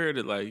be aware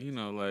that, like, you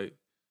know, like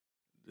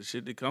the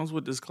shit that comes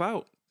with this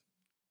clout.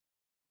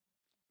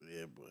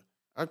 Yeah, but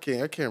I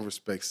can't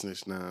respect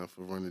Snitch9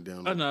 for running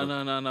down. Oh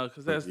no,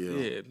 because that's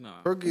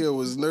Perkio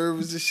was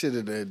nervous as shit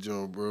at that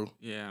joint, bro.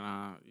 Yeah,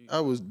 nah. I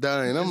was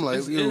dying. I'm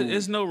like,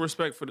 it's no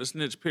respect for the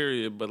snitch,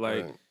 period. But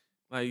like, right.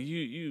 Like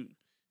you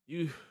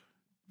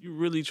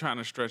really trying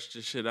to stretch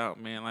this shit out,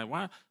 man. Like,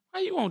 why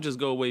you won't just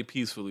go away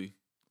peacefully?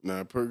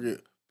 Nah,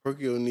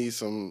 Perkio needs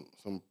some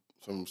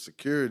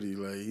security.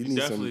 Like he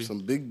needs some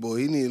big boy.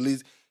 He need at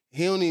least.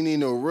 He don't even need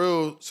no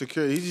real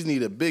security. He just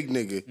need a big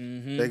nigga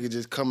that could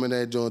just come in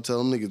that joint and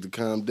tell them niggas to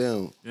calm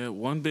down. Yeah,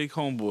 one big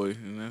homeboy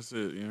and that's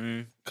it. You know what I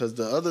mean? Cause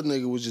the other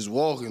nigga was just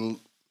walking.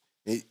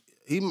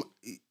 He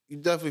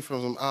definitely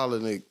from some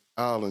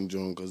island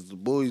joint. Cause the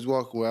boy he's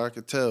walking where I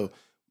could tell,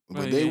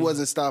 but they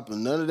wasn't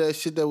stopping none of that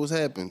shit that was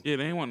happening. Yeah,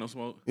 they ain't want no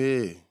smoke.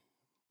 Yeah.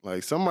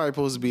 Like, somebody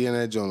supposed to be in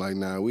that joint like,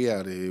 nah, we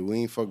out of here. We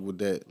ain't fuck with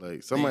that.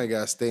 Like, somebody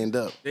got to stand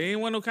up. They ain't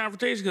want no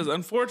confrontation because,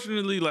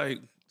 unfortunately, like,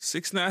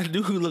 6ix9ine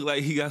do look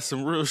like he got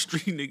some real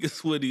street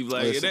niggas with him.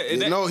 Like, he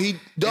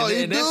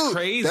do. That's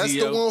crazy, That's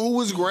the one who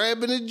was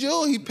grabbing the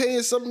joint. He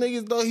paying some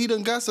niggas, though. He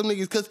done got some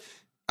niggas. Because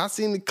I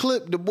seen the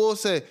clip. The boy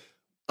said,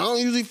 I don't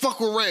usually fuck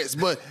with rats,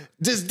 but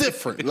just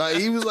different. Like,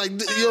 he was like,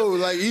 yo,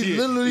 like, he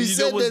literally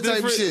said that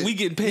type of shit. We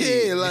getting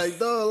paid. Yeah, like,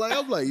 dog, like,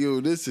 I'm like, yo,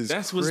 this is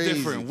That's crazy. What's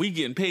different. We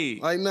getting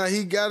paid. Like, nah,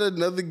 he got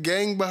another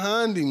gang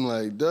behind him.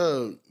 Like,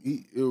 dog,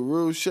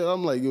 real shit.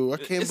 I'm like, yo, I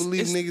can't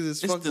believe niggas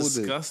is fucking with this. It's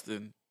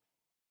disgusting.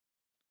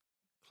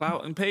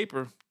 Clout and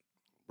paper.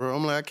 Bro,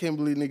 I'm like, I can't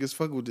believe niggas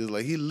fuck with this.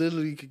 Like, he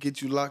literally could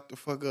get you locked the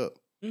fuck up.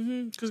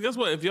 Because guess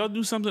what? If y'all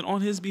do something on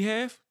his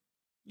behalf,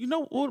 you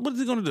know, what is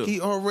he going to do? He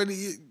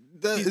already...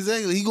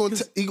 exactly.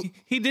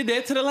 He did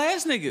that to the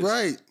last niggas.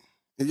 Right.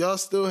 And y'all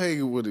still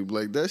hanging with him.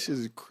 Like, that shit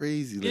is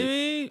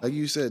crazy. Like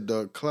you said,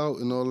 dog, clout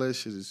and all that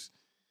shit is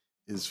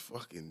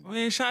fucking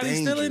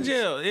Shotty's still in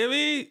jail.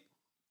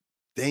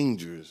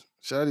 dangerous.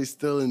 Shotty's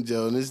still in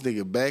jail, and this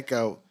nigga back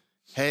out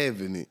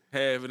having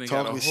it.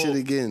 Talking shit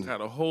again.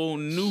 Got a whole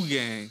new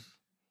gang.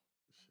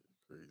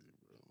 Crazy,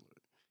 bro.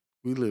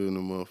 We live in a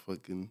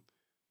motherfucking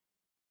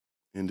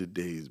end of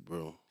days,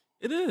 bro.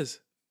 It is.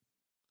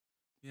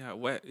 Yeah,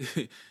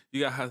 you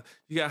got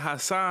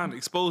Hassan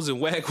exposing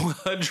Wack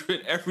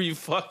 100 every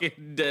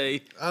fucking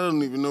day. I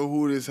don't even know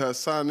who this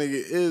Hassan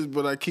nigga is,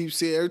 but I keep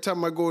seeing every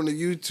time I go into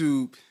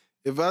YouTube,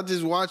 if I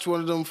just watch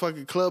one of them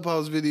fucking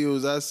Clubhouse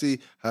videos, I see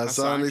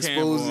Hassan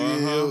exposing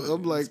him.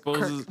 I'm like,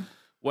 exposes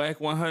Wack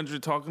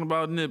 100 talking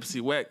about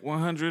Nipsey, Wack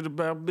 100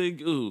 about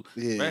Big Ooh,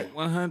 Wack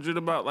 100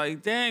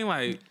 about dang,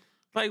 like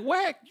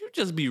Wack, you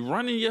just be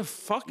running your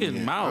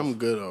fucking mouth. I'm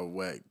good off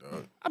Wack,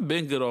 dog. I've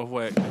been good off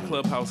Wack,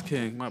 Clubhouse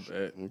King. My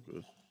bad.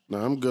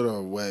 Nah, I'm good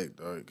off Wack,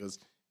 dog, because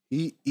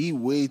he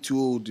way too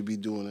old to be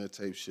doing that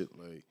type shit.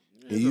 Like,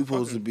 and you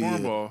supposed to be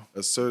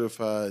a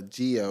certified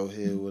G out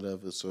here,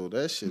 whatever. So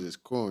that shit is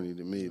corny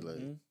to me.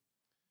 Like,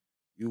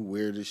 you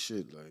weird as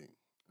shit. Like,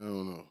 I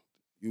don't know.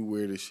 You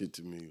weird as shit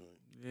to me. Like,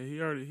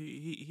 yeah,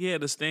 he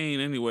had a stain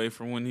anyway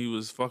from when he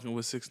was fucking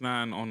with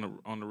 6ix9ine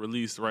on the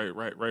release,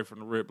 right from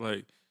the rip,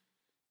 like.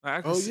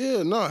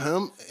 Yeah, no,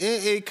 him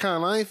and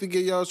Akon. I ain't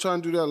forget y'all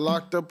trying to do that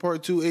Locked Up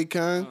Part 2,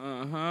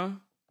 Akon.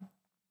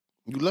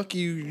 You lucky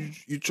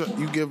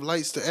you give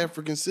lights to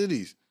African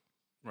cities.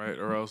 Right,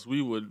 or else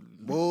we would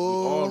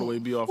all the way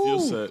be off your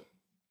set.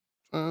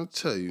 I'll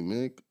tell you,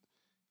 man.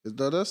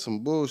 Cause that's some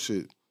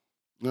bullshit.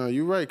 No,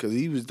 you're right, because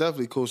he was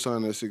definitely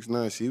co-signing that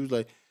 6ix9ine. He was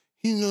like,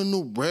 he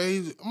no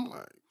braids. I'm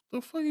like,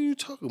 the fuck are you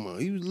talking about?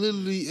 He was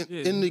literally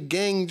in the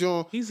gang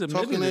joint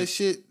talking that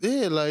shit.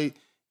 Yeah, like,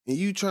 and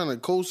you trying to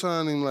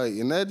co-sign him, like,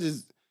 and that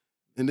just,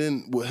 and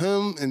then with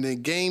him, and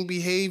then gang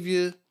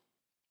behavior,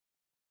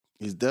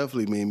 it's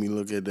definitely made me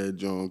look at that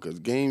joint, because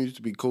Game used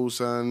to be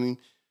co-signing,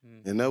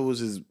 and that was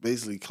his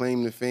basically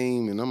claim to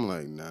fame, and I'm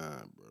like,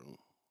 nah, bro,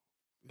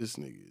 this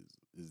nigga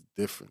is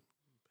different.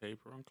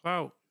 Paper and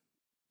clout.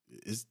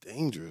 It's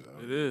dangerous.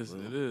 It is.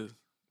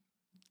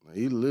 Like,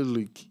 he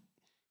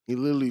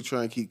literally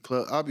trying to keep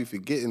I'll be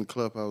forgetting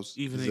Clubhouse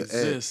even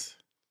exists.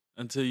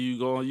 Until you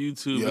go on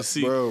YouTube and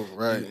see,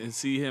 and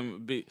see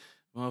him big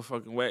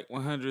motherfucking Wack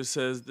 100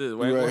 says this.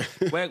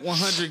 Wack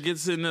 100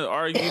 gets in the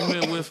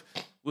argument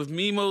with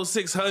Mimo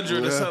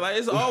 600 or something. Like,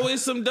 it's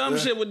always some dumb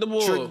shit with the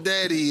boy. Trick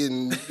Daddy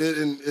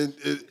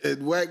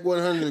and Wack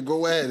 100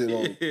 go at it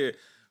on.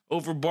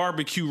 Over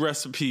barbecue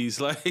recipes,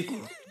 like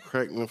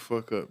cracking the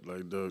fuck up.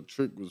 Like, dog,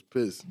 Trick was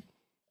pissed.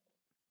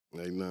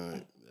 Like, nah,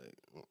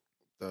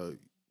 dog,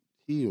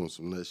 he on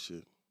some nut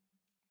shit.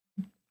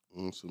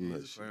 On some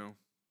nut shit. Clown.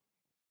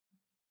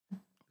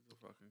 He's a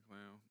fucking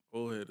clown.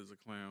 Old head is a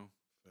clown.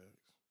 Facts.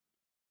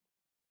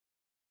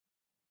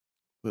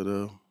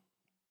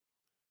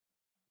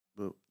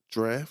 But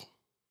draft.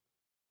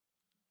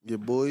 Your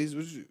boys,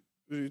 what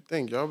you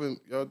think? Y'all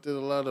did a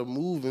lot of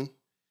moving.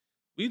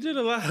 We did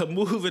a lot of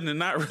moving and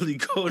not really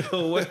go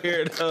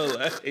nowhere though.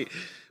 Like,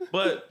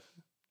 but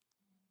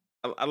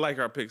I like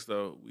our picks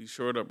though. We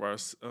shored up our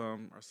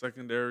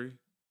secondary.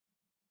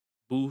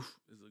 Booth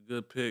is a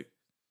good pick.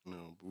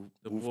 No, Booth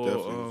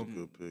definitely was a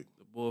good pick.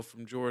 The boy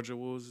from Georgia,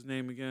 what was his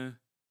name again?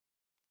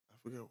 I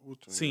forgot what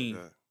Scene.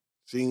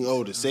 Scene,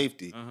 the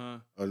safety.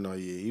 Oh no,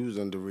 yeah, he was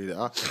underrated.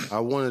 I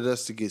wanted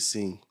us to get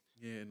Scene.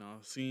 Yeah, no,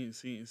 Scene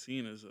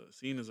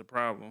is a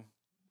problem.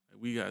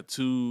 We got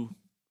two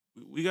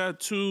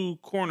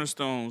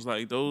cornerstones.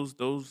 Like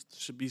those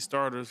should be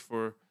starters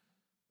for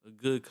a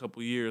good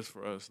couple years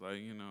for us. Like,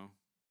 you know,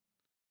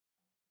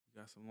 we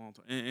got some long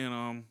time.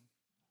 And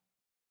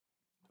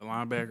the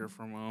linebacker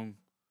from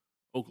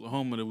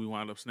Oklahoma that we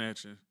wound up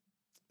snatching.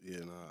 Yeah,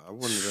 nah, I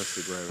wanted us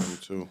to grab him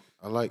too.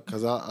 I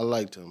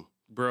liked him.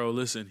 Bro,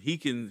 listen, he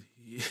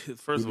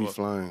first of all,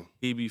 flying.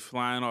 He be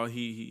flying all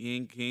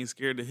he ain't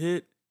scared to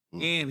hit.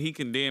 And he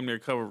can damn near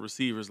cover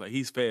receivers. Like,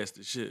 he's fast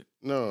as shit.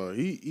 No,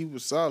 he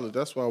was solid.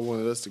 That's why I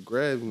wanted us to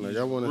grab him. Like,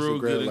 I wanted us to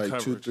grab like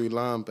coverage. 2-3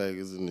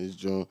 linebackers in this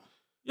joint.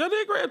 Y'all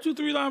did grab 2-3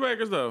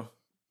 linebackers though.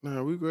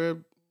 Nah, we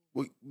grabbed.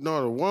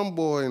 The one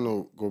boy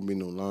ain't gonna be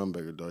no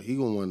linebacker dog. He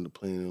gonna want to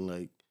play in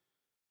like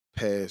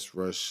pass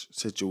rush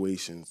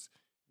situations.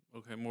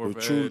 Okay, more of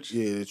an edge.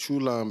 Yeah, the true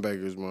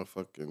linebackers,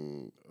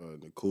 motherfucking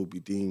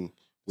Nakobe Dean.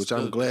 Which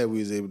I'm glad we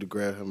was able to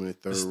grab him in the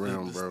third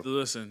round, bro.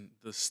 Listen,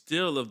 the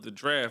steal of the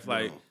draft.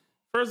 Like,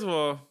 first of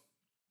all,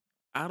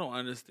 I don't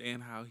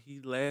understand how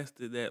he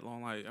lasted that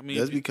long. Like, I mean,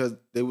 that's because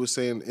they were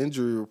saying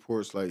injury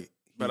reports like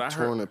he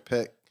torn a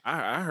pec.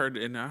 I heard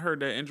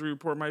that injury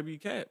report might be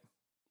cap.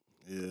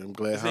 Yeah, I'm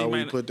glad how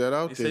we put that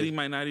out there. They said he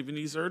might not even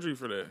need surgery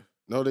for that.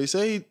 No, they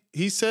say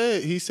he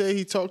said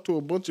he talked to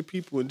a bunch of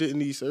people and didn't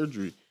need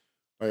surgery.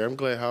 Like, I'm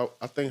glad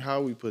I think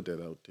how we put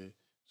that out there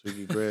so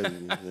he could grab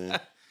him, man.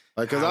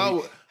 Like,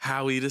 cause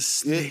Howie the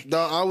Snake.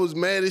 Yeah, I was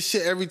mad as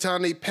shit every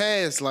time they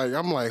passed. Like,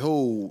 I'm like,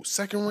 oh,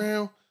 second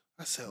round?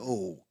 I said,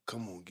 oh,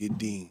 come on, get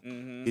Dean.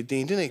 Mm-hmm. Get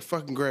Dean. Then they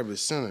fucking grab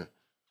his center.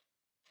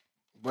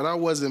 But I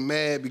wasn't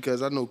mad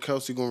because I know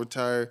Kelsey gonna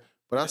retire.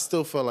 But I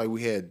still felt like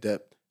we had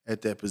depth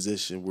at that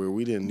position where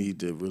we didn't need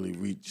to really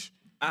reach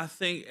I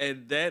think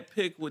at that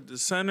pick with the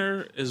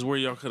center is where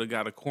y'all could have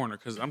got a corner.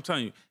 Because I'm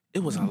telling you,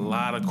 it was a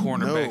lot of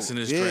cornerbacks in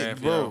this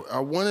draft, bro. yo. I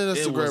wanted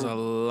us to grab. It was a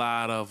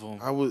lot of them.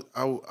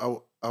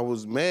 I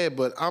was mad,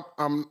 but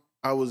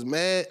I was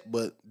mad,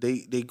 but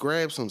they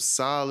grabbed some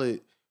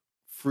solid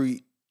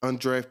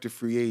undrafted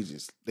free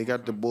agents. They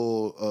got the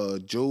bull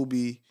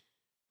Joby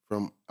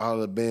from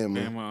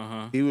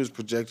Alabama. He was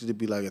projected to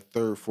be like a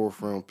 3rd,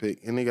 4th round pick,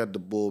 and they got the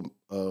bull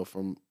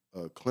from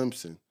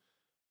Clemson.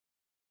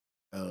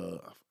 I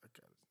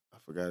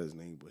forgot his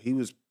name, but he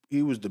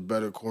was the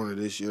better corner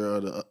this year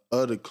of the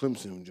other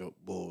Clemson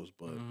Bulls.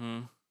 But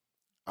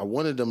I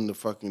wanted them to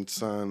fucking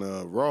sign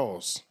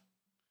Ross,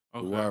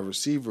 the wide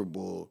receiver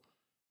bull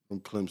from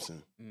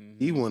Clemson.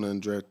 He went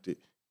undrafted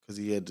because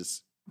he had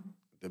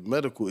the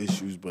medical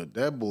issues, but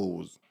that bull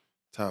was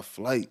top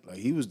flight. Like,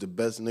 he was the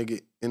best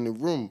nigga in the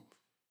room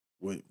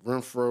with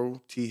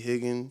Renfro, T.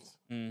 Higgins.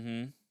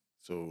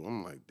 So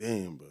I'm like,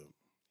 damn, but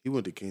he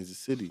went to Kansas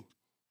City.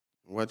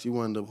 Watch, he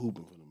wound up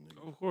hooping for them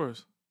niggas. Of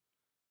course.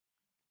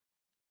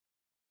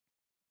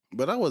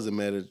 But I wasn't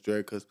mad at the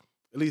draft because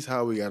at least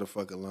Howie got a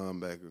fucking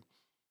linebacker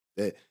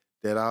that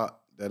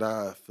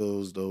I feel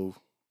as though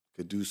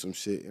could do some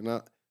shit. And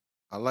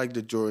I like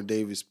the Jordan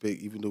Davis pick,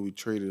 even though we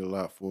traded a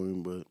lot for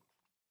him, but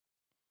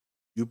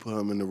you put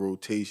him in the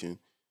rotation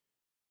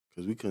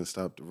because we couldn't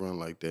stop the run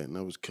like that, and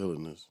that was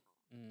killing us.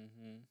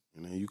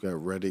 And then you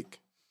got Reddick.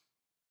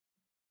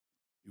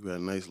 You got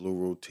a nice little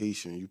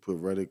rotation. You put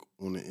Reddick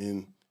on the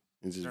end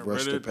and just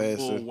rush the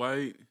passer.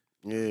 White.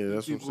 Yeah,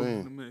 that's what I'm saying.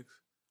 In the mix.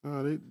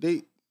 No,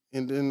 they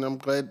and then I'm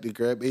glad they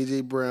grabbed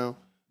AJ Brown.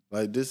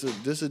 Like, this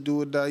a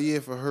do or die year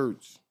for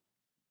Hurts.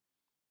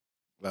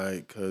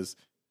 Like, cause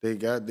they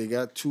got they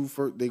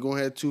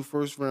gonna have 2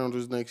 first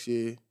rounders next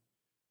year,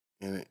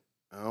 and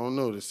I don't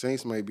know, the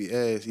Saints might be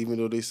ass even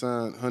though they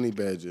signed Honey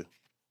Badger.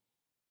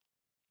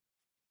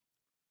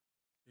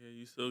 Yeah,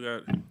 you still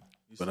got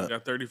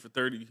 30 for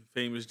 30,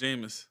 famous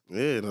Jameis.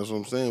 Yeah, that's what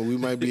I'm saying. We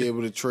might be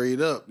able to trade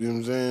up, you know what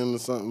I'm saying, or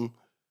something.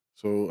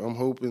 So I'm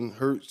hoping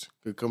Hurts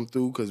could come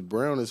through because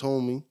Brown is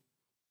homie,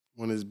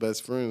 one of his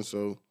best friends.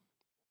 So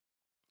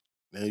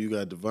now you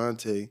got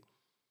Devontae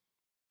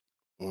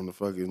on the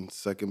fucking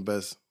second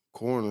best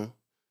corner.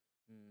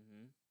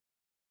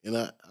 And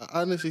I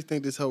honestly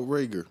think this helped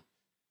Rager.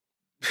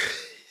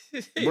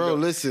 Bro,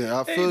 listen,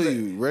 I feel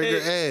you.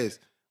 Rager ass.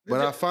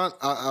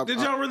 But did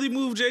y'all really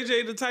move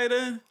JJ to tight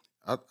end?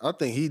 I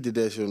think he did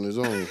that shit on his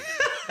own.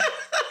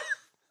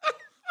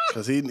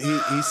 Cause he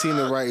seen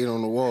the writing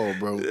on the wall,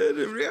 bro.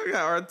 I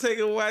got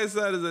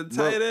Ortega-Whiteside as a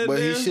tight end. But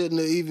he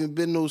shouldn't have even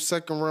been no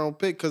 2nd round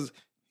pick. Cause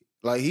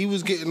like, he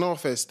was getting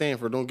off at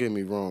Stanford. Don't get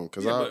me wrong.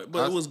 Cause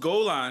but it was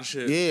goal line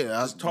shit. Yeah,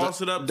 just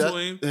toss it up to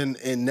him.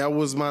 And that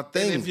was my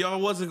thing. And if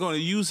y'all wasn't going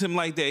to use him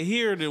like that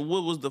here, then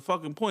what was the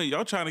fucking point?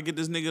 Y'all trying to get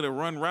this nigga to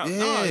run route?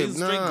 Yeah, he's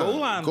straight goal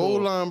line.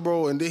 Goal line,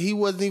 bro. And he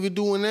wasn't even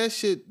doing that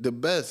shit the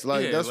best.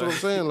 Like, that's what I'm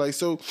saying. Like,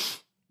 so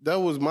that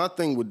was my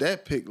thing with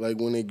that pick. Like,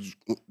 when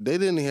they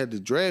didn't have to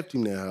draft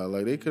him that high.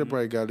 Like, they could have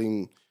probably got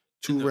him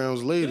 2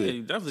 rounds later.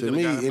 Yeah, definitely to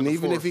me. Got him and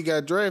even 4th. If he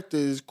got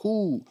drafted, it's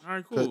cool. All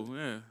right, cool.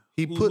 Yeah.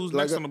 Who's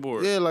next on the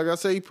board? Yeah, like I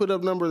said, he put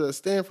up numbers at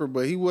Stanford,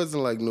 but he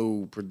wasn't like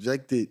no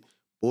projected,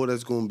 boy,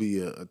 that's going to be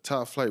a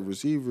top flight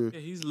receiver.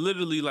 Yeah, he's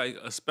literally like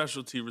a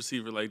specialty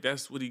receiver. Like,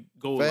 that's what he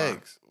goes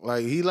Facts.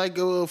 Like, he like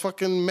a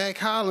fucking Mac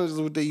Hollins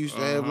is what they used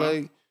to have.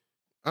 Like,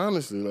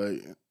 honestly,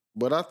 like,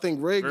 but I think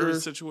Rager. Very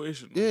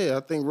situational. Yeah, I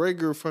think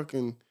Rager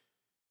fucking,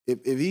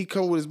 if he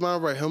come with his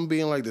mind right, him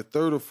being like the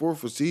 3rd or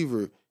 4th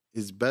receiver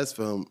is best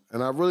for him.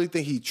 And I really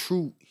think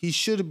he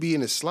should be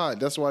in the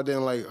slot. That's why I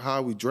didn't like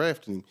how we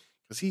drafted him.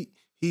 Because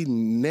he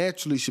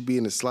naturally should be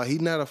in the slot.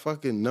 He's not a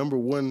fucking number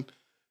 1.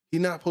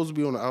 He's not supposed to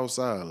be on the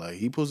outside. Like,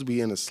 he's supposed to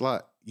be in the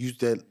slot. Use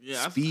that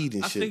speed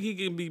and shit. I think he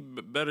can be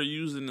better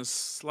used in the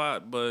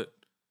slot, but,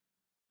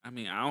 I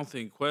mean, I don't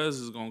think Quez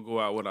is going to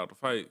go out without a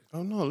fight.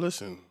 Oh, no,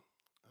 listen.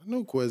 I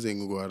know Quez ain't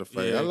going to go out a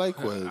fight. Yeah, I like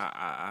Quez.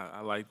 I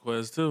like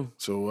Quez, too.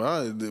 So,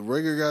 the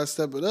Rager got to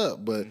step it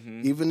up. But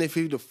even if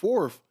he's the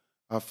 4th,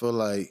 I feel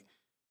like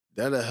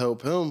that'll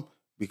help him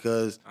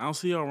because... I don't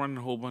see y'all running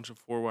a whole bunch of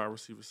 4 wide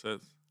receiver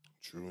sets.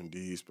 True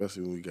indeed,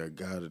 especially when we got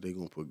Goddard. They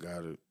gonna put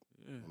Goddard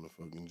on the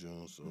fucking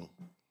Jones, so.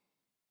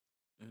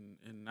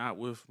 And not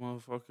with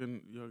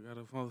motherfucking, y'all got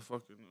a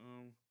motherfucking,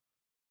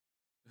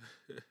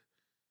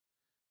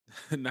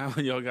 now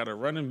when y'all got a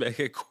running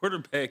back at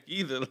quarterback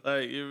either,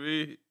 like, you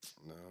mean?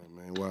 Nah,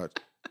 man,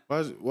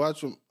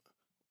 watch them.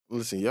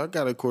 Listen, y'all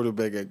got a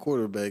quarterback at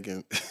quarterback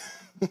and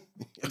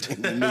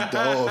make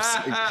the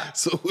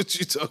offs. So what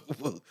you talking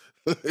about?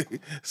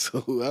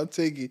 So I'll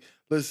take it.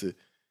 Listen,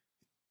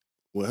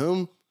 with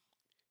him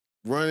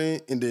running,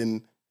 and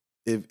then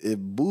if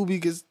Booby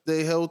can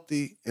stay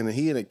healthy and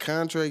he in a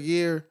contract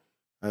year,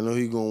 I know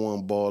he gonna want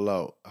to ball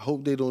out. I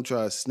hope they don't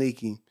try to snake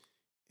him.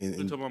 You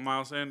talking about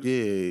Miles Sanders?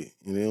 Yeah,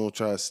 and they don't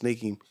try to snake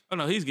him. Oh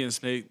no, he's getting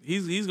snaked.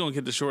 He's gonna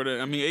get the short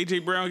end. I mean,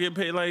 AJ Brown get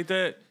paid like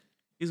that,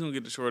 he's gonna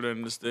get the short end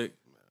of the stick.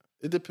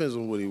 It depends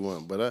on what he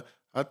wants, but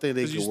I think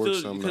they can work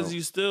something out. Because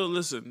you still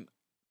listen.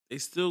 they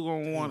still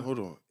gonna want. Hold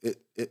on,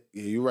 yeah,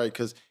 you're right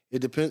because it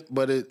depends,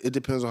 but it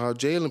depends on how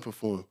Jalen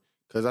performed.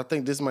 Because I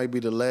think this might be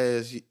the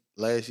last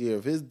year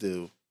of his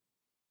deal.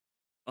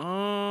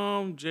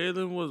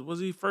 Jalen was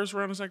he first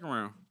round or second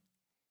round?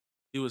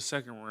 He was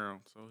second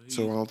round,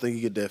 so I don't think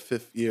he get that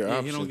 5th year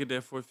option. He don't get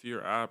that 4th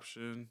year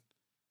option.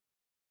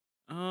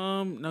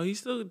 No,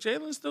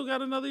 Jalen still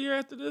got another year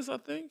after this, I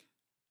think.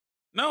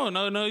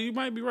 No, you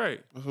might be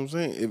right. That's what I'm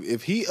saying.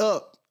 If he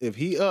up,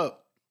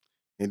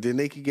 and then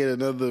they could get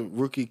another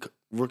rookie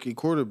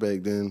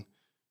quarterback, then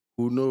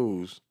who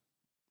knows?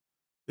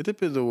 It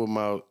depends on what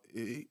Miles.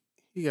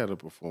 He got to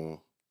perform.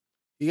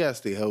 He got to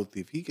stay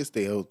healthy. If he can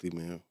stay healthy,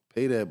 man,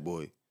 pay that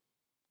boy.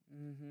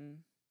 Mm-hmm.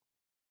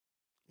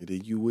 And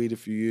then you wait a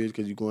few years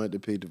because you're going to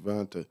have to pay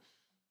Devontae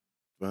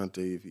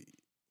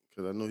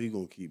because I know he's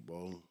going to keep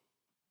balling.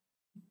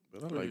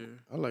 But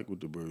I like what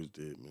the Birds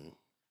did, man.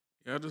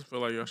 Yeah, I just feel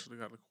like y'all should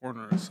have got a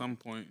corner at some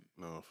point.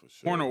 No, for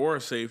sure. Corner or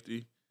a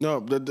safety. No,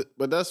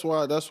 but that's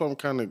why I'm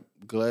kind of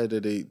glad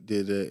that they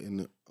did that in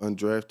the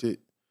undrafted,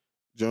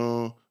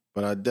 John.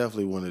 But I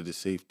definitely wanted a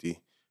safety.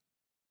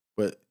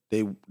 But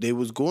they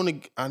was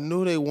going to. I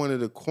knew they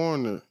wanted a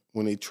corner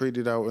when they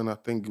traded out, and I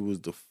think it was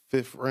the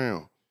 5th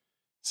round.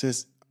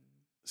 Since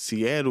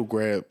Seattle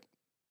grabbed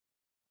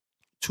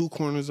 2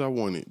 corners, I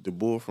wanted the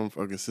boy from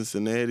fucking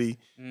Cincinnati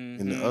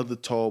and the other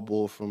tall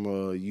boy from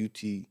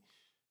UT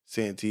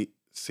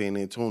San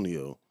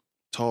Antonio,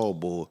 tall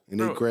boy, and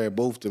they grabbed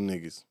both them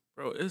niggas.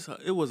 Bro,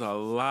 it was a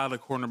lot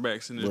of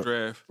cornerbacks in this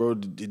draft. Bro,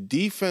 the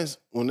defense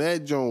on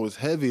that joint was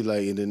heavy.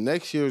 Like, and the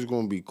next year is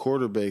going to be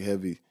quarterback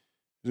heavy.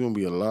 There's going to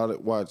be a lot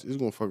of watch. It's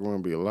going to fuck around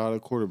and be a lot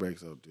of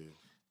quarterbacks out there.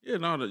 Yeah,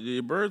 no,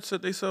 the Birds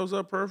set themselves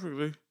up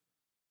perfectly.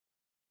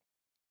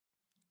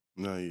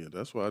 No, yeah,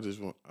 that's why I just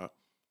want. I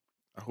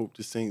hope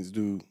the Saints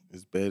do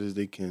as bad as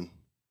they can.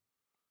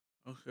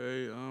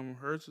 Okay,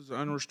 Hurts is an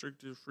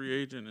unrestricted free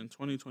agent in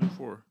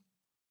 2024.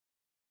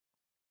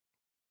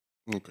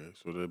 Okay,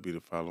 so that'll be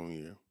the following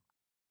year.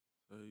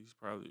 So he's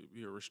probably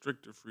be a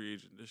restricted free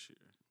agent this year.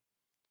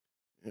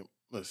 Yeah,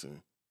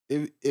 listen,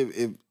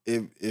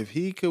 if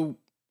he could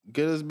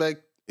get us back,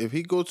 if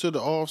he go to the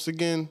offs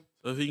again,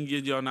 so if he can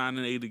get y'all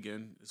 9-8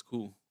 again, it's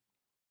cool.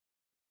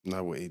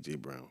 Not with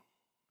AJ Brown.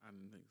 I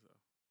didn't think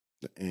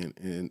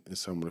so. And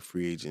some of the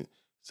free agent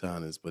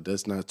signings, but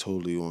that's not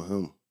totally on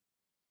him.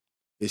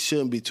 It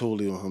shouldn't be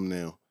totally on him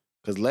now.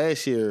 Because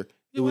last year,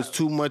 it was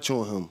too much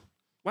on him.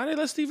 Why did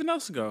they let Steven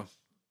Nelson go?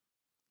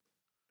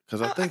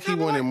 Because I think he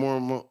wanted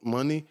more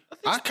money.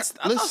 I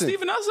thought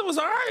Steven Nelson was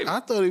all right. I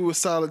thought he was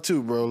solid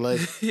too, bro.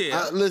 Like,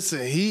 yeah.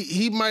 Listen,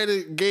 he might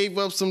have gave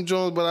up some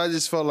Jones, but I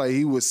just felt like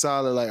he was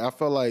solid. Like, I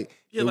felt like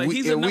if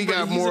we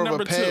got more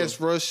of a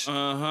pass rush,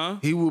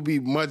 he would be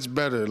much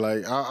better.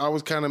 Like, I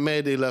was kind of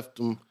mad they left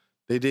him.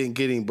 They didn't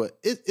get him, but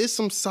it's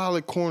some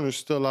solid corners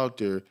still out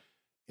there.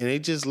 And they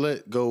just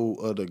let go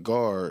of the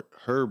guard,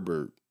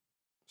 Herbert.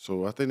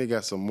 So I think they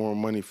got some more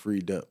money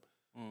freed up.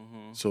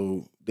 Mm-hmm.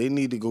 So they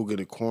need to go get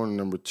a corner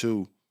number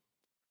 2.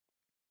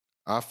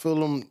 I feel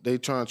them, they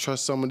trying to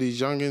trust some of these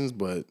youngins,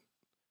 but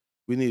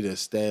we need an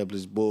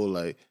established bull.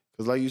 Like,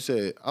 because like you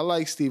said, I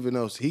like Steven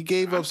Nelson. He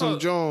gave up some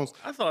Jones.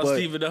 I thought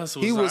Steven Nelson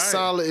was he was right.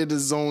 solid in the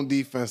zone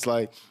defense.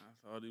 Like,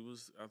 I thought he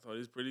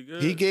was pretty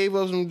good. He gave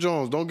up some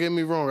Jones. Don't get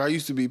me wrong. I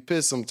used to be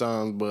pissed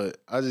sometimes, but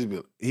I just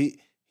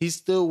he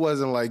still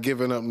wasn't like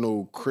giving up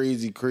no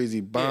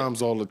crazy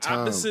bombs all the time.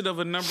 Opposite of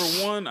a number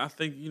 1, I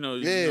think you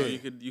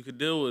could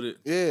deal with it.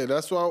 Yeah,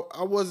 that's why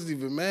I wasn't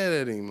even mad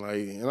at him. Like,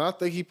 and I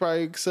think he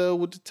probably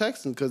excelled with the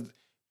Texans because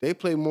they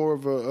play more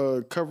of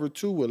a cover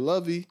 2 with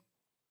Lovey,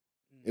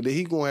 and then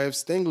he gonna have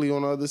Stingley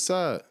on the other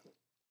side.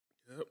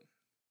 Yep.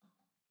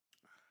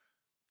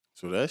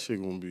 So that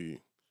shit gonna be.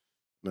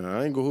 Nah,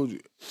 I ain't gonna hold you.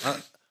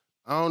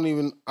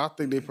 I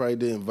think they probably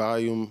didn't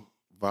value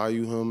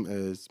him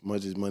as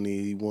much as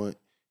money he want.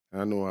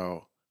 I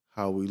know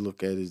how we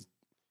look at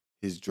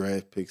his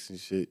draft picks and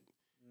shit.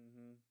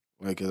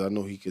 Mm-hmm. Like, cause I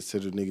know he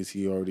considered niggas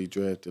he already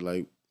drafted.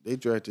 Like, they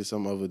drafted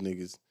some other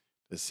niggas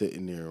that's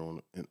sitting there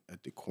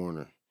at the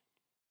corner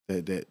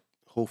that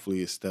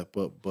hopefully is step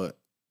up. But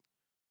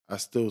I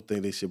still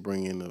think they should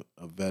bring in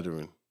a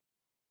veteran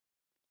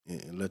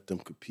and let them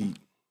compete. You know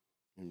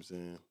what I'm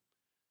saying?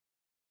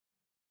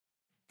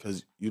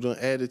 Cause you done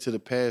added to the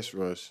pass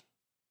rush,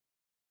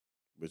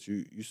 but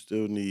you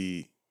still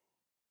need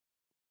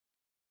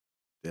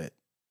that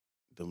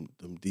them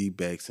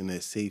D-backs and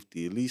that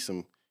safety, at least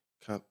some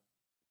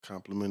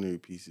complementary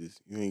pieces.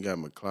 You ain't got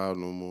McLeod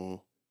no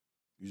more.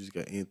 You just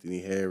got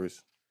Anthony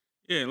Harris.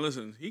 Yeah, and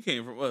listen, he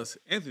came from us.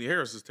 Anthony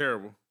Harris is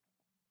terrible.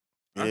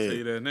 I'll tell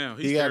you that now.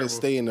 He got to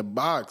stay in the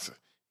box.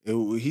 We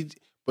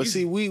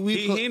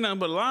ain't nothing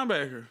but a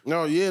linebacker.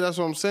 No, yeah, that's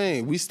what I'm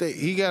saying.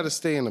 He got to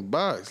stay in the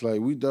box.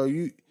 Like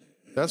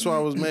that's why I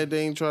was mad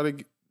they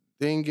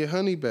ain't get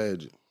Honey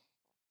Badger.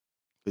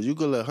 Cause you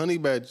could let Honey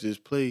Badger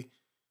just play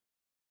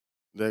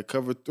that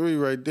cover 3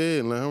 right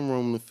there and let him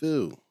roam the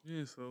field.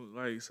 Yeah,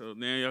 so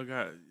now y'all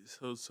got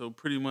so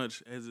pretty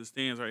much as it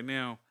stands right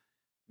now,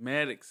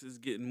 Maddox is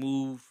getting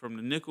moved from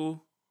the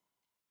nickel.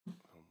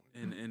 Oh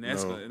And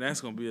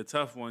that's gonna be a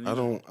tough one. I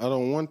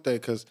don't want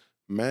that because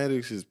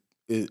Maddox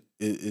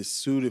is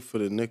suited for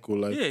the nickel.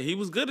 Like he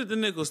was good at the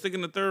nickel,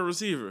 sticking the third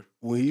receiver.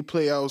 When he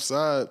play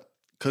outside,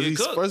 because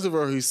he's first of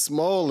all he's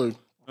smaller,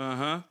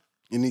 and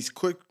he's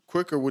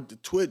quicker with the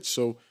twitch,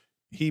 so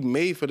he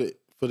made for the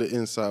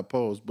inside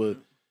post. But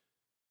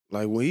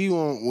like when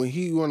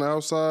he on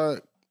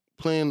outside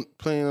playing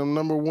them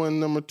number 1,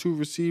 number 2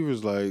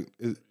 receivers, like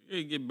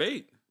you get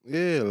bait.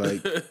 Yeah,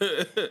 like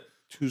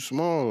too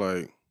small,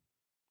 like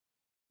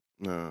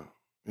nah.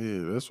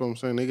 Yeah, that's what I'm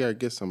saying. They gotta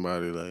get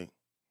somebody like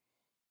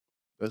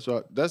that's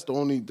my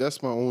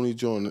only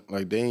joint.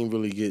 Like they ain't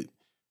really get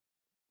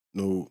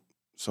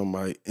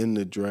somebody in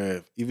the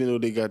draft, even though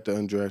they got the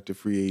undrafted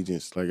free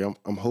agents. Like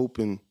I'm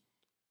hoping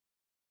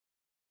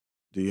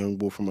the young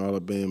boy from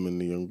Alabama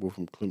and the young boy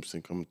from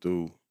Clemson come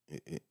through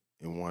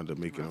and wind up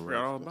making a run. I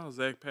forgot all about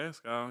Zach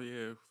Pascal.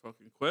 Yeah,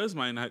 fucking Quez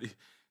might not.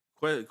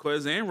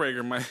 Quez and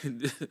Rager might.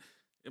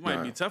 It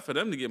might be tough for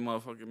them to get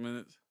motherfucking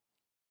minutes.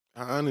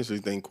 I honestly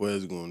think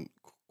Quez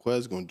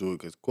gonna do it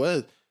because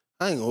Quez.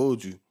 I ain't gonna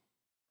hold you.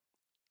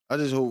 I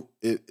just hope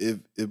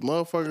if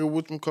motherfucker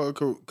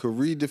whatchamacallit could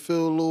read the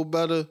field a little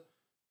better,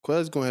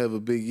 Quez gonna have a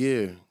big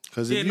year.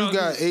 Because if you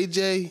got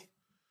AJ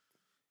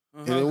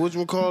and then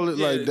whatchamacallit,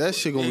 like that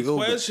shit gonna be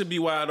open. Quez should be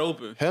wide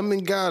open. Him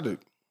and Goddard.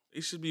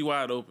 They should be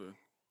wide open.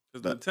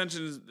 Because the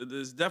attention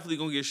is definitely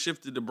gonna get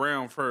shifted to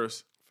Brown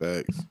first.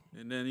 Facts.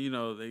 And then,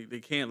 they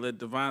can't let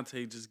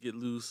Devontae just get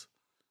loose.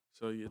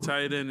 So your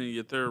tight end and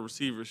your third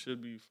receiver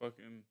should be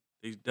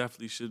they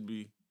definitely should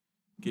be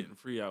getting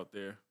free out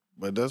there.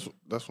 But that's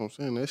what I'm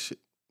saying. That shit,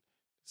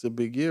 it's a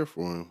big year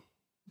for him.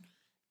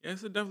 Yeah,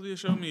 it's definitely a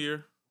show me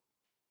year.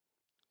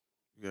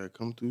 You gotta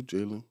come through,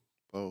 Jalen.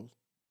 Pause.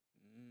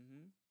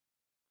 Mm-hmm.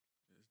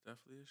 It's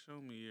definitely a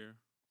show me year.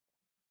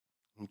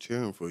 I'm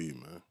cheering for you,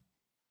 man.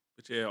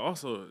 But yeah,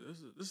 also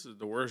this is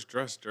the worst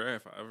dressed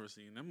draft I've ever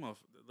seen. Them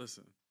motherfuckers,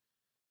 listen.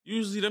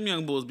 Usually them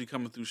young bulls be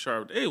coming through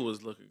sharp. They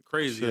was looking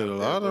crazy. Shit, a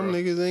lot of them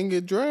niggas ain't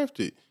get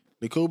drafted.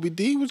 N'Kobe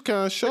D was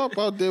kind of sharp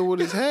out there with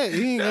his hat.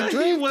 He ain't get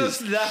drafted. He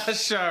was not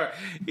sharp.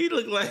 He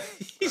looked like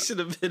he should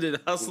have been in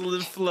Hustle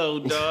and Flow,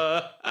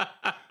 dog.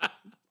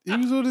 He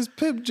was with his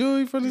Pip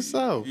Joey from the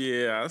South.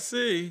 Yeah, I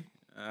see.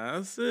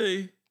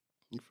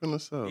 You from the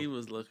South. He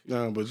was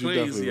looking but you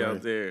crazy right.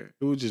 out there.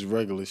 It was just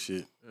regular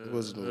shit. It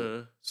wasn't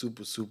no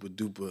super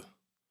duper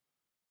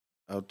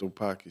out the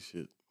pocket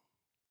shit.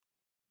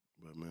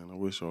 But man, I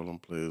wish all them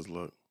players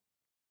luck.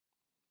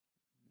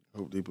 I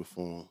hope they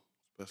perform,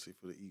 especially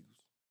for the Eagles.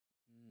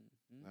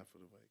 Mm-hmm. Not for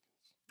the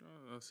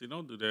Vikings. See,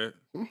 don't do that.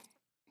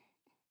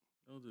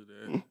 Don't do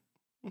that.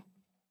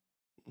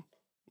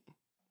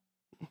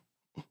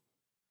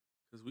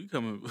 Because we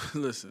coming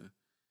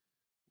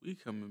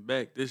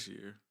back this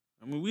year.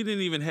 I mean, we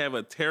didn't even have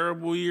a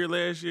terrible year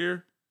last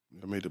year.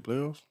 Y'all made the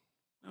playoffs?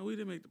 No, we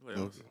didn't make the playoffs.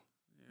 Okay.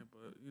 Yeah,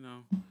 but,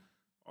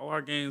 all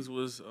our games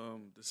was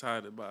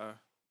decided by, I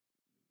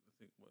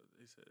think, what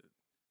they said,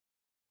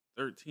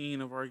 13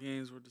 of our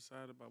games were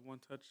decided by one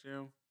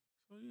touchdown.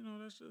 So,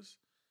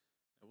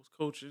 that was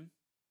coaching.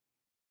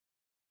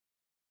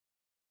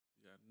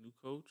 We got a new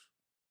coach.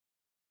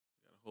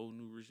 We got a whole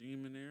new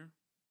regime in there.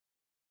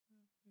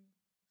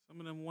 Some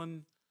of them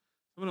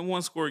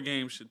one-score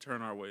games should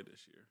turn our way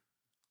this year.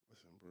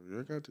 Listen, bro,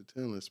 you got the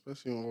talent,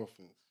 especially on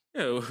offense.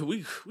 Yeah,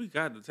 we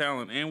got the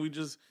talent, and we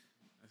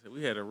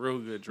had a real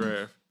good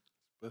draft.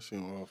 Especially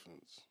on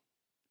offense.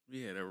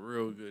 We had a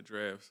real good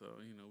draft, so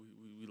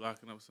we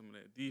locking up some of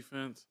that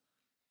defense,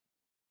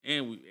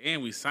 and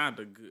we signed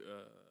a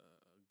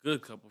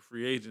good couple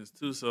free agents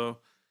too. So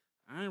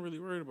I ain't really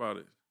worried about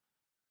it.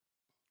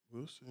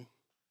 We'll see.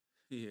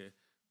 Yeah,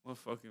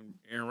 motherfucking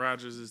Aaron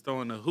Rodgers is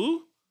throwing the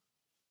who?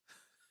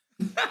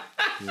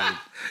 Yeah,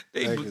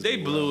 they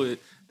blew it.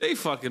 They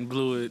fucking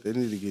blew it. They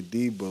need to get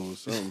Debo or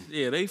something.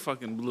 Yeah, they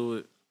fucking blew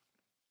it.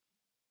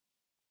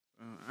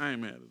 I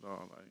ain't mad at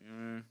all. Like,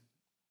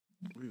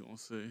 we gonna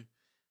see.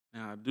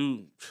 Now,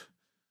 the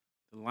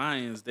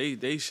Lions,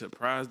 they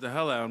surprised the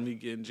hell out of me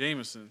getting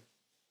Jameson.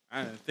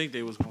 I didn't think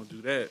they was gonna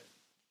do that.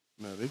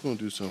 No, they gonna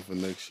do something for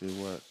next year.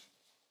 Watch.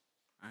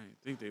 I didn't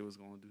think they was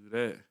gonna do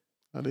that.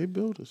 Now, they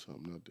building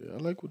something out there. I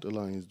like what the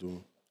Lions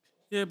doing.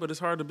 Yeah, but it's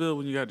hard to build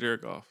when you got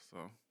Jared Goff.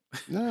 So.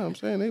 Nah, I'm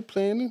saying they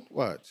playing it.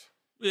 Watch.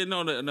 Yeah,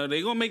 no,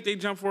 they gonna make they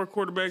jump for a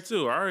quarterback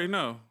too. I already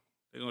know.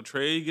 They gonna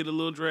trade, get a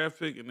little draft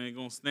pick, and they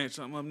gonna snatch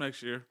something up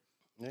next year.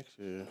 Next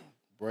year,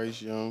 Bryce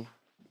Young,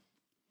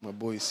 my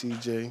boy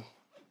CJ.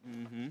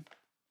 Mm-hmm.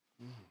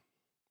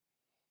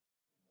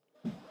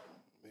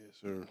 Yes,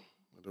 sir.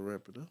 To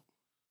wrap it up.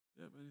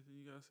 Yep. Anything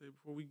you gotta say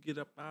before we get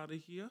up out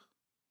of here?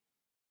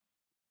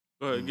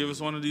 Go ahead, give us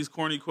one of these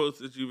corny quotes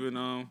that you've been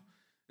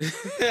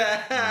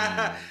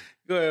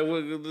Go ahead,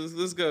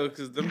 let's go,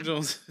 because them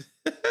Jones.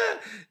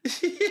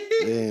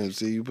 Damn,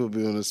 see, you put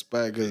me on the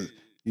spot because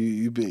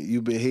you've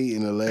been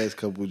hating the last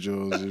couple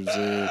Jones. You know what I'm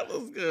saying?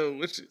 Let's go.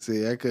 What you...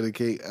 See, I could have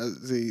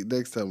see,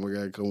 next time I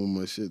gotta come with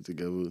my shit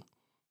together. You know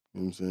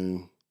what I'm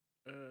saying?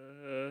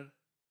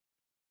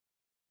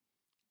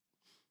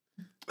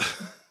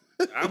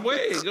 I'm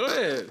waiting. Go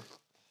ahead.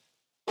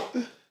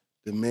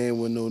 The man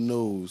with no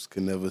nose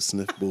can never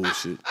sniff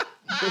bullshit.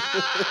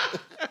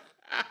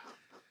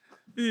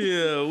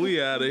 Yeah,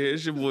 we out of here.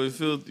 It's your boy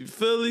Filthy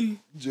Philly.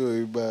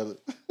 Joey Ballard.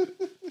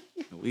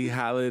 We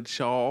holler at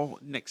y'all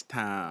next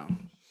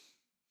time.